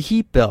about the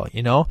heat bill,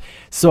 you know.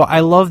 So I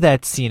love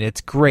that scene.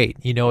 It's great.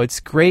 You know, it's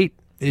great.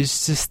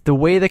 It's just the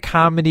way the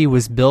comedy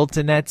was built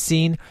in that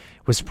scene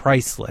was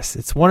priceless.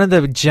 It's one of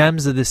the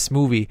gems of this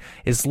movie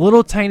is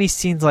little tiny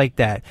scenes like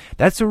that.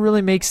 That's what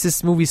really makes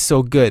this movie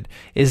so good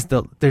is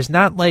there's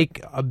not like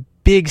a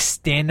big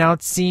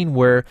standout scene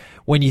where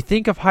when you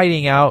think of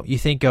Hiding Out, you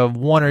think of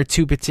one or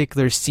two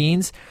particular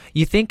scenes.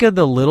 You think of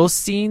the little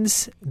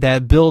scenes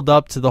that build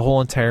up to the whole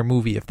entire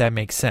movie, if that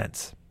makes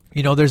sense.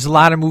 You know, there's a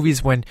lot of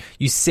movies when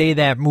you say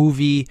that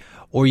movie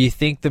or you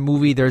think the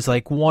movie, there's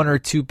like one or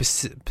two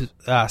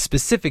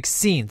specific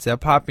scenes that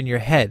pop in your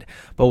head.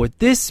 But with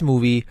this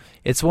movie,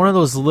 it's one of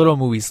those little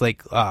movies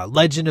like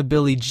Legend of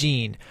Billie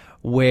Jean,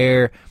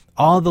 where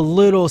all the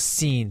little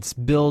scenes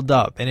build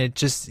up and it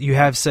just, you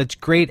have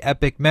such great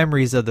epic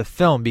memories of the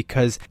film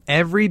because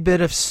every bit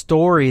of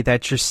story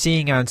that you're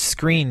seeing on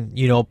screen,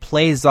 you know,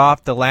 plays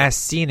off the last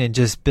scene and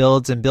just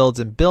builds and builds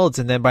and builds.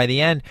 And then by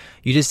the end,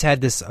 you just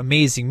had this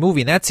amazing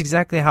movie. And that's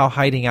exactly how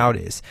Hiding Out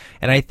is.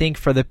 And I think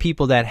for the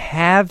people that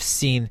have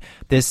seen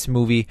this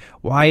movie,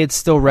 why it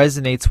still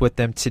resonates with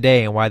them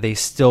today and why they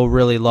still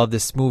really love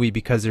this movie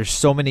because there's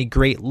so many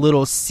great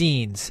little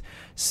scenes.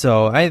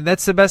 So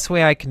that's the best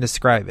way I can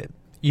describe it.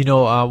 You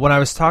know, when I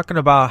was talking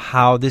about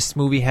how this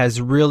movie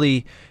has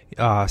really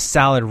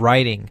solid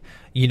writing,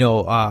 you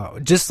know,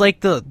 just like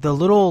the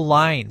little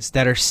lines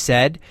that are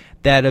said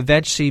that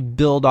eventually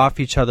build off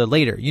each other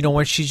later. You know,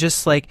 when she's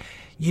just like,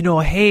 you know,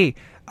 hey,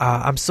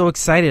 I'm so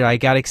excited I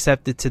got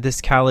accepted to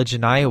this college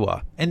in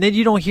Iowa. And then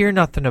you don't hear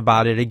nothing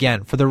about it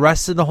again for the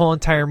rest of the whole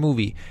entire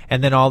movie.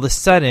 And then all of a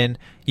sudden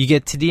you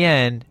get to the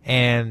end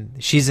and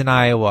she's in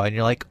Iowa and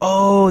you're like,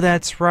 oh,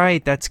 that's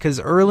right. That's because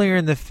earlier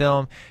in the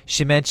film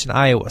she mentioned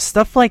Iowa.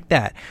 Stuff like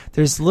that.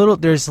 There's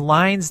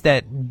lines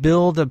that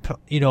build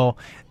up, you know,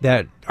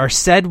 that are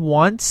said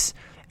once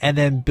and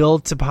then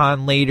built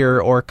upon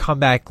later or come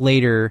back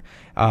later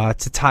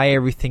to tie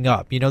everything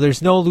up. You know,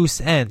 there's no loose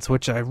ends,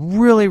 which I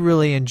really,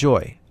 really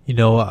enjoy. You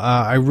know,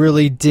 I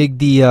really dig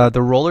the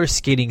roller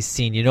skating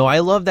scene. You know, I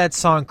love that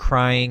song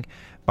Crying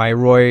by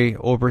Roy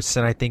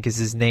Orbison, I think is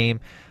his name.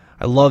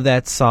 I love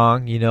that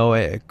song. You know,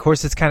 of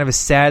course it's kind of a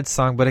sad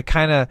song, but it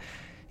kind of,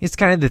 It's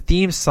kind of the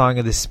theme song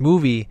of this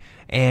movie,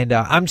 and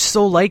I'm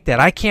so like that.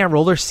 I can't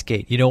roller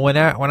skate. You know, when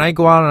I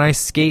go out and I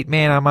skate,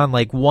 man, I'm on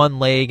like one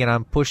leg and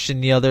I'm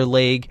pushing the other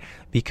leg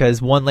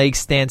because one leg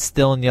stands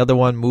still and the other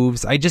one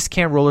moves. I just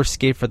can't roller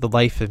skate for the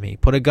life of me.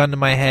 Put a gun to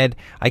my head,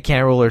 I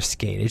can't roller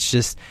skate. It's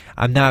just,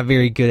 I'm not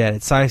very good at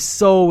it. So I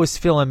was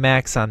feeling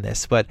Max on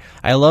this, but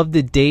I love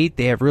the date.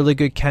 They have really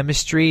good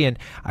chemistry, and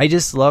I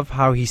just love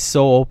how he's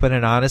so open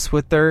and honest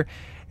with her.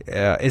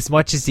 As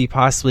much as he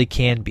possibly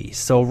can be.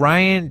 So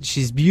Ryan,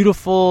 she's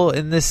beautiful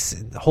in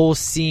this whole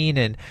scene,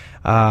 and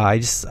I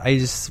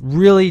just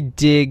really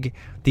dig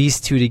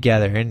these two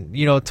together. And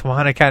you know,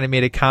 Tawana kind of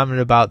made a comment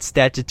about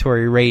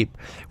statutory rape,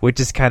 which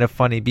is kind of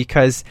funny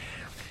because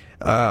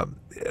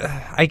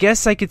I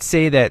guess I could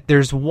say that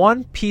there's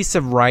one piece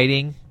of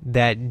writing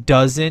that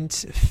doesn't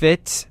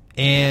fit,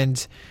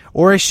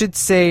 or I should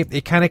say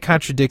it kind of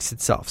contradicts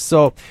itself.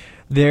 So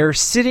they're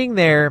sitting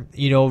there,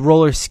 you know,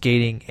 roller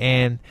skating,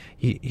 and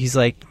he's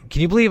like,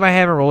 "Can you believe I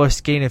haven't roller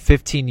skated in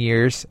 15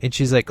 years?" And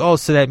she's like, "Oh,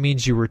 so that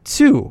means you were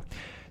 2.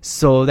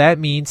 So that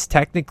means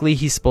technically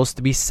he's supposed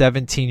to be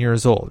 17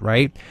 years old,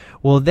 right?"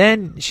 Well,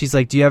 then she's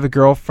like, "Do you have a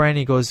girlfriend?"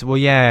 He goes, "Well,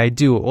 yeah, I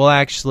do." "Well,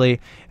 actually,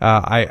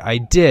 I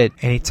did."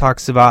 And he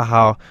talks about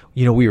how,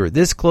 you know, we were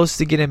this close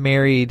to getting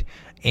married,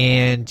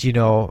 and, you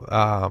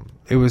know,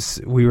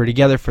 we were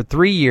together for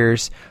 3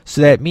 years. So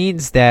that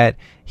means that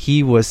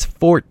he was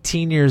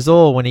 14 years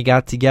old when he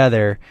got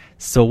together.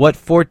 So what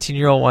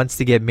 14-year-old wants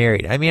to get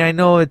married? I mean, I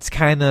know it's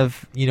kind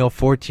of, you know,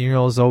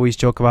 14-year-olds always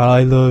joke about,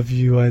 I love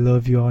you, I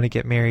want to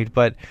get married.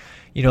 But,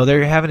 you know,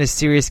 they're having a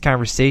serious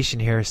conversation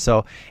here.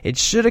 So it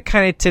should have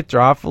kind of tipped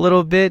her off a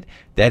little bit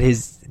that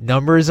his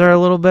numbers are a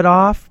little bit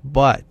off.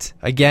 But,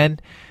 again,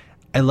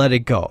 I let it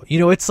go. You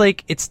know, it's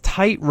like, it's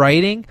tight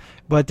writing,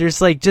 but there's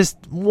like just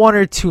one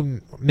or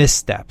two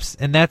missteps,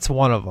 and that's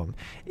one of them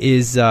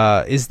is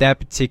that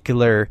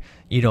particular,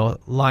 you know,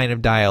 line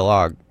of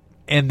dialogue.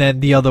 And then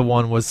the other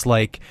one was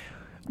like,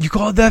 "You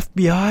called the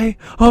FBI?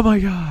 Oh my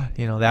God."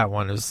 You know, that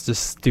one was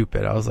just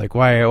stupid. I was like,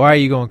 why are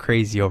you going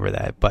crazy over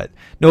that? But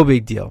no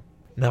big deal.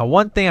 Now,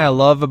 one thing I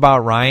love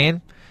about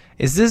Ryan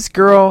is this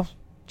girl,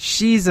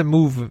 she's a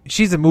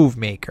move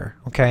maker,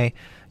 okay?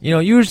 You know,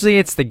 usually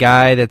it's the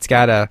guy that's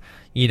got to,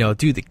 you know,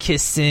 do the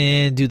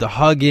kissing, do the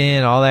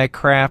hugging, all that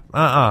crap.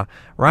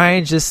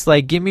 Ryan's just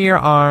like, "Give me your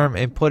arm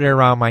and put it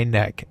around my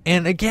neck."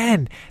 And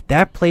again,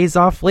 that plays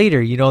off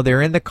later. You know,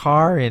 they're in the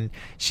car and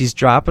she's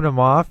dropping him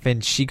off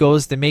and she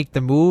goes to make the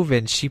move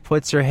and she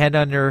puts her head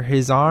under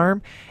his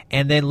arm.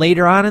 And then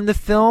later on in the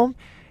film,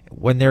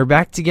 when they're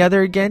back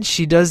together again,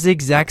 she does the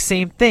exact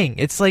same thing.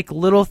 It's like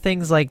little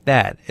things like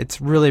that. It's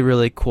really,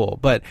 really cool.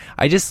 But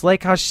I just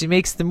like how she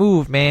makes the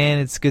move, man.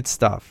 It's good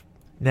stuff.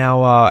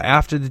 Now,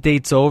 after the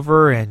date's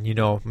over and, you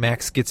know,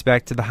 Max gets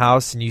back to the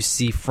house and you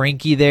see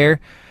Frankie there,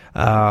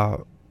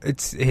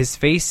 his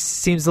face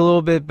seems a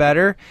little bit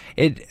better.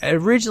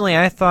 Originally,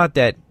 I thought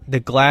that the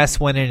glass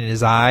went in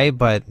his eye,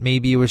 but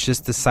maybe it was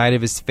just the side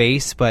of his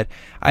face. But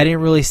I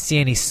didn't really see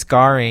any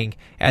scarring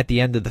at the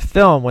end of the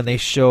film when they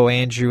show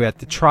Andrew at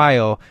the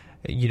trial,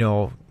 you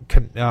know,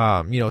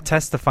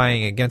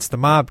 testifying against the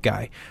mob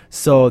guy.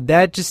 So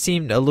that just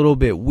seemed a little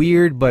bit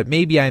weird, but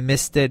maybe I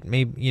missed it.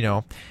 Maybe, you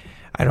know,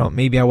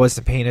 maybe I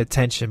wasn't paying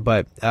attention,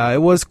 but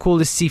it was cool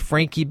to see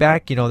Frankie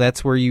back. You know,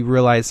 that's where you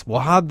realize,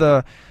 well, how'd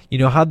the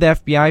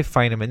FBI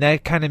find him? And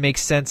that kind of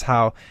makes sense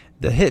how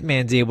the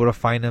hitman's able to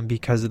find him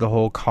because of the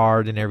whole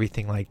card and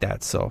everything like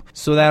that. So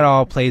that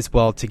all plays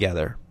well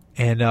together.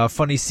 And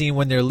funny scene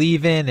when they're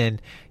leaving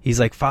and he's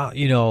like,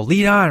 you know,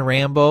 "Lead on,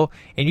 Rambo."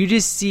 And you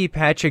just see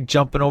Patrick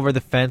jumping over the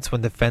fence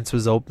when the fence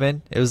was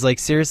open. It was like,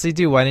 seriously,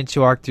 dude, why didn't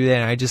you walk through that?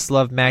 And I just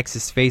love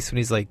Max's face when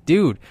he's like,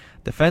 "Dude,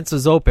 the fence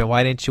was open.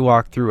 Why didn't you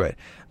walk through it?"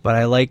 But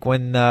I like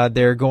when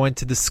they're going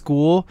to the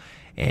school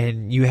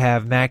and you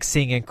have Max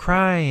singing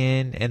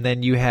 "Crying," and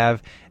then you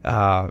have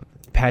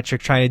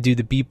Patrick trying to do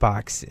the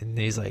beatbox. And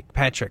he's like,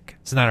 "Patrick,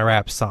 it's not a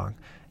rap song."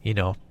 You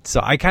know,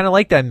 so I kind of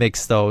like that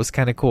mix, though. It was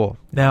kind of cool.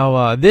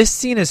 Now, this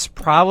scene is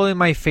probably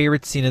my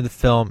favorite scene of the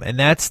film, and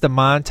that's the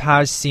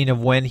montage scene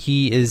of when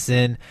he is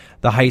in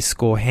the high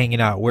school hanging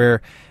out,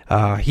 where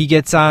he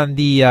gets on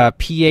the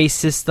PA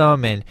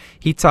system and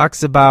he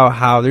talks about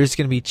how there's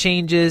going to be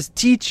changes.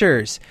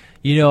 "Teachers,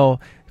 you know,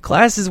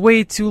 class is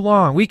way too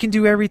long. We can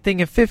do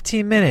everything in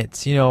 15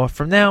 minutes. You know,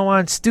 from now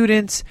on,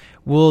 students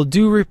will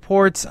do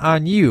reports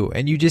on you."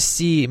 And you just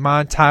see a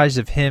montage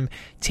of him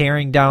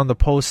tearing down the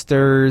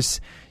posters.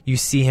 You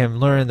see him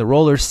learning the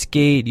roller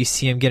skate. You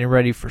see him getting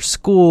ready for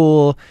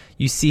school.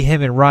 You see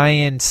him and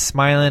Ryan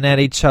smiling at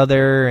each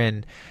other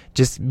and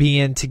just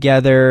being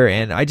together.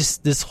 And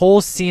this whole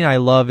scene I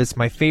love. It's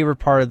my favorite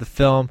part of the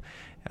film.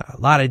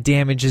 A lot of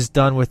damage is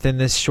done within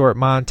this short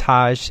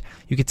montage.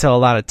 You can tell a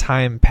lot of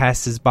time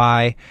passes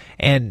by.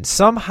 And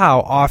somehow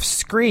off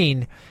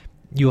screen,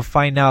 you'll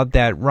find out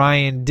that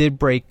Ryan did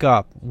break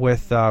up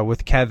with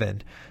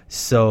Kevin.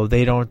 So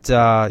they don't,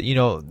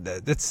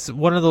 that's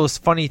one of those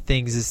funny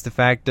things is the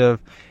fact of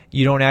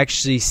you don't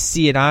actually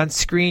see it on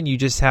screen. You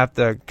just have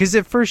to, because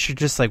at first you're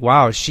just like,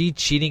 wow, is she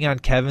cheating on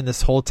Kevin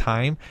this whole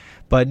time?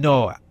 But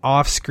no,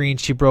 off screen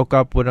she broke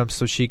up with him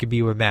so she could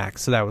be with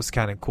Max. So that was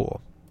kind of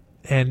cool.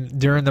 And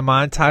during the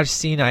montage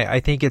scene, I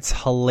think it's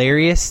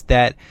hilarious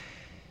that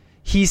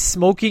he's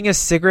smoking a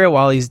cigarette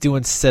while he's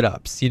doing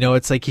sit-ups. You know,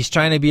 it's like he's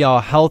trying to be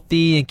all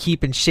healthy and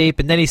keep in shape,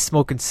 and then he's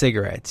smoking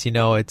cigarettes. You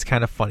know, it's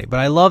kind of funny. But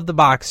I love the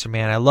boxer,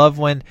 man. I love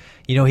when,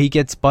 you know, he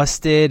gets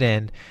busted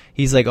and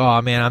he's like,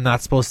 oh, man, I'm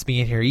not supposed to be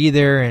in here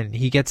either. And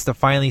he gets to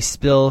finally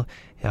spill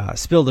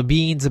the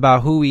beans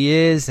about who he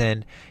is.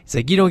 And he's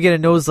like, you don't get a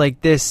nose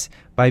like this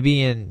by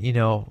being, you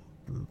know,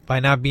 by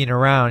not being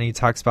around. He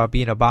talks about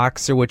being a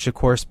boxer, which of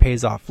course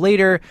pays off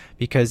later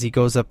because he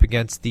goes up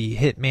against the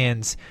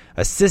hitman's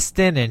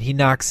assistant and he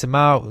knocks him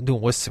out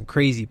with some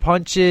crazy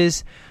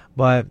punches.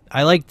 But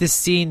I like this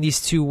scene.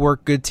 These two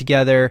work good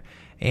together,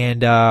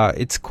 and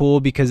it's cool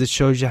because it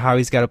shows you how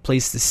he's got a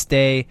place to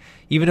stay.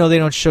 Even though they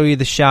don't show you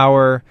the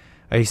shower,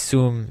 I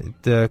assume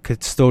the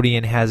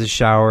custodian has a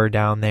shower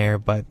down there,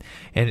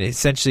 and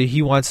essentially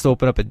he wants to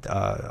open up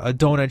a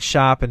donut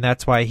shop, and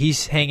that's why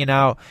he's hanging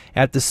out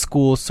at the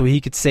school so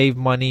he could save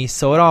money.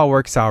 So it all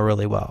works out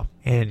really well.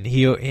 And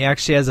he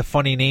actually has a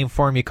funny name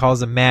for him. He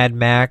calls him Mad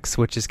Max,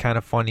 which is kind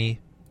of funny.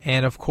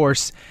 And of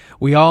course,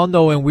 we all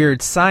know in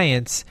Weird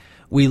Science,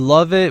 we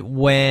love it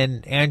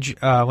when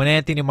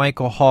Anthony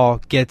Michael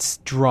Hall gets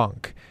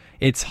drunk.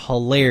 It's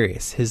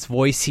hilarious, his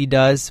voice he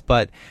does,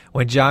 but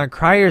when John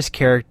Cryer's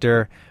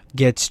character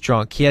gets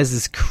drunk, he has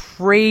this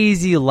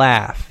crazy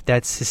laugh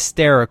that's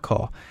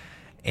hysterical.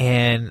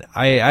 And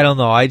I don't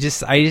know, I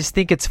just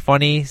think it's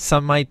funny.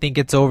 Some might think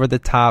it's over the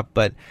top,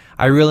 but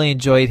I really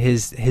enjoyed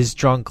his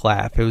drunk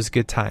laugh. It was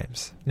good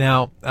times.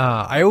 Now,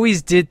 I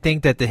always did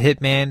think that the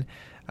hitman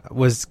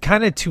was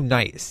kind of too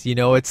nice. You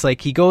know, it's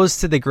like he goes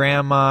to the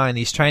grandma and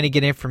he's trying to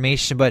get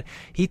information, but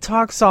he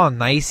talks all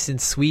nice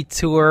and sweet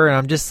to her, and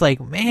I'm just like,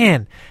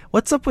 man,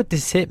 what's up with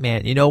this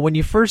hitman? You know, when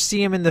you first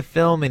see him in the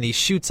film and he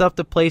shoots up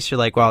the place, you're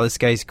like, wow, this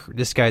guy's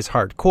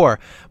hardcore.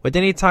 But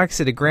then he talks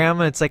to the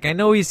grandma. It's like, I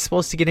know he's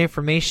supposed to get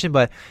information,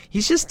 but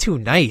he's just too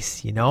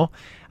nice, you know.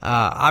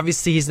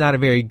 Obviously, he's not a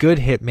very good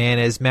hitman,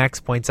 as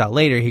Max points out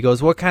later. He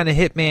goes, what kind of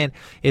hitman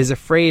is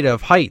afraid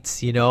of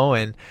heights, you know?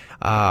 And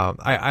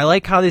I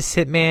like how this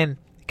hitman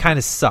kind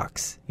of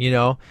sucks, you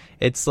know?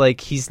 It's like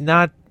he's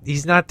not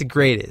the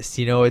greatest,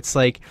 you know? It's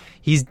like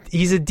he's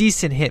a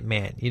decent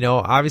hitman, you know?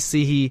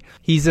 Obviously,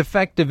 he's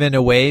effective in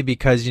a way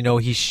because, you know,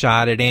 he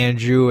shot at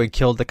Andrew and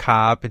killed the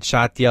cop and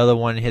shot the other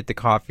one and hit the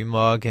coffee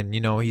mug, and,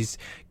 you know, he's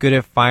good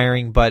at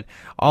firing. But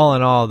all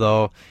in all,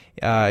 though,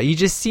 he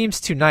just seems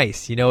too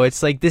nice, you know.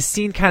 It's like this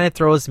scene kind of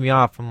throws me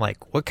off. I'm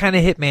like, what kind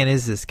of hitman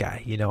is this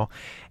guy, you know?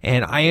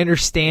 And I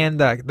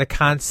understand the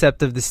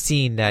concept of the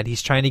scene, that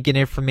he's trying to get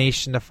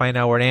information to find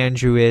out where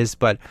Andrew is,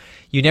 but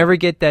you never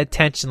get that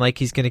tension like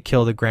he's going to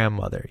kill the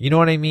grandmother. You know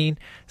what I mean?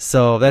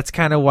 So that's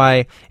kind of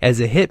why, as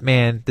a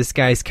hitman, this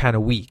guy's kind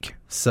of weak.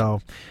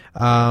 So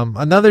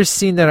another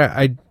scene that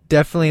I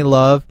definitely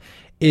love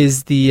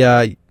is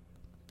the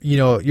you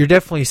know, you're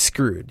definitely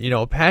screwed. You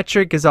know,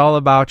 Patrick is all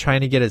about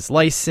trying to get his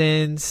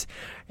license,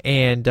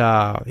 and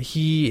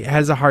he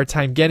has a hard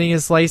time getting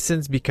his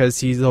license because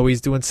he's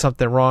always doing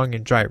something wrong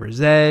in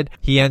driver's ed.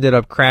 He ended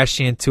up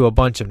crashing into a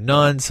bunch of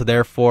nuns, so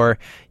therefore,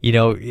 you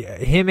know,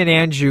 him and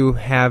Andrew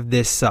have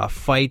this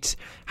fight,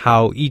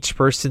 how each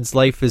person's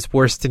life is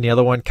worse than the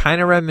other one,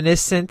 kind of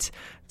reminiscent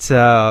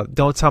to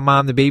Don't Tell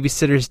Mom the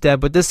Babysitter's Dead,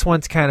 but this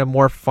one's kind of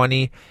more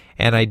funny,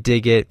 and I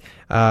dig it.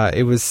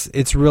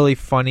 It's really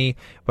funny,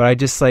 but I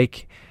just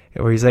like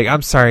where he's like,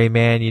 I'm sorry,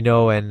 man, you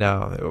know, and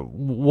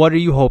what are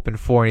you hoping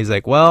for? And he's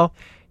like, well,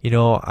 you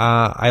know,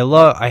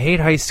 I hate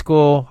high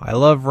school. I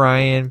love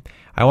Ryan.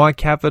 I want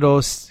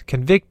Capitos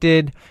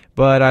convicted,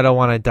 but I don't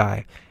want to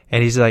die.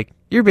 And he's like,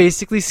 you're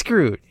basically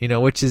screwed, you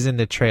know, which is in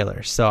the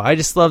trailer. So I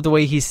just love the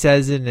way he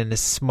says it and the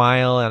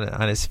smile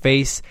on his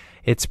face.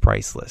 It's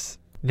priceless.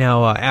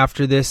 Now,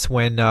 after this,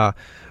 when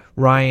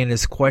Ryan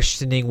is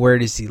questioning where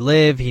does he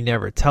live, he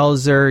never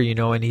tells her, you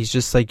know, and he's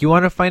just like, you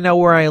want to find out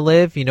where I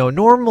live? You know,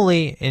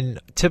 normally in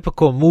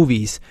typical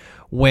movies,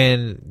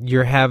 when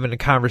you're having a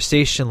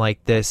conversation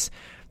like this,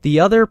 the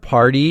other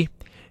party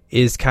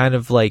is kind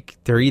of like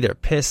they're either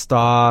pissed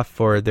off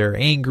or they're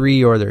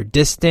angry or they're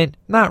distant.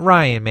 Not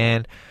Ryan,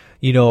 man.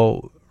 You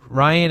know,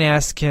 Ryan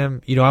asked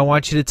him, you know, I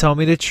want you to tell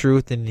me the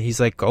truth. And he's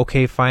like,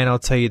 okay, fine, I'll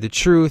tell you the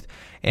truth.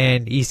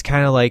 And he's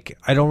kind of like,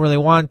 I don't really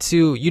want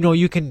to. You know,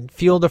 you can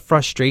feel the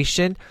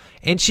frustration.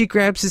 And she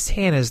grabs his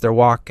hand as they're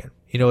walking.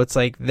 You know, it's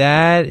like,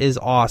 that is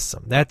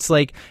awesome. That's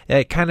like,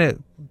 that kind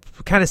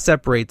of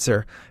separates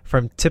her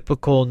from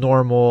typical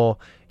normal,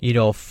 you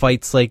know,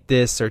 fights like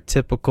this, or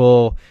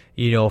typical,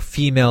 you know,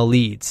 female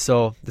leads.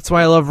 So that's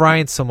why I love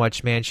Ryan so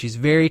much, man. She's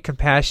very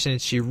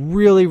compassionate. She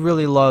really,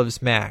 really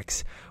loves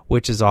Max,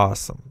 which is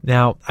awesome.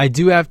 Now, I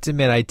do have to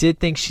admit, I did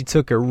think she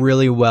took it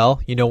really well.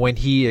 You know, when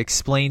he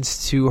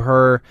explains to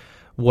her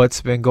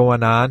what's been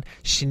going on,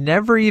 she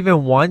never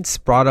even once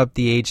brought up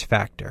the age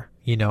factor,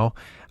 you know,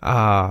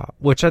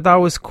 which I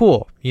thought was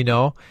cool. You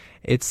know,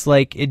 it's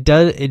like, it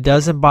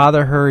doesn't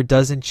bother her. It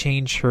doesn't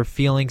change her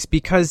feelings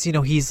because, you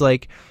know, he's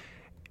like,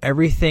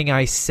 everything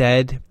I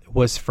said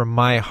was from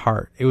my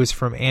heart. It was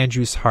from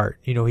Andrew's heart.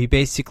 You know, he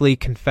basically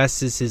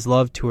confesses his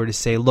love to her to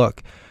say,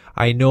 look,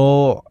 I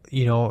know,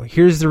 you know,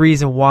 here's the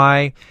reason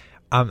why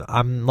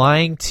I'm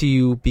lying to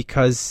you,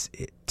 because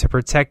to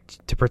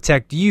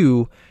protect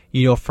you,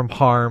 you know, from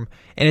harm.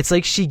 And it's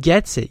like she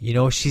gets it, you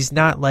know, she's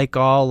not like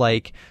all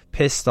like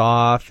pissed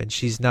off, and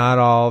she's not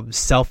all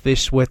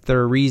selfish with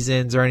her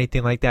reasons or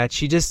anything like that.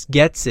 She just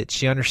gets it.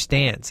 She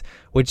understands,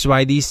 which is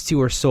why these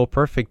two are so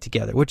perfect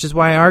together, which is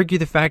why I argue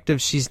the fact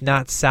of she's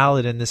not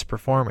solid in this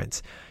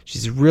performance.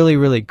 She's really,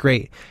 really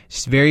great.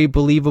 She's very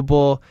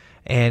believable,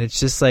 and it's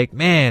just like,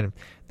 man,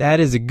 that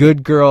is a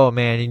good girl,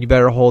 man, and you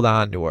better hold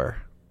on to her.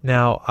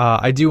 Now,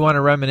 I do want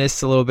to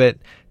reminisce a little bit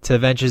to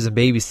Adventures in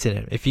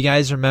Babysitting. If you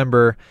guys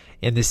remember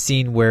in the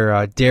scene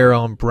where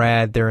Daryl and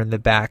Brad, they're in the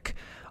back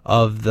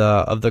of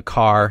the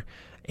car,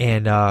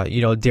 and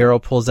you know,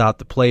 Daryl pulls out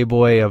the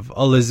Playboy of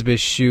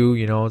Elizabeth's shoe.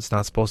 You know, it's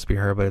not supposed to be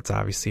her, but it's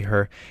obviously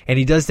her. And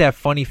he does that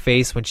funny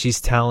face when she's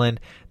telling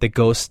the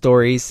ghost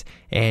stories,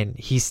 and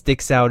he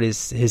sticks out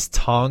his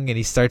tongue, and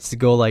he starts to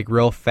go like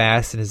real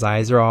fast, and his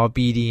eyes are all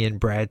beady, and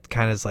Brad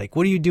kind of is like,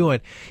 what are you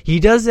doing? He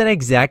does that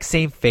exact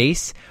same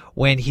face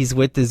when he's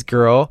with this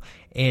girl,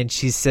 and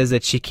she says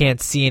that she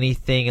can't see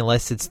anything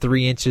unless it's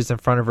 3 inches in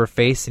front of her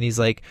face, and he's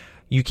like,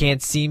 you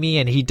can't see me,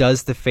 and he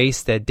does the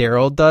face that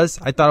Daryl does.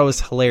 I thought it was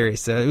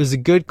hilarious. It was a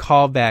good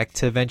callback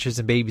to Adventures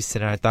in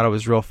Babysitting. I thought it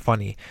was real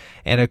funny.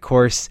 And of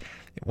course,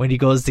 when he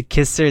goes to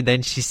kiss her,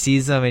 then she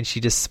sees him and she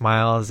just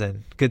smiles,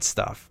 and good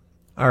stuff.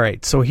 All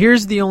right, so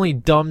here's the only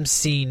dumb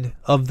scene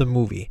of the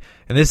movie,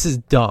 and this is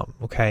dumb,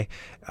 okay?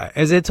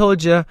 As I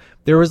told you,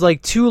 there was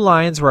like 2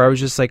 lines where I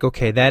was just like,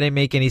 okay, that didn't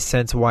make any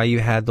sense why you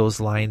had those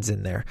lines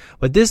in there.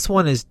 But this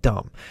one is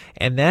dumb,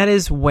 and that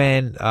is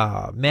when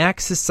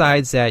Max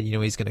decides that, you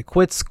know, he's going to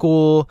quit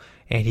school,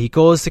 and he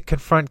goes to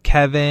confront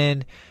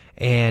Kevin,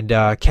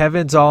 and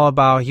Kevin's all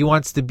about, he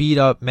wants to beat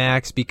up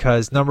Max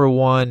because, number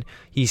one,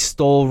 he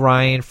stole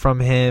Ryan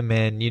from him,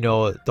 and, you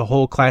know, the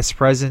whole class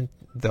president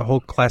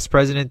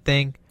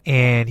thing.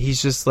 And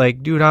he's just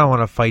like, dude, I don't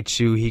want to fight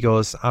you. He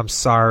goes, I'm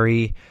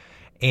sorry.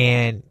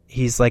 And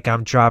he's like,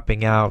 I'm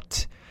dropping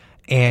out.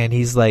 And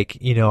he's like,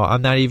 you know,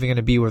 I'm not even going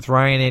to be with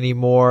Ryan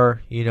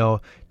anymore. You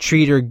know,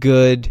 treat her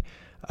good.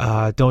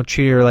 Don't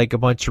treat her like a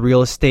bunch of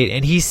real estate.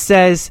 And he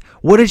says,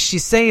 what did she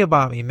say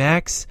about me,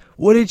 Max?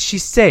 What did she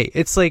say?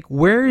 It's like,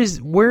 where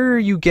are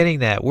you getting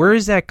that? Where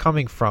is that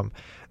coming from?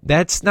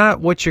 That's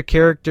not what your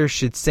character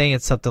should say in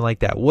something like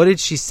that. What did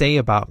she say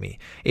about me?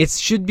 It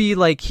should be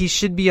like, he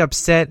should be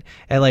upset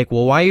at like,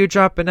 well, why are you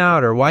dropping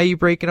out? Or why are you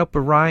breaking up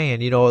with Ryan?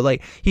 You know,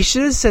 like, he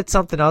should have said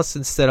something else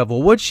instead of,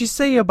 well, what'd she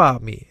say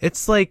about me?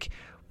 It's like,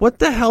 what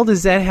the hell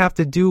does that have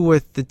to do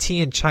with the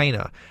tea in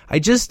China? I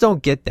just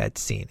don't get that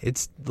scene.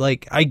 It's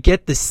like, I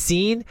get the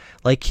scene,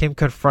 like him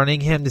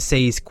confronting him to say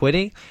he's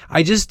quitting.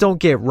 I just don't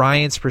get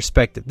Ryan's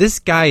perspective. This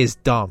guy is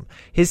dumb.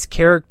 His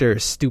character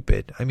is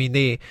stupid. I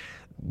mean,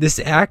 this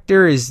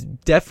actor is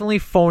definitely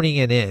phoning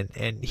it in,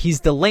 and he's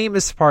the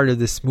lamest part of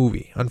this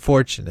movie,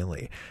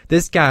 unfortunately.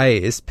 This guy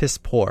is piss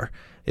poor,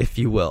 if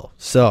you will.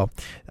 So,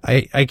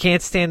 I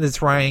can't stand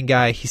this Ryan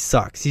guy. He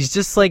sucks. He's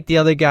just like the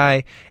other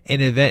guy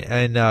in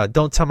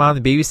Don't Tell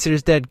Mom the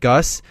Babysitter's Dead,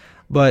 Gus.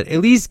 But at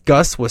least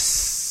Gus was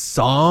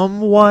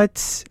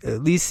somewhat,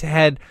 at least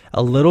had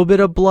a little bit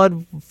of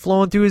blood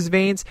flowing through his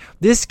veins.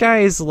 This guy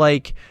is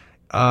like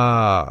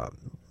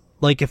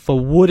if a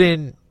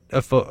wooden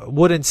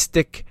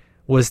stick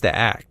was the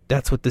act.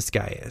 That's what this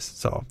guy is.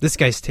 So this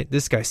guy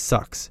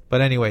sucks.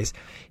 But anyways,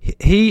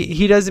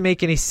 he doesn't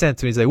make any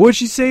sense when he's like, what'd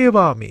she say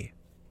about me?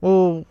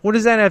 Well, what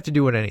does that have to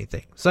do with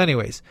anything? So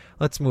anyways,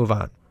 let's move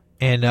on.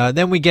 And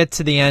then we get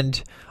to the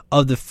end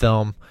of the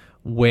film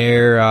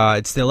where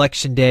it's the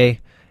election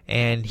day,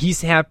 and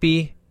he's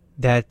happy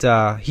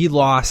that he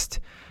lost.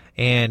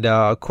 And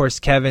of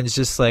course, Kevin's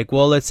just like,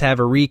 well, let's have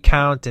a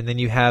recount. And then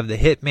you have the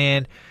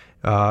hitman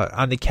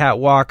on the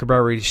catwalk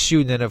about ready to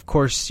shoot. And then of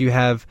course you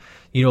have,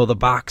 you know, the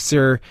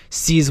boxer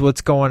sees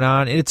what's going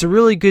on, and it's a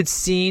really good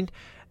scene.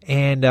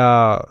 And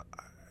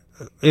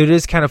it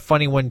is kind of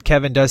funny when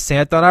Kevin does say,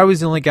 I thought I was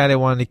the only guy that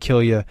wanted to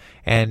kill you.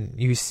 And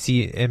you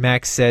see, and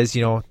Max says,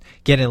 you know,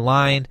 get in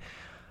line.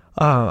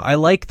 I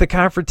like the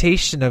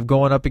confrontation of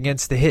going up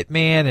against the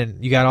hitman,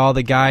 and you got all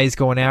the guys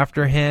going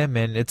after him,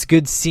 and it's a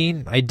good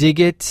scene. I dig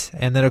it.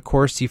 And then of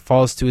course he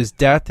falls to his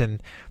death,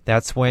 and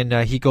that's when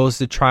he goes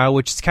to trial,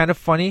 which is kind of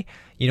funny.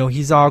 You know,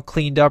 he's all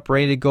cleaned up,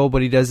 ready to go,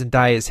 but he doesn't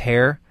dye his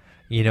hair.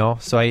 You know,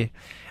 so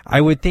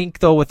I would think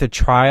though with a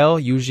trial,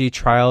 usually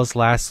trials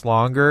last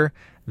longer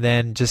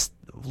than just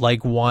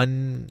like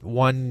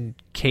one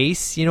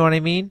case. You know what I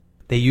mean?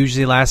 They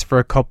usually last for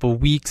a couple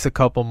weeks, a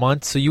couple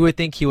months. So you would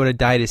think he would have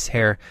dyed his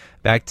hair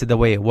back to the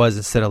way it was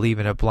instead of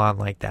leaving it blonde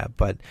like that.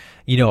 But,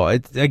 you know,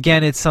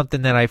 it's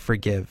something that I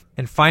forgive.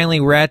 And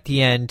finally, we're at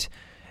the end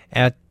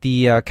at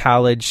the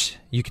college.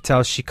 You could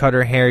tell she cut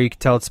her hair. You could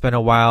tell it's been a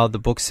while. The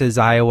book says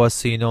Iowa,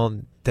 so you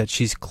know that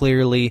she's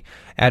clearly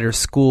at her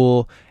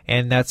school,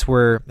 and that's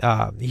where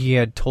he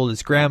had told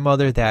his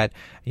grandmother that,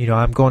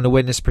 I'm going to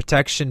witness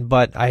protection,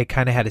 but I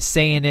kind of had a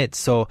say in it.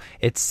 So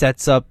it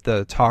sets up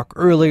the talk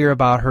earlier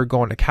about her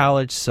going to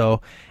college.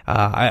 So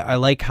I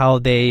like how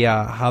they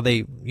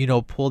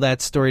pull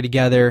that story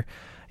together.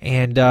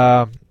 And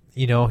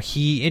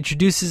he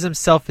introduces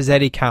himself as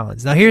Eddie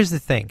Collins. Now, here's the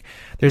thing.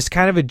 There's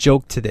kind of a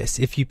joke to this.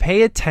 If you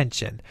pay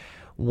attention,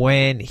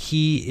 when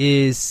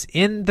he is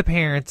in the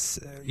parents,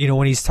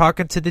 when he's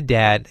talking to the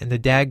dad and the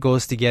dad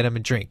goes to get him a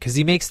drink, because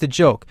he makes the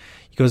joke.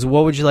 He goes,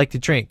 what would you like to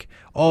drink?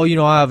 Oh,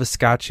 I'll have a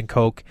Scotch and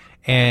Coke.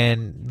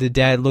 And the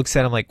dad looks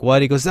at him like,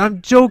 what? He goes,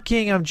 I'm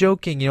joking,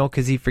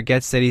 because he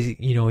forgets that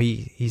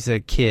he's a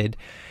kid.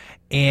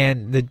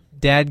 And the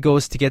dad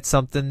goes to get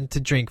something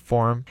to drink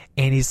for him,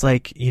 and he's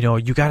like,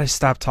 you got to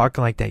stop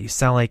talking like that. You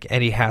sound like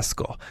Eddie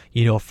Haskell,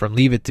 from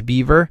Leave It to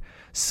Beaver.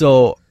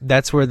 So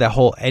that's where the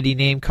whole Eddie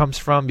name comes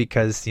from,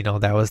 because,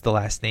 that was the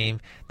last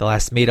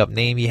made up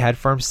name he had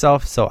for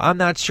himself. So I'm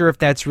not sure if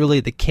that's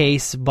really the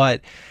case, but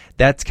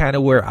that's kind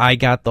of where I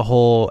got the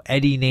whole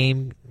Eddie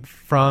name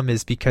from,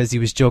 is because he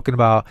was joking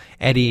about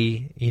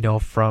Eddie,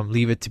 from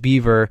Leave It to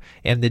Beaver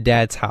and the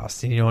dad's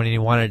house, and he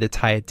wanted to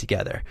tie it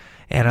together.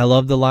 And I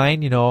love the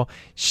line,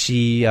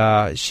 she's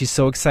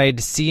so excited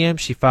to see him.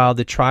 She filed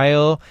the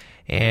trial,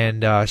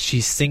 and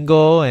she's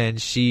single, and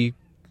she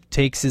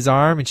takes his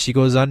arm and she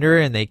goes under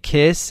and they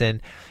kiss. And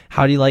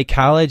how do you like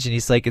college? And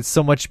he's like, it's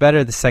so much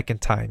better the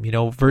second time,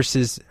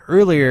 versus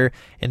earlier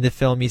in the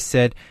film he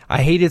said,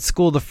 I hated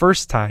school the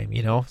first time,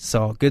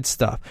 so good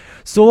stuff.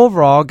 So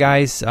overall,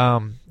 guys,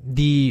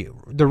 the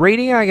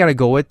rating I gotta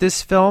go with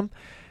this film,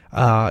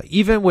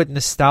 even with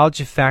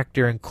nostalgia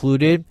factor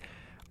included,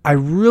 I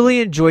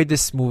really enjoyed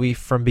this movie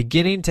from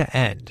beginning to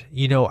end.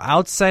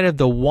 Outside of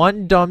the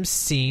one dumb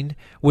scene,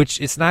 which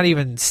it's not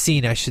even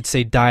scene, I should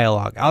say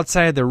dialogue.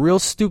 Outside of the real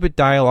stupid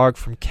dialogue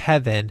from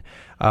Kevin,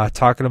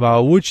 talking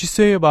about, what'd you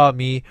say about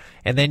me?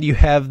 And then you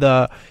have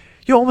the,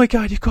 oh my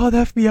God, you called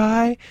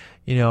FBI?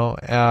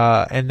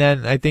 And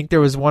then I think there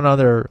was one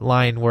other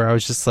line where I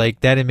was just like,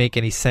 that didn't make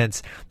any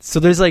sense.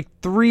 So there's like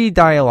 3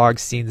 dialogue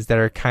scenes that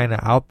are kind of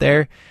out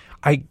there.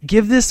 I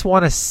give this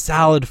one a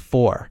solid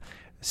 4.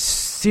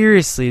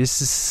 Seriously,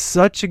 this is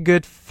such a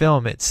good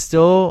film. It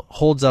still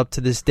holds up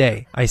to this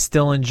day. I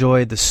still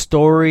enjoy the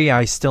story.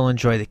 I still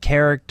enjoy the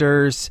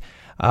characters.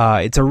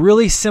 It's a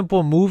really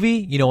simple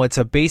movie. It's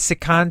a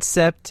basic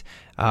concept.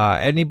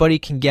 Anybody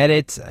can get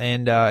it.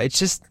 And it's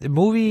just a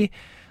movie,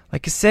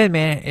 like I said,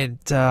 man,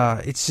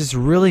 it's just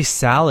really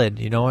solid.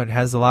 It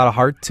has a lot of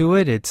heart to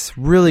it. It's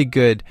really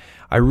good.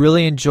 I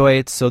really enjoy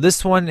it. So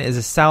this one is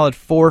a solid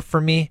 4 for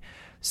me.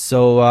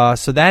 So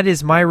that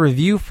is my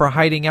review for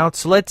Hiding Out.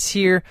 So let's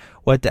hear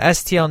what the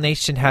STL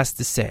Nation has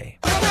to say.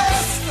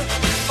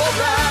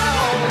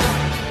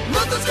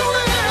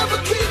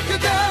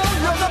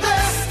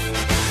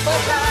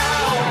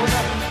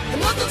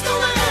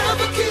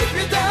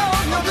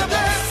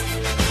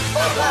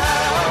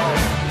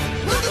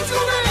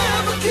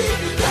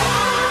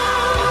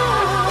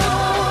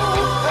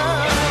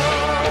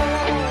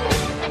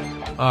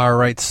 All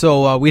right,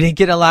 so we didn't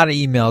get a lot of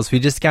emails. We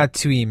just got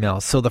 2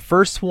 emails. So the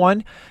first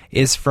one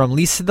is from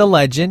Lisa the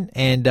Legend,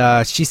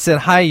 and she said,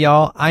 hi,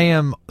 y'all. I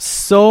am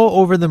so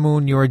over the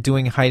moon you are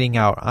doing Hiding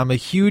Out. I'm a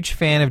huge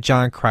fan of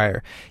Jon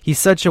Cryer. He's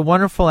such a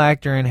wonderful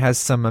actor and has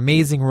some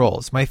amazing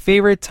roles. My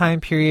favorite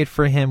time period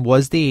for him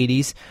was the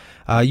 80s.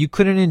 You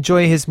couldn't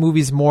enjoy his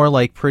movies more,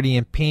 like Pretty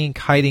in Pink,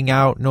 Hiding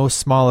Out, No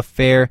Small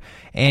Affair,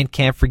 and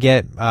can't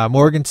forget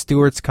Morgan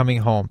Stewart's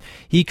Coming Home.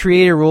 He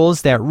created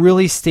roles that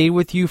really stayed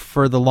with you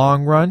for the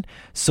long run,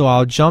 so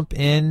I'll jump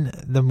in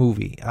the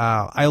movie.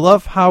 I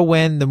love how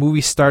when the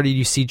movie started,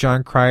 you see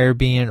Jon Cryer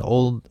being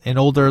an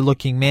older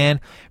looking man.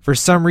 For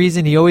some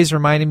reason, he always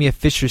reminded me of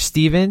Fisher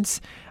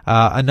Stevens,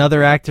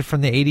 another actor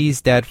from the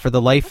 80s that for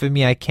the life of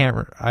me, I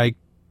can't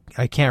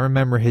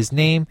remember his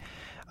name.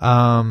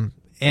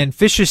 And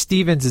Fisher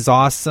Stevens is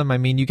awesome. I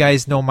mean, you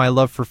guys know my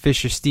love for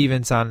Fisher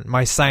Stevens on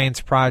My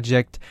Science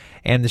Project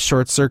and the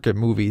Short Circuit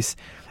movies.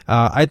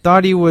 I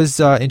thought he was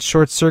in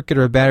Short Circuit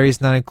or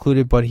Batteries Not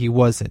Included, but he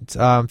wasn't.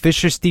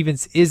 Fisher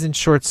Stevens is in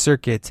Short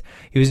Circuit.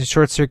 He was in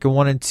Short Circuit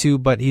 1 and 2,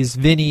 but he's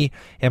Vinny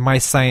in My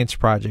Science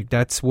Project.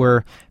 That's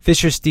where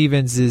Fisher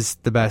Stevens is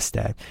the best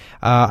at.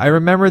 I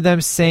remember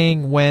them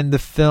saying when the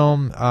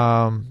film...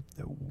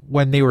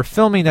 when they were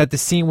filming that the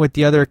scene with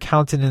the other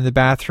accountant in the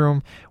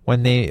bathroom,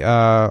 when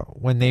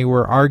they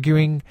were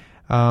arguing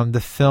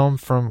the film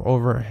from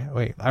over...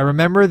 Wait, I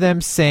remember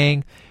them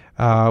saying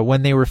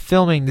when they were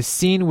filming the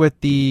scene with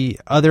the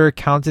other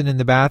accountant in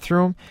the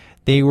bathroom,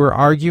 they were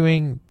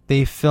arguing...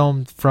 They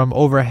filmed from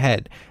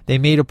overhead. They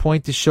made a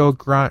point to show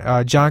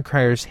Jon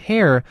Cryer's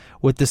hair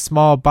with the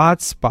small bald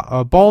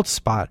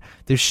spot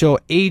to show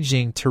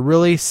aging, to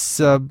really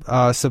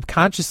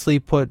subconsciously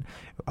put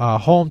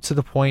home to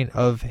the point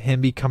of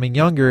him becoming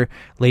younger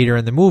later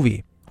in the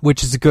movie.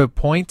 which is a good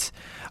point.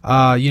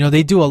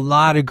 They do a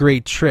lot of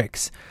great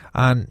tricks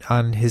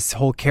on his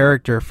whole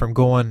character from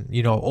going,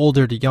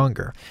 older to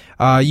younger.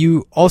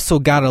 You also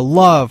gotta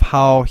love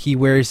how he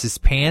wears his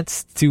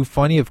pants. Too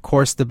funny. Of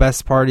course, the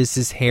best part is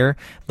his hair.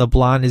 The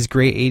blonde is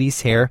great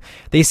 80s hair.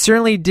 They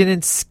certainly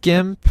didn't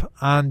skimp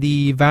on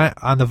the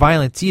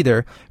violence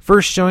either.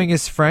 First showing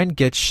his friend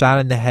gets shot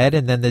in the head,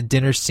 and then the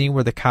dinner scene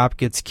where the cop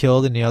gets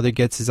killed and the other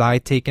gets his eye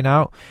taken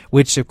out,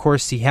 which of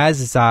course he has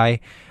his eye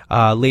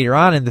later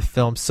on in the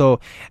film. So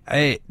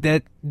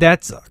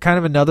that's kind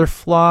of another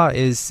flaw,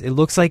 is it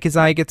looks like his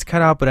eye gets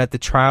cut out, but at the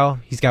trial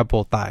he's got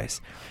both eyes.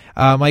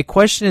 My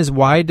question is,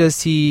 why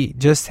does he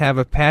just have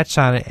a patch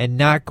on it and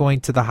not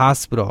going to the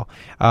hospital?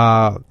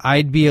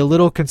 I'd be a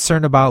little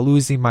concerned about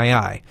losing my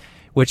eye,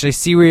 which I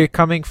see where you're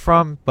coming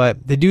from,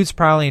 but the dude's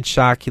probably in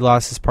shock. He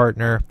lost his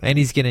partner and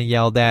he's getting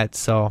yelled at.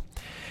 So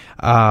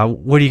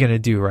what are you going to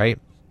do, right?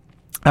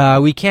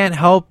 We can't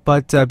help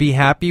but be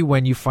happy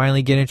when you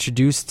finally get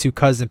introduced to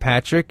Cousin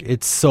Patrick.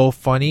 It's so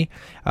funny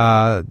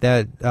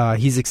that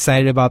he's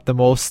excited about the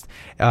most,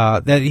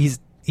 that he's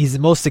the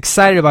most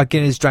excited about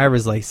getting his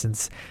driver's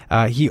license.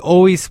 He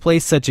always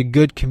plays such a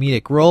good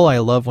comedic role. I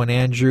love when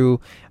Andrew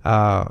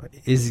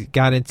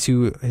got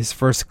into his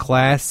first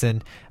class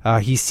and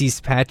he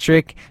sees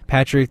Patrick.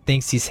 Patrick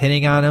thinks he's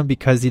hitting on him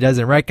because he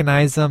doesn't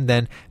recognize him.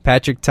 Then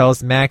Patrick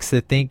tells Max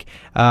to think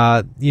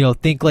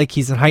like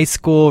he's in high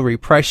school.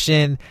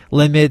 Repression,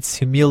 limits,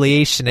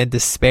 humiliation, and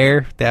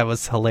despair. That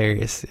was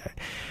hilarious.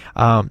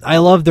 I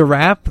love the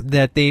rap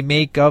that they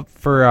make up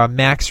for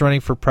Max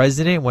running for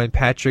president when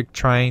Patrick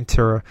trying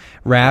to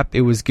rap.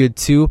 It was good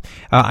too.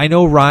 I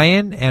know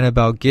Ryan,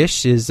 Annabelle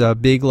Gish, is a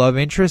big love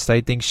interest.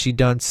 I think she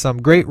done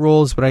some great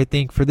roles, but I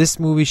think for this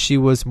movie she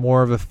was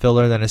more of a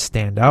filler than a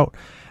standout.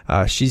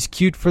 She's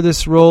cute for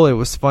this role. It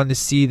was fun to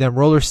see them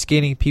roller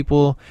skating.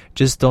 People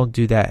just don't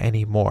do that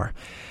anymore.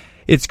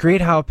 It's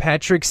great how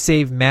Patrick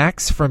saved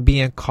Max from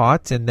being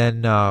caught and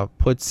then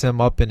puts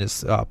him up in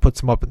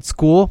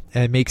school,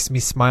 and it makes me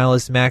smile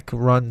as Max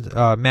runs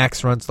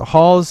the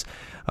halls,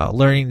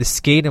 learning to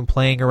skate and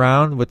playing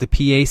around with the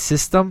PA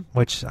system,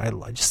 which I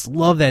just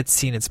love that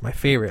scene. It's my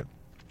favorite.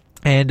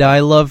 And I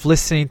love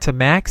listening to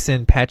Max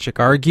and Patrick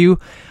argue.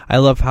 I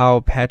love how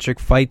Patrick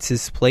fights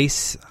his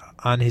place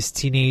on his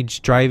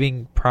teenage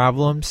driving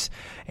problems,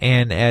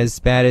 and as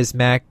bad as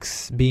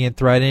Max being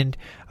threatened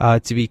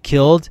to be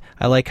killed.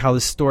 I like how the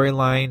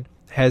storyline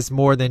has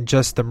more than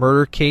just the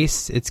murder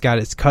case. It's got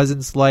his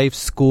cousin's life,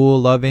 school,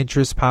 love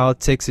interest,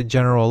 politics, and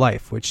general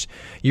life, which,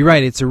 you're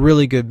right, it's a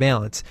really good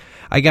balance.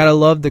 I gotta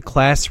love the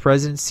class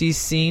presidency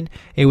scene.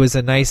 It was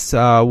a nice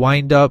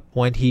wind up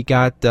when he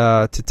got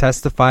to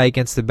testify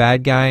against the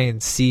bad guy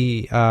and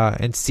see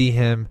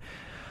him.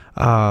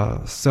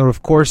 So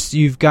of course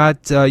you've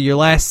got your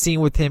last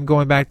scene with him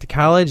going back to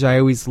college. I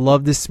always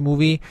love this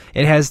movie.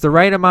 It has the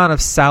right amount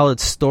of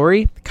solid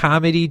story,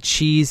 comedy,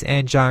 cheese,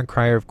 and Jon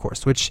Cryer, of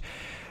course, which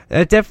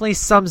that definitely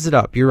sums it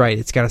up. You're right.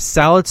 It's got a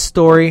solid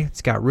story.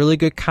 It's got really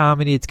good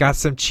comedy. It's got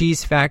some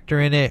cheese factor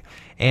in it,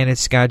 and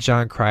it's got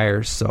Jon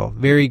Cryer. So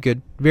very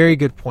good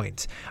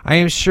point. I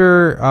am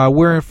sure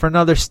we're in for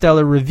another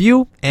stellar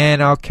review,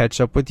 and I'll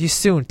catch up with you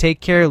soon. Take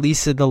care,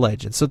 Lisa the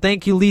Legend. So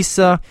thank you,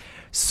 Lisa,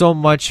 so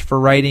much for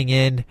writing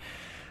in.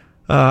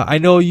 I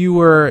know you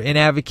were an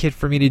advocate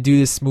for me to do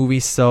this movie,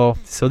 so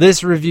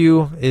this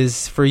review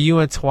is for you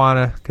and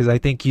Tawana, because I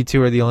think you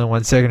two are the only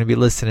ones that are going to be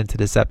listening to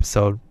this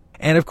episode.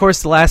 And of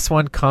course, the last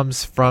one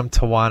comes from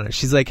Tawana.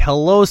 She's like,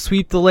 hello,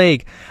 sweep the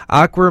leg.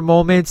 Awkward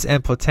moments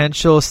and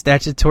potential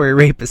statutory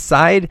rape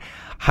aside,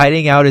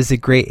 Hiding Out is a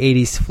great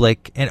 80s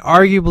flick, and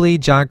arguably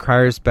Jon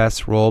Cryer's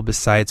best role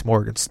besides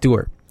Morgan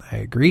Stewart. I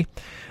agree.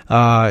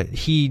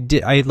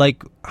 I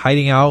like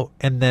Hiding Out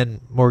and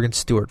then Morgan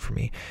Stewart for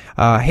me.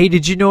 Hey,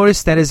 did you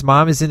notice that his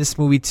mom is in this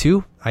movie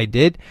too? I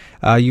did.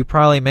 You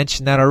probably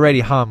mentioned that already,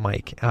 huh,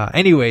 Mike?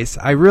 Anyways,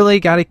 I really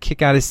got a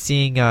kick out of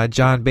seeing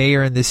John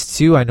Bayer in this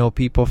too. I know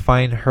people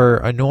find her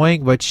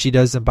annoying, but she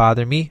doesn't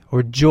bother me.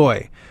 Or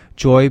Joy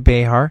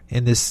Behar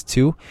in this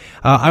too.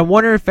 I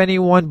wonder if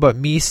anyone but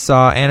me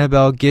saw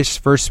Annabelle Gish's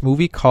first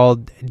movie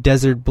called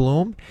Desert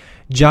Bloom.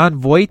 John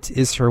Voight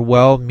is her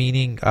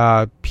well-meaning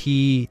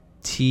PTSD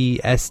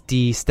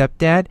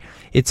stepdad.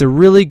 It's a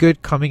really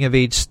good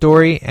coming-of-age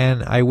story,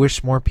 and I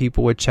wish more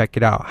people would check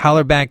it out.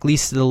 Holler back,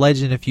 Lisa the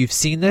Legend, if you've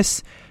seen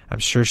this. I'm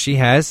sure she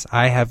has.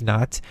 I have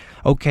not.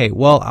 Okay,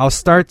 well, I'll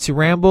start to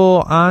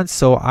ramble on,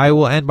 so I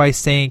will end by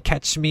saying,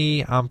 Catch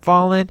Me, I'm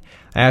Falling.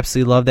 I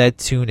absolutely love that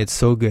tune. It's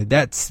so good.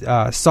 That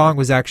song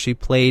was actually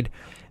played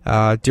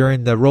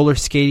during the roller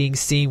skating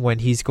scene when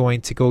he's going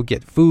to go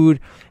get food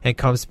and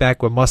comes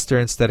back with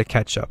mustard instead of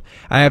ketchup.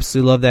 I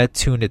absolutely love that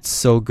tune. It's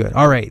so good.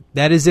 All right,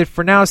 that is it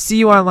for now. See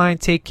you online.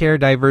 Take care,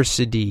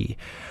 Diversity.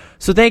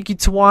 So thank you,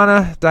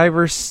 Tawana,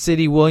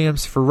 Diversity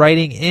Williams, for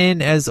writing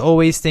in. As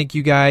always, thank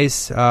you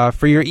guys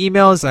for your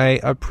emails.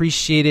 I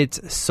appreciate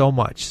it so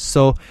much.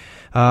 So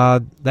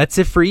that's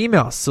it for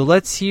emails. So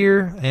let's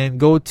hear and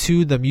go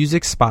to the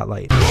music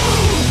spotlight.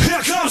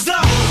 Here comes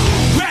the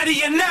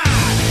ready or not.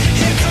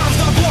 Here comes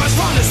the boys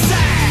from the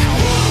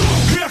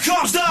south. Here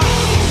comes the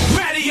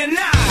ready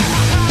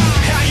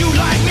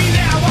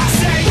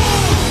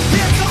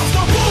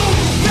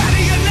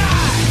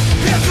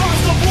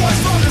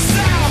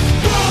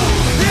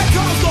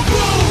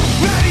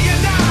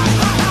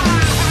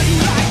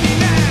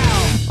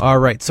All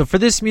right, so for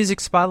this music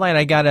spotlight,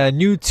 I got a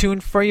new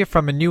tune for you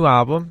from a new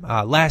album.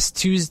 Last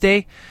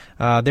Tuesday,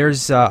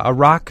 there's a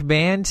rock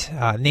band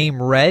named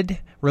Red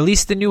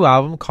released a new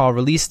album called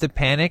Release the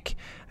Panic.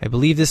 I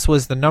believe this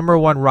was the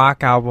 #1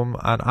 rock album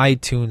on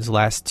iTunes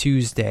last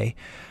Tuesday.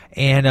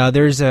 And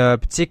there's a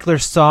particular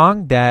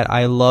song that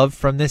I love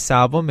from this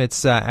album.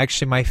 It's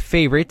actually my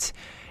favorite.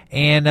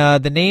 And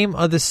the name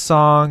of the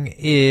song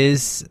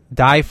is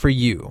Die For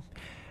You.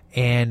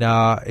 And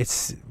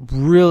it's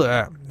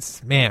real,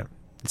 man,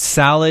 it's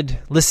solid.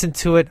 Listen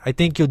to it. I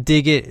think you'll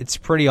dig it. It's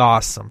pretty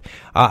awesome.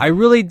 I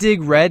really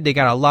dig Red. They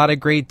got a lot of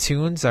great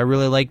tunes. I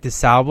really like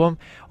this album.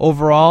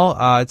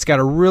 Overall, it's got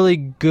a really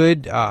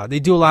good, they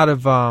do a lot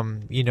of,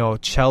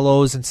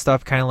 cellos and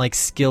stuff, kind of like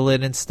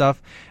Skillet and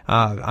stuff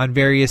on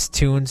various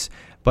tunes.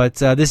 But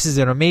this is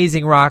an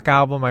amazing rock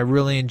album. I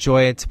really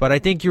enjoy it. But I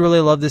think you really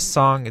love this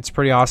song. It's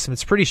pretty awesome.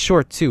 It's pretty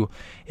short, too.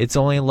 It's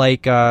only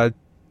like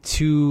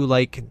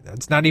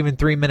it's not even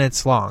 3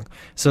 minutes long,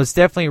 so it's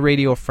definitely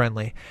radio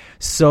friendly.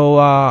 So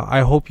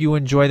I hope you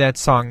enjoy that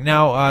song.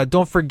 Now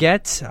don't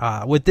forget,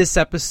 with this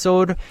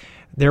episode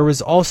there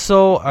was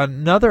also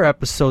another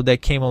episode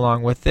that came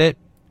along with it,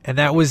 and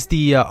that was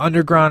the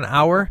Underground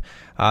Hour.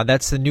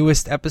 That's the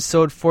newest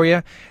episode for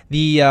you.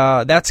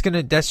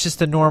 That's just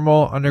a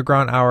normal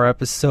Underground Hour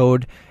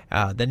episode.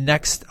 The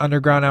next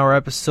Underground Hour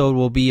episode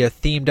will be a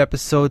themed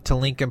episode to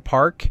Linkin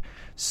Park.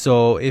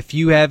 So if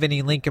you have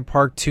any Linkin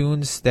Park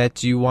tunes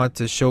that you want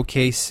to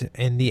showcase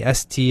in the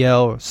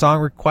STL song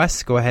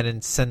requests, go ahead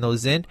and send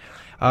those in.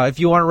 If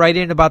you want to write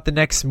in about the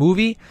next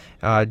movie,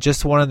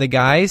 just one of the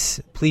guys,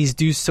 please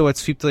do so at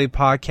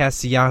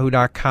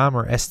sweepdelaypodcast@yahoo.com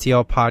or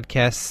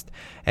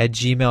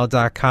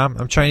stlpodcast@gmail.com.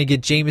 I'm trying to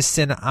get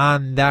Jameson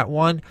on that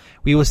one.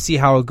 We will see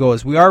how it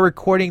goes. We are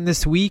recording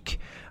this week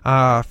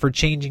for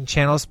Changing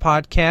Channels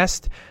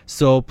podcast,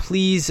 so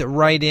please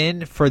write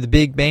in for The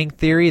Big Bang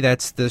Theory.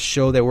 That's the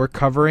show that we're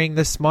covering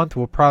this month.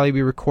 We'll probably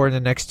be recording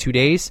the next 2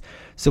 days,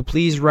 so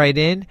please write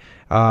in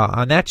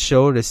on that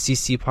show to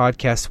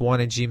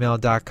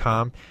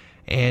ccpodcast1@gmail.com.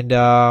 And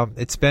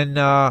it's been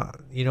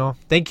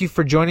thank you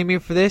for joining me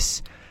for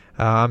this.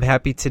 I'm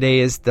happy today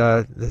is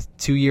the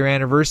 2-year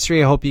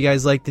anniversary. I hope you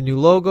guys like the new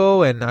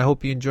logo, and I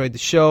hope you enjoyed the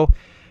show.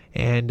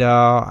 And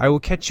I will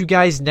catch you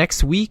guys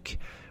next week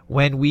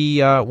when we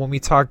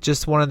talk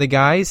just one of the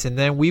guys, and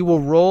then we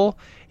will roll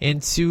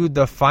into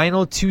the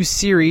final 2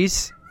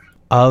 series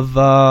of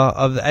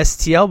the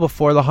STL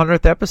before the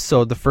 100th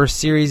episode. The first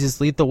series is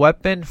Lethal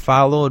Weapon,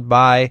 followed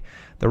by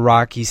the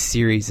Rockies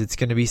series. It's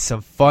going to be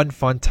some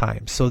fun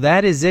time. So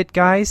that is it,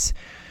 guys.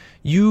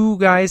 You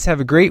guys have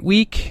a great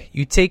week.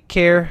 You take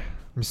care.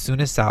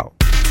 Masunis out.